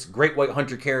play this great white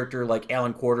hunter character like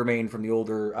Alan Quatermain from the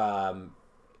older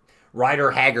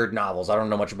Rider Haggard novels. I don't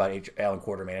know much about Alan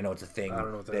Quatermain. I know it's a thing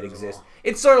that exists.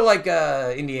 It's sort of like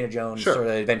Indiana Jones, sort of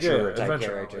adventure type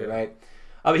character, right?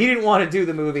 But he didn't want to do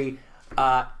the movie.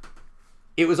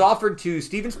 It was offered to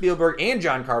Steven Spielberg and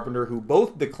John Carpenter, who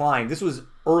both declined. This was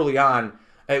early on.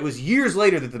 It was years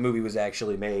later that the movie was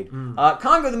actually made.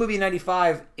 Congo, the movie in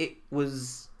 95, it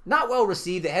was not well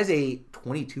received. It has a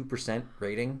 22%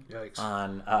 rating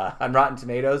on Rotten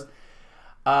Tomatoes.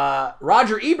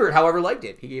 Roger Ebert, however, liked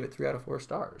it. He gave it 3 out of 4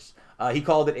 stars. He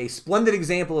called it a splendid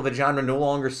example of a genre no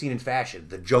longer seen in fashion,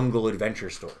 the jungle adventure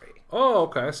story. Oh,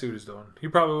 okay. I see what he's doing. He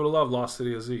probably would have loved Lost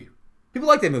City of Z. People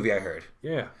like that movie, I heard.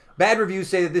 Yeah. Bad reviews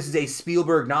say that this is a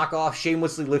Spielberg knockoff,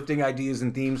 shamelessly lifting ideas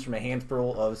and themes from a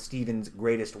handful of Steven's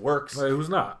greatest works. Wait, who's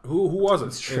not? Who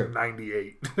wasn't? It's true. In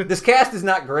 98. This cast is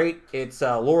not great. It's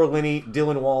Laura Linney,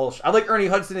 Dylan Walsh. I like Ernie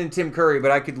Hudson and Tim Curry,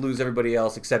 but I could lose everybody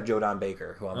else except Joe Don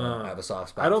Baker, who I have a soft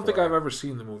spot for. I don't think I've ever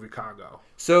seen the movie Congo.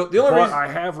 So the only reason I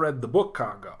have read the book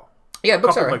Congo. Yeah,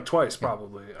 books are like twice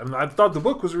probably. And I thought the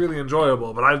book was really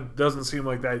enjoyable, but it doesn't seem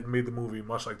like that made the movie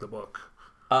much like the book.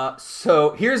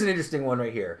 So here's an interesting one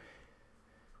right here.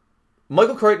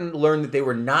 Michael Crichton learned that they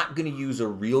were not going to use a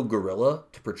real gorilla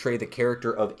to portray the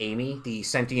character of Amy, the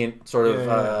sentient sort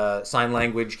of sign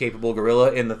language capable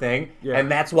gorilla in the thing,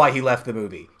 and that's why he left the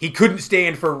movie. He couldn't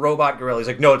stand for a robot gorilla. He's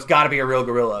like, no, it's got to be a real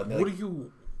gorilla. What like, are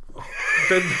you?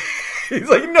 He's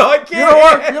like, no, I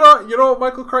can't. You know what,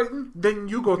 Michael Crichton? Then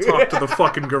you go talk to the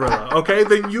fucking gorilla, okay?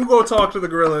 Then you go talk to the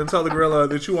gorilla and tell the gorilla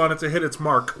that you want it to hit its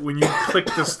mark when you click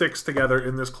the sticks together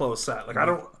in this closed set. Like, I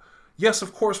don't... Yes,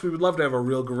 of course, we would love to have a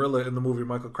real gorilla in the movie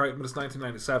Michael Crichton, but it's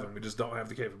 1997. We just don't have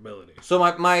the capability. So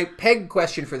my peg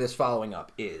question for this following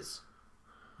up is,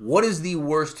 what is the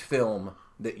worst film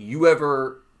that you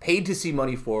ever paid to see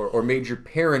money for or made your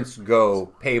parents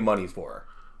go pay money for?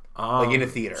 Like in a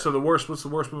theater. So what's the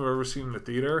worst movie I've ever seen in the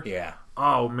theater? Yeah.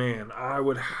 Oh, man. I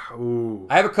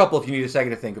have a couple if you need a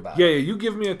second to think about it. Yeah, you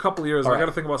give me a couple of years. I got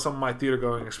to think about some of my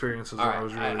theater-going experiences.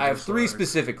 I have 3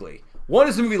 specifically. One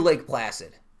is the movie Lake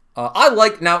Placid.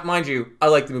 Now, mind you, I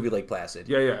like the movie Lake Placid.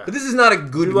 Yeah. But this is not a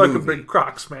good movie. You like a big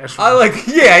croc smasher. I like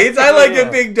a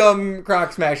big dumb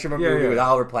croc smasher movie with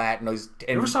Oliver Platt and those.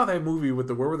 You ever saw that movie with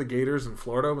where were the gators in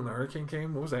Florida when the hurricane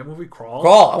came? What was that movie? Crawl.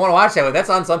 I want to watch that one. That's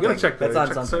on something. You gotta check that.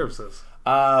 That's on something. Services.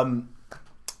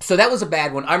 So that was a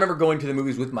bad one. I remember going to the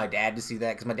movies with my dad to see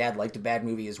that because my dad liked a bad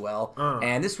movie as well.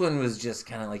 And this one was just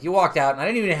kind of like you walked out and I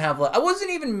didn't even have. I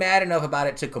wasn't even mad enough about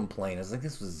it to complain. I was like,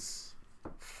 this was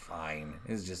fine.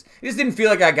 It just didn't feel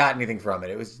like I got anything from it.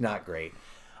 It was not great.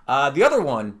 The other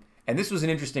one, and this was an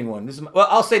interesting one.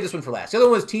 I'll say this one for last. The other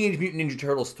one was Teenage Mutant Ninja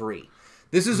Turtles 3.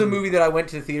 This is a movie that I went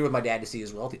to the theater with my dad to see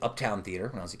as well, the Uptown Theater,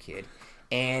 when I was a kid.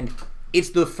 And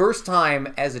it's the first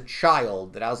time as a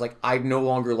child that I was like, I no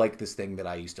longer like this thing that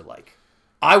I used to like.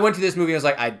 I went to this movie and I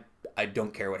was like, I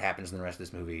don't care what happens in the rest of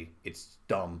this movie. It's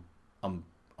dumb. I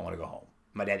want to go home.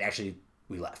 My dad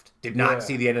we left. Did not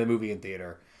see the end of the movie in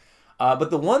theater.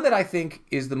 But the one that I think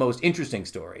is the most interesting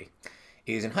story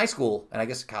is in high school, and I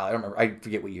guess college. I don't remember. I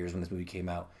forget what years when this movie came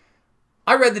out.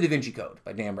 I read The Da Vinci Code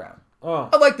by Dan Brown.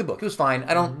 I liked the book. It was fine.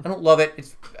 I don't love it.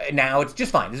 It's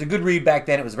just fine. It was a good read back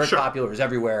then. It was very popular. It was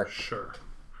everywhere. Sure.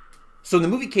 So when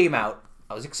the movie came out,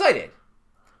 I was excited.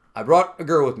 I brought a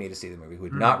girl with me to see the movie who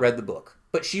had not read the book,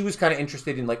 but she was kind of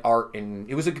interested in like art, and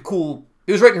it was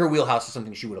right in her wheelhouse or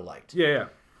something she would have liked. Yeah.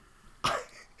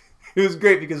 It was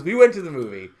great because we went to the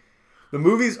movie. The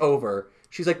movie's over.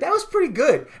 She's like, that was pretty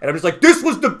good. And I'm just like, this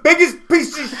was the biggest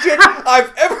piece of shit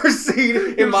I've ever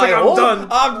seen in my whole...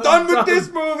 I'm done with this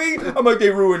movie. I'm like, they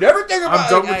ruined everything about it. I'm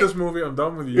done with this movie. I'm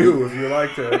done with you if you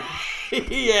liked it.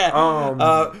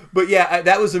 Yeah. But yeah,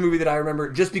 that was a movie that I remember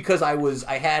just because I was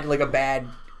like,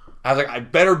 I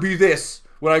better be this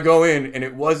when I go in, and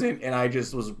it wasn't, and I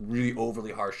just was really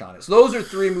overly harsh on it. So those are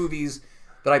 3 movies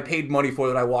that I paid money for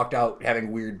that I walked out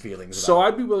having weird feelings about. So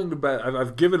I'd be willing to bet,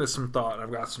 I've given it some thought,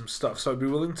 I've got some stuff, so I'd be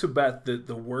willing to bet that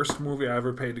the worst movie I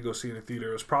ever paid to go see in a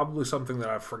theater is probably something that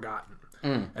I've forgotten.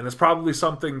 And it's probably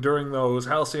something during those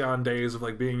halcyon days of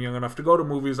like being young enough to go to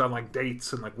movies on like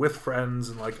dates and like with friends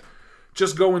and like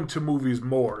just going to movies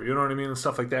more, you know what I mean, and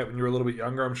stuff like that. When you were a little bit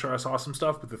younger, I'm sure I saw some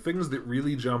stuff, but the things that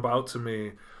really jump out to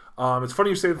me, it's funny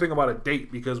you say the thing about a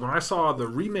date, because when I saw the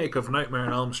remake of Nightmare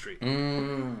on Elm Street,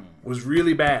 was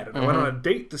really bad, and I went on a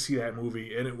date to see that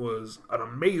movie, and it was an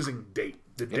amazing date.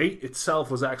 The date itself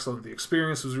was excellent. The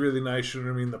experience was really nice. You know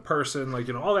what I mean? The person, like,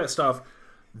 you know, all that stuff.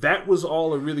 That was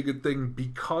all a really good thing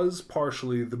because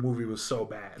partially the movie was so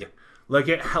bad. Yep. Like,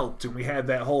 it helped, and we had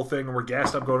that whole thing, and we're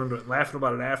gassed up going into it and laughing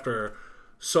about it after.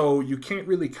 So you can't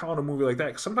really count a movie like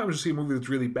that. 'Cause sometimes you see a movie that's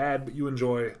really bad, but you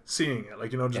enjoy seeing it.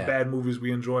 Like, you know, just bad movies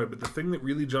we enjoy. But the thing that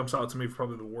really jumps out to me,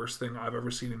 probably the worst thing I've ever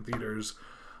seen in theaters,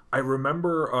 I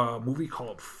remember a movie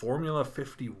called Formula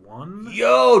 51.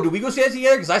 Yo, did we go see that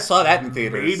together? Because I saw that in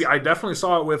theaters. Maybe. I definitely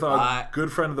saw it with a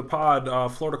good friend of the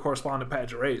pod, Florida correspondent Pat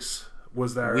Gerace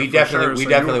was there. We definitely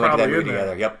went to that movie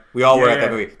together. Yep. We all were at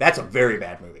that movie. That's a very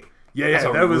bad movie. Yeah,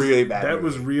 that was really bad. That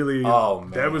was really. Oh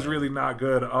man, that was really not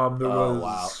good.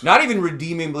 Wow, not even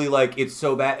redeemably like it's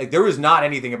so bad. Like, there was not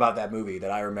anything about that movie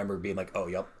that I remember being like, oh,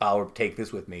 yep, I'll take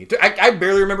this with me. I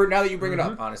barely remember it now that you bring it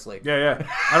up. Honestly, yeah.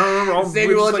 I don't remember all.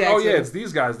 Samuel L. Jackson. Oh yeah, it's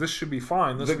these guys. This should be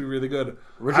fine. This will be really good.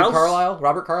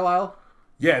 Robert Carlyle.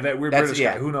 Yeah, that weird British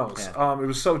guy. Who knows? Yeah. It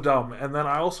was so dumb. And then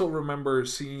I also remember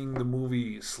seeing the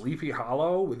movie Sleepy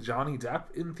Hollow with Johnny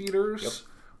Depp in theaters. Yep.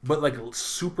 But like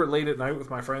super late at night with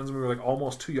my friends, and we were like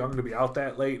almost too young to be out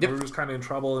that late. Yep. We were just kind of in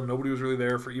trouble, and nobody was really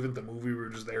there for even the movie. We were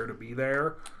just there to be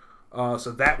there.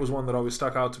 So that was one that always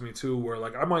stuck out to me too. Where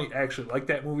like I might actually like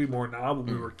that movie more now. When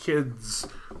we were kids,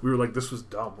 we were like, "This was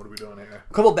dumb. What are we doing here?"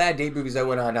 A couple bad date movies I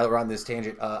went on. Now that we're on this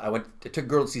tangent, I took a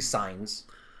girl to see Signs.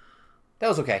 That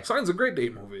was okay. Signs a great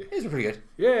date movie. It was pretty good.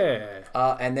 Yeah.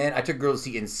 And then I took a girl to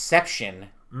see Inception.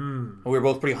 And we were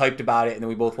both pretty hyped about it, and then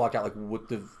we both walked out like, what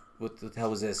the hell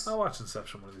was this? I'll watch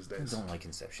Inception one of these days. I don't like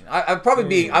Inception. I'm probably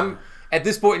being... I'm at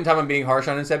this point in time, I'm being harsh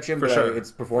on Inception, but sure.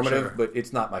 It's performative, but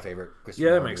it's not my favorite Christopher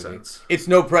Nolan that makes movie. sense. It's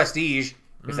no Prestige,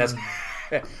 because that's...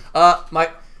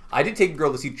 I did take a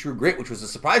girl to see True Grit, which was a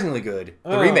surprisingly good.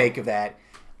 The remake of that.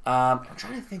 I'm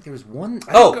trying to think. There was one...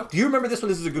 do you remember this one?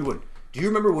 This is a good one. Do you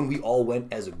remember when we all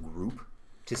went as a group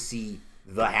to see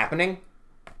The Happening?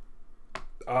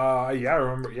 Yeah, I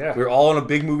remember. Yeah, we were all in a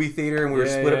big movie theater, and we were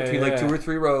split up between like 2 or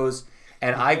 3 rows.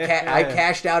 And I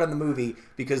cashed out on the movie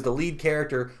because the lead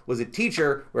character was a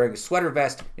teacher wearing a sweater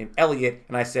vest named Elliot,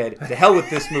 and I said, "To hell with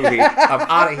this movie! I'm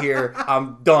out of here.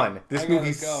 I'm done. This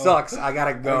movie sucks. I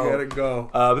gotta go."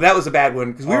 But that was a bad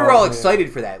one because we were all excited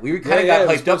for that. We kind of got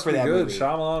hyped up for that movie.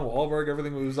 Shyamalan, Wahlberg,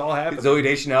 everything was all happening. Zoe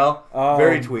Deschanel,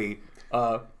 very twee.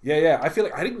 Yeah. I feel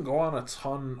like I didn't go on a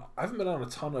ton. I haven't been on a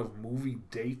ton of movie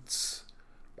dates.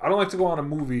 I don't like to go on a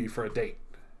movie for a date.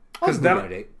 Because then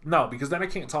I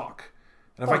can't talk.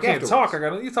 And if I can't talk,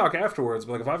 you talk afterwards.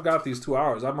 But like if I've got these 2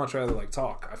 hours, I'd much rather like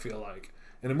talk. I feel like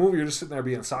in a movie you're just sitting there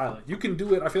being silent. You can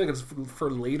do it. I feel like it's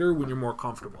for later when you're more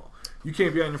comfortable. You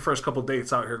can't be on your first couple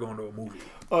dates out here going to a movie.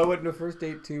 Oh, I went on a first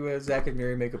date to Zack and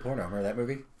Mary Make a Porno. Remember that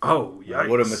movie? Oh, yeah.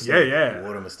 What a mistake! Yeah.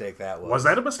 What a mistake that was. Was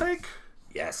that a mistake?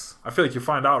 Yes. I feel like you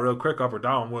find out real quick, up or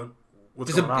down,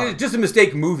 what's going on. It's just a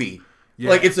mistake movie. Yeah.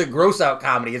 Like it's a gross out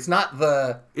comedy. It's not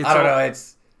I don't know.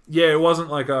 It's. Yeah, it wasn't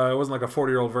like a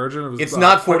 40-year-old virgin. It's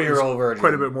not 40-year-old virgin.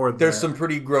 Quite a bit more. There's some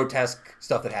pretty grotesque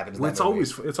stuff that happens. Well,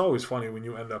 it's always funny when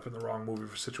you end up in the wrong movie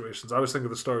for situations. I was thinking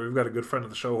of the story. We've got a good friend of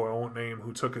the show who I won't name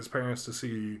who took his parents to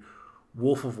see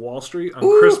Wolf of Wall Street on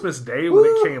Christmas Day when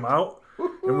it came out.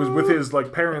 It was with his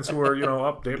like parents who are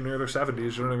up damn near their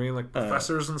 70s. You know what I mean? Like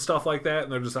professors and stuff like that,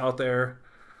 and they're just out there.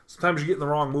 Sometimes you get in the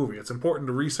wrong movie. It's important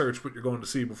to research what you're going to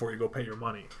see before you go pay your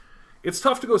money. It's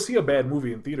tough to go see a bad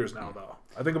movie in theaters now, though.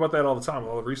 I think about that all the time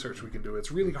with all the research we can do.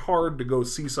 It's really hard to go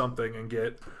see something and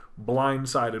get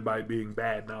blindsided by it being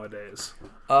bad nowadays.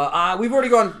 We've already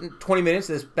gone 20 minutes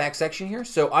of this back section here,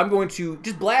 so I'm going to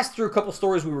just blast through a couple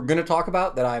stories we were going to talk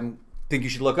about that I think you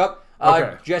should look up.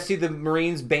 Okay. Jesse, the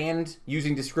Marines banned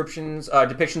using depictions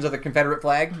of the Confederate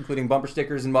flag, including bumper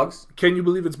stickers and mugs. Can you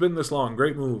believe it's been this long?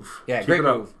 Great move. Yeah, great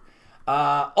move.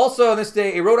 Also on this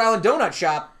day, a Rhode Island donut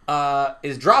shop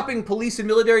is dropping police and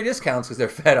military discounts because they're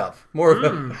fed up. More of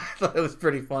them. I thought it was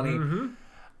pretty funny.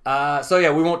 So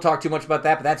yeah, we won't talk too much about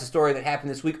that, but that's a story that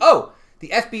happened this week. Oh, the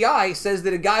FBI says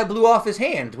that a guy blew off his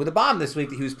hand with a bomb this week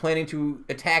that he was planning to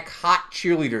attack hot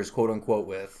cheerleaders, quote unquote,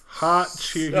 with.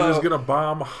 He was gonna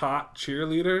bomb hot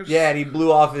cheerleaders. Yeah, and he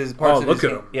blew off his parts of his look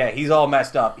at hand. him. Yeah, he's all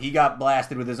messed up. He got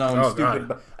blasted with his own stupid.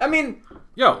 God. I mean,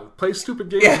 play stupid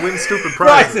games, win stupid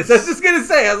prizes. I was just gonna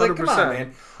say, I was like, come on, 100%.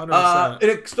 man. 100%. In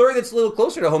a story that's a little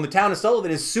closer to home, the town of Sullivan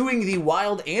is suing the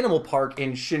Wild Animal Park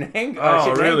in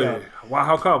Shenango. Really? Wow,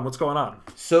 how come? What's going on?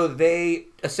 So they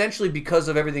essentially, because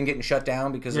of everything getting shut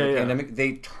down because of the pandemic,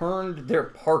 they turned their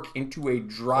park into a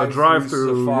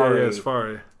drive-through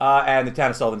safari. And the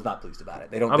town of Sullivan's not pleased about it.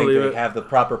 They don't think they have the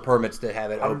proper permits to have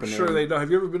it open. I'm sure they don't.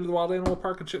 Have you ever been to the Wild Animal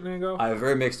Park in Shenango? I have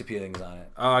very mixed opinions on it.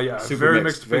 Very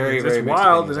mixed opinions. It's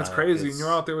wild and it's crazy, and It's...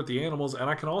 you're out there with the animals. And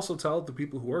I can also tell the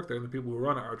people who work there and the people who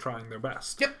run it are trying their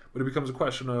best. Yep. But it becomes a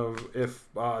question of if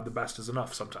the best is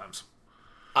enough sometimes.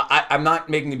 I'm not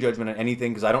making a judgment on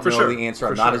anything because I don't know the answer.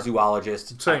 I'm not a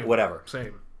zoologist. Same. Whatever.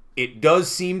 Same. It does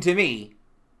seem to me,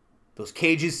 those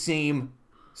cages seem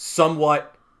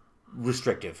somewhat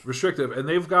restrictive. And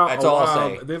they've got That's all I'll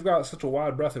say. They've got such a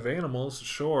wide breadth of animals,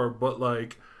 sure, but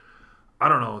like, I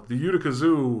don't know, the Utica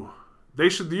Zoo. The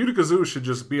Utica Zoo should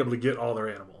just be able to get all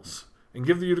their animals and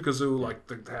give the Utica Zoo like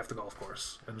half the golf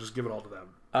course and just give it all to them.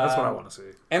 That's what I want to see.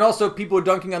 And also, people are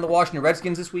dunking on the Washington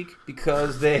Redskins this week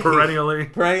because they perennially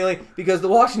because the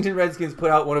Washington Redskins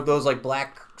put out one of those like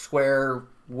black square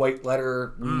white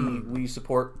letter we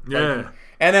support. Yeah.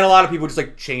 And then a lot of people just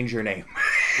like change your name.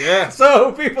 Yeah.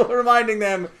 So people are reminding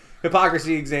them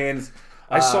hypocrisy exams.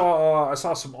 I saw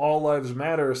some All Lives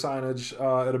Matter signage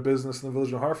at a business in the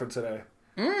village of Hartford today.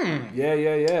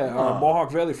 Yeah.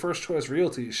 Mohawk Valley First Choice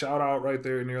Realty. Shout out right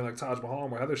there near like Taj Mahal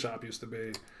where Heather Shop used to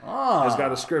be. Has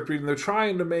got a script reading. They're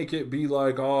trying to make it be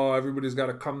like, everybody's got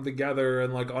to come together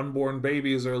and like unborn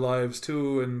babies are lives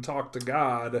too and talk to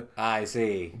God. I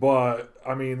see. But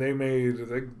I mean, they made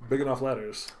big enough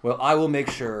letters. Well, I will make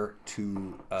sure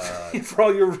to for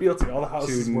all your realty, all the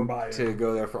houses we're buying, to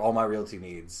go there for all my realty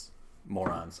needs.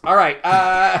 Morons. All right,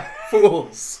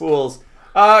 fools.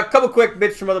 A couple quick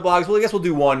bits from other blogs. Well, I guess we'll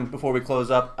do one before we close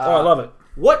up. I love it.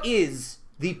 What is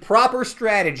the proper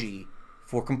strategy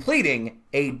for completing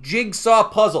a jigsaw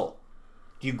puzzle?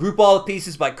 Do you group all the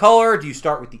pieces by color? Do you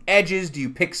start with the edges? Do you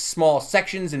pick small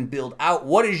sections and build out?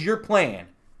 What is your plan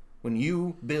when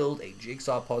you build a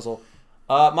jigsaw puzzle?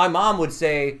 My mom would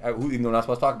say, even though we're not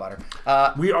supposed to talk about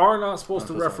her. We are not supposed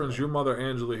to reference your mother,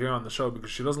 Angela, here on the show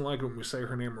because she doesn't like it when we say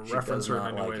her name or reference her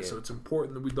in any way. So it's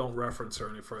important that we don't reference her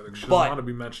any further because she doesn't want to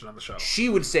be mentioned on the show. She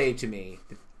would say to me,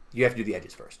 that you have to do the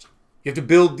edges first. You have to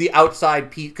build the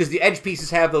outside piece because the edge pieces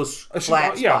have those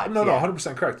flat spots. No,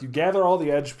 100% correct. You gather all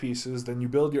the edge pieces, then you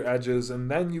build your edges,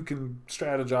 and then you can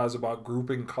strategize about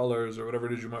grouping colors or whatever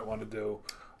it is you might want to do.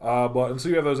 But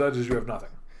until you have those edges, you have nothing.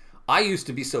 I used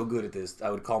to be so good at this,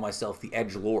 I would call myself the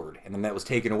Edge Lord, and then that was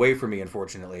taken away from me,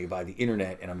 unfortunately, by the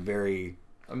internet, and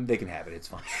they can have it, it's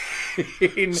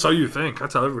fine. So you think. I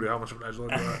tell everybody how much of an Edge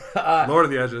Lord you are. Lord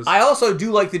of the Edges. I also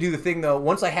do like to do the thing, though,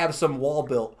 once I have some wall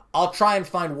built, I'll try and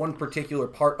find one particular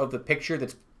part of the picture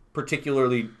that's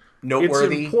particularly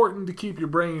noteworthy. It's important to keep your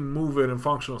brain moving and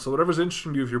functional, so whatever's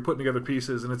interesting to you if you're putting together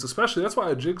pieces, and it's especially, that's why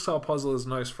a jigsaw puzzle is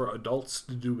nice for adults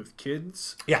to do with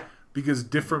kids. Yeah. Because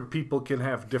different people can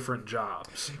have different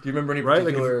jobs. Do you remember any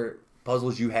particular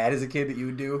puzzles you had as a kid that you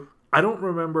would do? I don't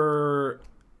remember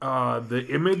the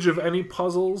image of any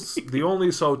puzzles. Two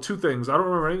things. I don't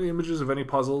remember any of the images of any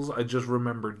puzzles. I just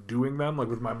remember doing them, like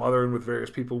with my mother and with various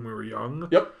people when we were young.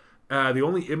 Yep. The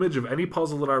only image of any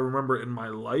puzzle that I remember in my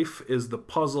life is the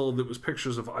puzzle that was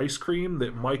pictures of ice cream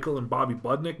that Michael and Bobby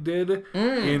Budnick did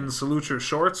in Salute Your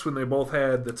Shorts when they both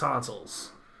had the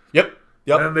tonsils. Yep.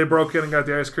 And then they broke in and got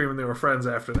the ice cream and they were friends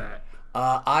after that.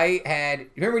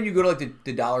 Remember when you go to like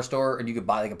the dollar store and you could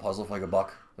buy like a puzzle for like $1?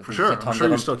 Like, for sure. I'm sure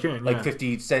you still can. Like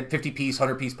 50-piece,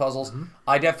 100-piece puzzles. Mm-hmm.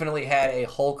 I definitely had a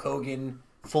Hulk Hogan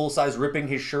full-size ripping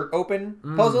his shirt open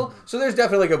puzzle. So there's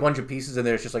definitely like a bunch of pieces in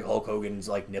there. It's just like Hulk Hogan's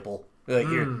like nipple. Like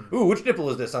here, which nipple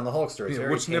is this on the Hulkster? It's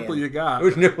which nipple you got?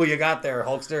 Which nipple you got there,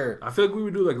 Hulkster? I feel like we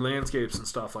would do like landscapes and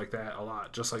stuff like that a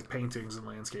lot, just like paintings and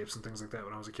landscapes and things like that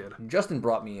when I was a kid. Justin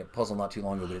brought me a puzzle not too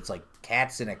long ago, but it's like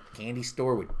cats in a candy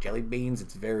store with jelly beans.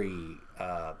 It's very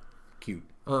cute.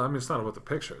 Well, I mean, it's not about the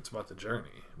picture; it's about the journey,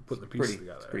 putting the pieces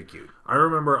together. It's pretty cute. I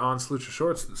remember on Salute Your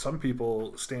Shorts that some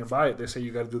people stand by it. They say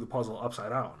you got to do the puzzle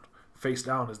upside down. Face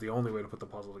down is the only way to put the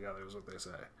puzzle together, is what they say.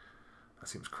 That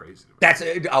seems crazy to me. That's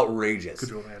outrageous. Could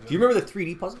you imagine? Do you remember the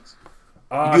 3D puzzles?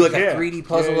 You do like a 3D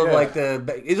puzzle of like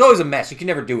the. It's always a mess. You can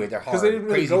never do it. They're hard. Because they didn't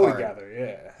really go together.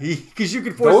 Yeah. Because you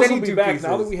could force those any will be two back pieces.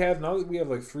 now that we have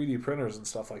like 3D printers and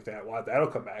stuff like that. Wow, that'll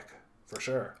come back for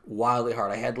sure. Wildly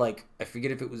hard. I had I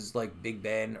forget if it was like Big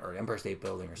Ben or Empire State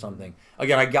Building or something.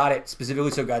 Again, I got it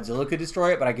specifically so Godzilla could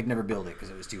destroy it, but I could never build it because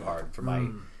it was too hard for my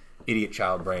idiot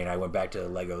child brain. I went back to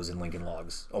Legos and Lincoln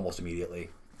Logs almost immediately.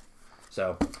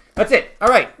 So that's it. All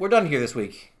right, we're done here this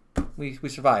week. We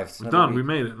survived. Done. Week. We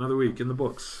made it. Another week in the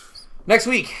books. Next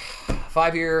week,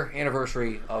 5-year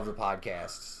anniversary of the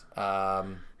podcast. You're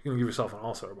gonna give yourself an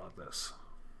ulcer about this.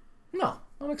 No,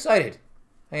 I'm excited.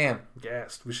 I am.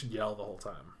 Gassed. We should yell the whole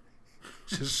time.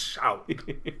 Just shout.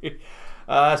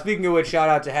 Speaking of which, shout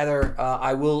out to Heather.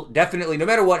 I will definitely, no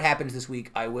matter what happens this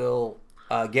week, I will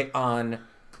get on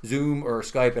Zoom or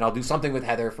Skype, and I'll do something with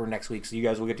Heather for next week, so you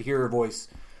guys will get to hear her voice.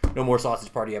 No more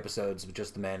Sausage Party episodes with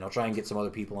just the men. I'll try and get some other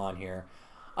people on here.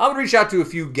 I'm going to reach out to a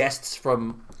few guests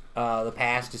from the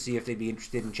past to see if they'd be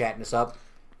interested in chatting us up.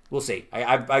 We'll see.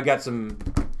 I've got some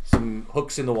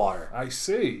hooks in the water. I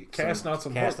see. Casting out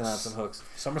some hooks.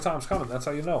 Summertime's coming. That's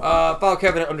how you know. Follow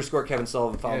Kevin _ Kevin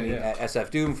Sullivan. Follow me at SF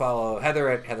Doom. Follow Heather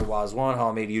at HeatherWaz1.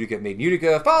 Follow me at Utica Made in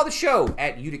Utica. Follow the show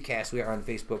at Uticast. We are on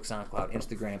Facebook, SoundCloud,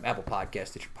 Instagram, Apple Podcasts,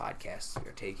 Stitcher Podcasts. We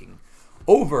are taking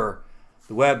over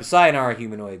the web. Sayonara,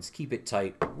 humanoids. Keep it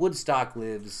tight. Woodstock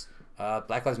lives.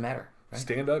 Black Lives Matter. Right?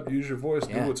 Stand up, use your voice,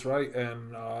 do what's right,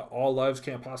 and all lives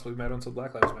can't possibly matter until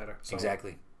Black Lives Matter. So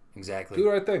Exactly. do the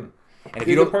right thing. And if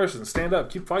Be you a don't, good person. Stand up.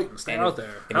 Keep fighting. Stay out there.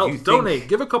 and if Help. you think- Donate.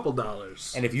 Give a couple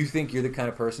dollars. and if you think you're the kind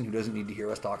of person who doesn't need to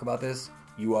hear us talk about this,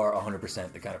 you are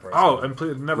 100% the kind of person. Oh, and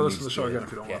please never who listen to the needs show to- again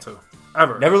if you don't want yeah. to.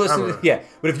 Ever. Never listen Ever. to yeah.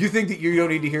 But if you think that you don't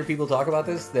need to hear people talk about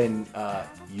this, then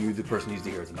you, the person, needs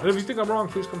to hear it the And if you most. think I'm wrong,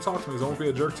 please come talk to me. I won't be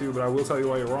a jerk to you, but I will tell you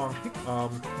why you're wrong.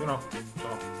 So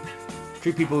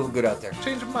Treat people good out there.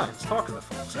 change of minds. Talking to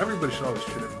folks. Everybody should always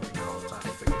treat everybody good all the time.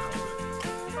 If they can help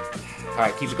it. All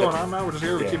right, keep What's it going tight. on now? We're just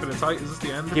here. We're Yeah. keeping it tight. Is this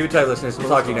the end? Keep it tight, listeners. We'll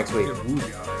talk to you next week. Get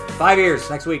woozy out here. 5 years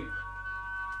next week.